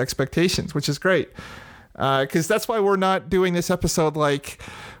wildest expectations, which is great. Because that's why we're not doing this episode like,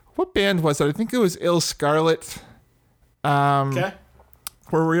 what band was it? I think it was Ill Scarlet. Okay.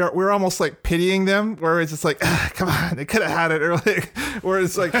 Where we're almost like pitying them, where it's just like, come on, they could have had it earlier. Where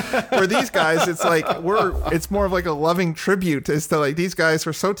it's like, for these guys, it's like it's more of like a loving tribute as to like these guys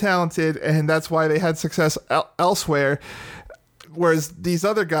were so talented and that's why they had success elsewhere. Whereas these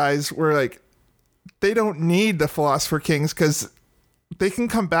other guys were like, they don't need the Philosopher Kings because they can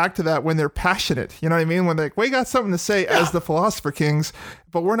come back to that when they're passionate. You know what I mean? When they're like, we got something to say as the Philosopher Kings,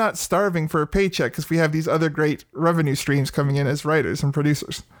 but we're not starving for a paycheck because we have these other great revenue streams coming in as writers and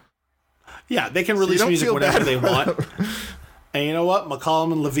producers. Yeah, they can release music whenever they want. And you know what?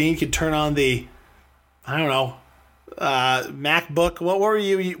 McCollum and Levine can turn on the, MacBook. What were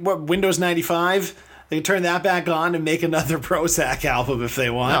you? What, Windows 95? They can turn that back on and make another Prozac album if they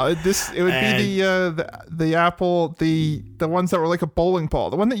want. No, it would be the Apple, the ones that were like a bowling ball,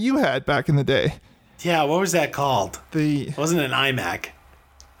 the one that you had back in the day. Yeah, what was that called? It wasn't an iMac.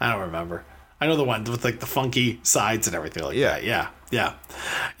 I don't remember. I know the one with like the funky sides and everything like that. Yeah.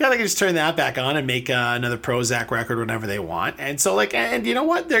 They can just turn that back on and make another Prozac record whenever they want. And so and you know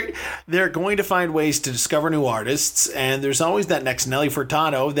what? They're going to find ways to discover new artists. And there's always that next Nelly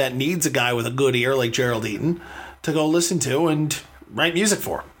Furtado that needs a guy with a good ear like Gerald Eaton to go listen to and write music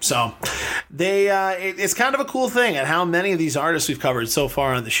for. So it's kind of a cool thing at how many of these artists we've covered so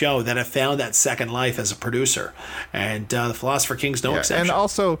far on the show that have found that second life as a producer. And the Philosopher King's no exception. And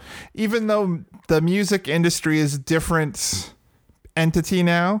also, even though the music industry is a different entity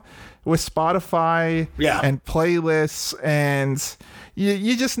now, with Spotify and playlists, and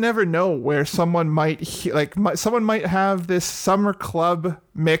you just never know where someone might someone might have this summer club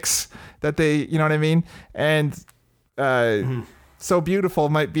mix that they, you know what I mean, and So Beautiful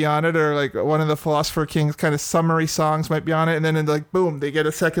might be on it, or like one of the Philosopher King's kind of summery songs might be on it, and then like boom, they get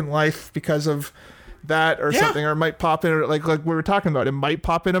a second life because of that or something, or it might pop in, like we were talking about, it might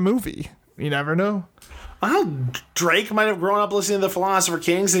pop in a movie. You never know. Well, Drake might have grown up listening to the Philosopher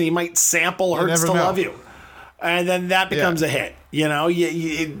Kings, and he might sample "Hurts to Love You," and then that becomes a hit. You know,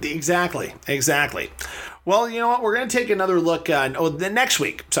 exactly. Well, you know what? We're going to take another look next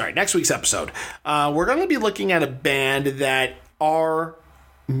week's episode. We're going to be looking at a band that are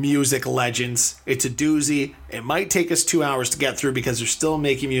music legends. It's a doozy. It might take us 2 hours to get through because they're still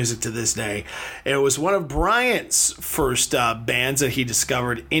making music to this day. It was one of Brian's first bands that he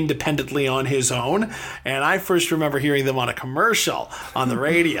discovered independently on his own, and I first remember hearing them on a commercial on the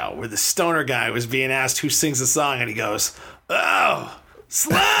radio where the stoner guy was being asked who sings the song, and he goes, "Oh,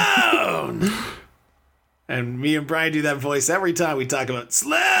 Sloan." And me and Brian do that voice every time we talk about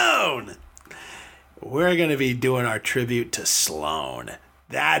Sloan. We're going to be doing our tribute to Sloan.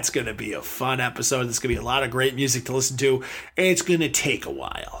 That's going to be a fun episode. There's going to be a lot of great music to listen to. And it's going to take a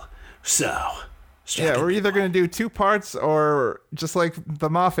while. So, we're either going to do 2 parts, or just like the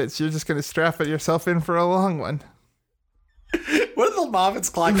Moffats, you're just going to strap it yourself in for a long one. What did the Moffats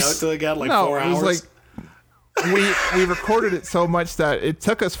clock out to again? 4 hours? It was like, we recorded it so much that it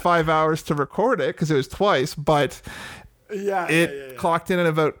took us 5 hours to record it because it was twice, but it clocked in at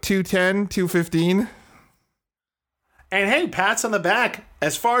about 2:10, 2:15. And hey, pats on the back.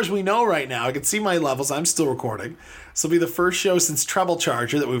 As far as we know right now, I can see my levels. I'm still recording. This will be the first show since Treble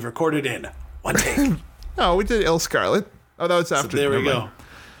Charger that we've recorded in one take. No, we did Il Scarlet. Oh, that was after. So there we go.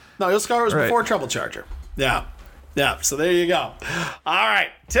 No, Il Scarlet was before Treble Charger. Yeah. So there you go. All right.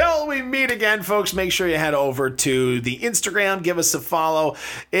 Till we meet again, folks, make sure you head over to the Instagram. Give us a follow.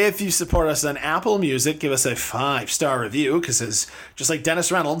 If you support us on Apple Music, give us a 5-star review, because just like Dennis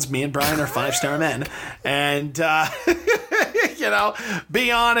Reynolds, me and Brian are 5-star men. And,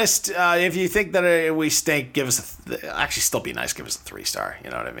 be honest. If you think that we stink, give us actually still be nice. Give us a 3-star.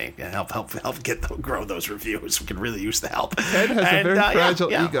 You know what I mean? Help grow those reviews. We can really use the help. Ted has a very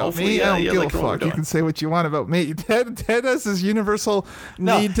fragile ego. Me, I don't give a fuck. You can say what you want about me. Ted has his universal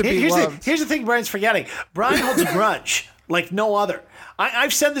need to be loved. Here's the thing Brian's forgetting. Brian holds a grudge like no other.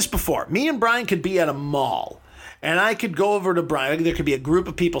 I've said this before. Me and Brian could be at a mall, and I could go over to Brian. There could be a group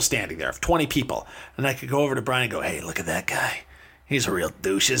of people standing there, 20 people, and I could go over to Brian and go, "Hey, look at that guy. He's a real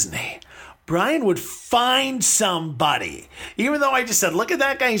douche, isn't he?" Brian would find somebody. Even though I just said, "Look at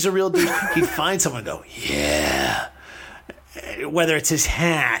that guy, he's a real douche," he'd find someone and go, "Yeah." Whether it's his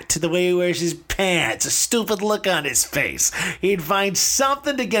hat, the way he wears his pants, a stupid look on his face, he'd find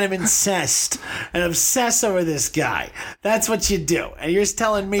something to get him incensed and obsess over this guy. That's what you do. And you're just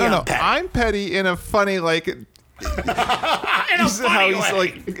telling me I'm petty. I'm petty in a funny, like, he's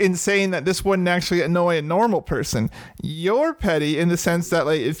like insane that this wouldn't actually annoy a normal person. You're petty in the sense that,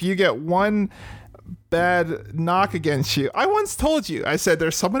 like, if you get one bad knock against you, I once told you, I said,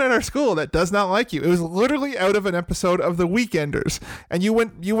 there's someone at our school that does not like you. It was literally out of an episode of The Weekenders, and you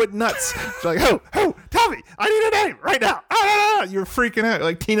went nuts. It's like, who, tell me, I need a name right now. You were freaking out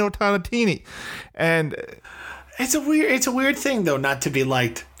like Tino Tonatini. And it's a weird thing though, not to be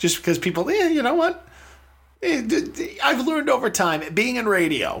liked just because people, you know what? I've learned over time, being in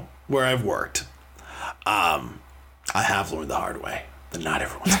radio where I've worked, I have learned the hard way that not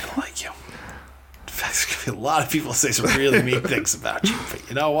everyone's gonna like you. In fact, there's gonna be a lot of people say some really mean things about you, but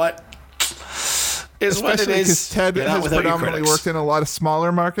you know what? Especially what it is. Because Ted has predominantly worked in a lot of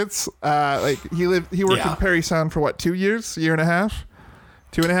smaller markets. Like he worked in Parry Sound for what, 2 years, year and a half,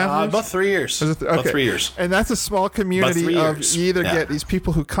 2.5 years? About 3 years. About 3 years. And that's a small community of, you either get these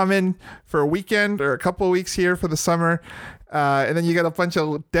people who come in for a weekend or a couple of weeks here for the summer, and then you get a bunch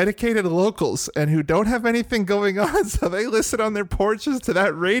of dedicated locals and who don't have anything going on, so they listen on their porches to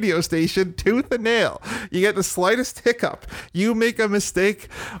that radio station tooth and nail. You get the slightest hiccup, you make a mistake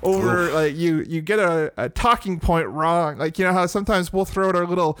over, like, you get a talking point wrong. Like, you know how sometimes we'll throw out our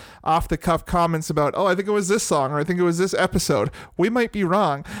little off the cuff comments about, I think it was this song, or I think it was this episode. We might be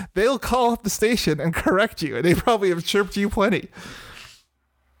wrong. They'll call up the station and correct you, and they probably have chirped you plenty.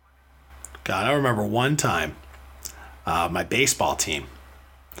 God, I remember one time, my baseball team,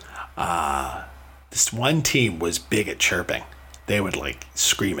 this one team was big at chirping. they would like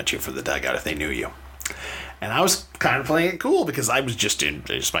scream at you from the dugout if they knew you. And I was kind of playing it cool because I was just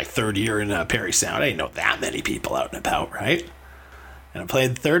my third year in Perry Sound. I didn't know that many people out and about, right? And I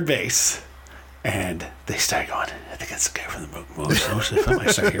played third base, and they started going, I think that's the guy from the Moose. I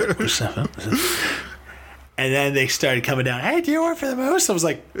start hearing Moose. And then they started coming down, hey, do you work for the Moose? I was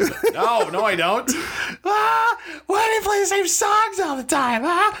like, no, I don't. Why do you play the same songs all the time?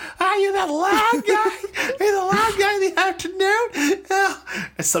 Are you that loud guy? Are you the loud guy in the afternoon?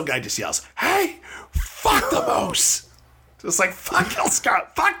 And some guy just yells, hey, fuck the Moose. Just like, fuck El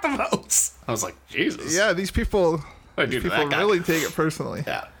Scott, fuck the Moose. I was like, Jesus. Yeah, these people really take it personally.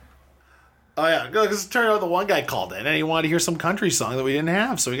 Yeah. Oh, yeah, because it turned out the one guy called in and he wanted to hear some country song that we didn't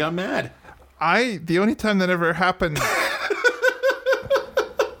have, so he got mad. The only time that ever happened...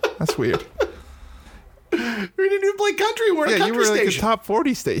 That's weird. We didn't even play country. We're a country you were like station. a top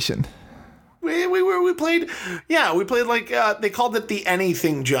 40 station. We played like, they called it the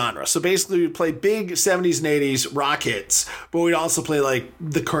anything genre. So basically we played big 70s and 80s rock hits, but we'd also play like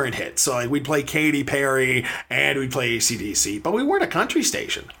the current hits. So like we'd play Katy Perry and we'd play AC/DC, but we weren't a country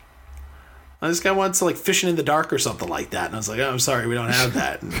station. And this guy wants to like Fishing in the Dark or something like that. And I was like, oh, I'm sorry, we don't have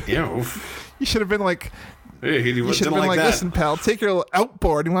that. And, you should have been like, that. Listen, pal, take your little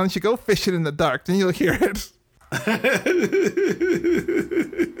outboard and why don't you go fishing in the dark? Then you'll hear it.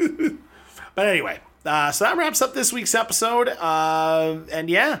 But anyway, so that wraps up this week's episode. And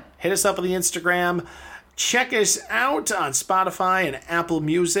yeah, hit us up on the Instagram. Check us out on Spotify and Apple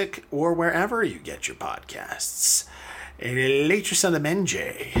Music or wherever you get your podcasts. Later, son of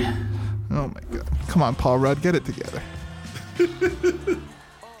MJ. Oh my God. Come on, Paul Rudd, get it together.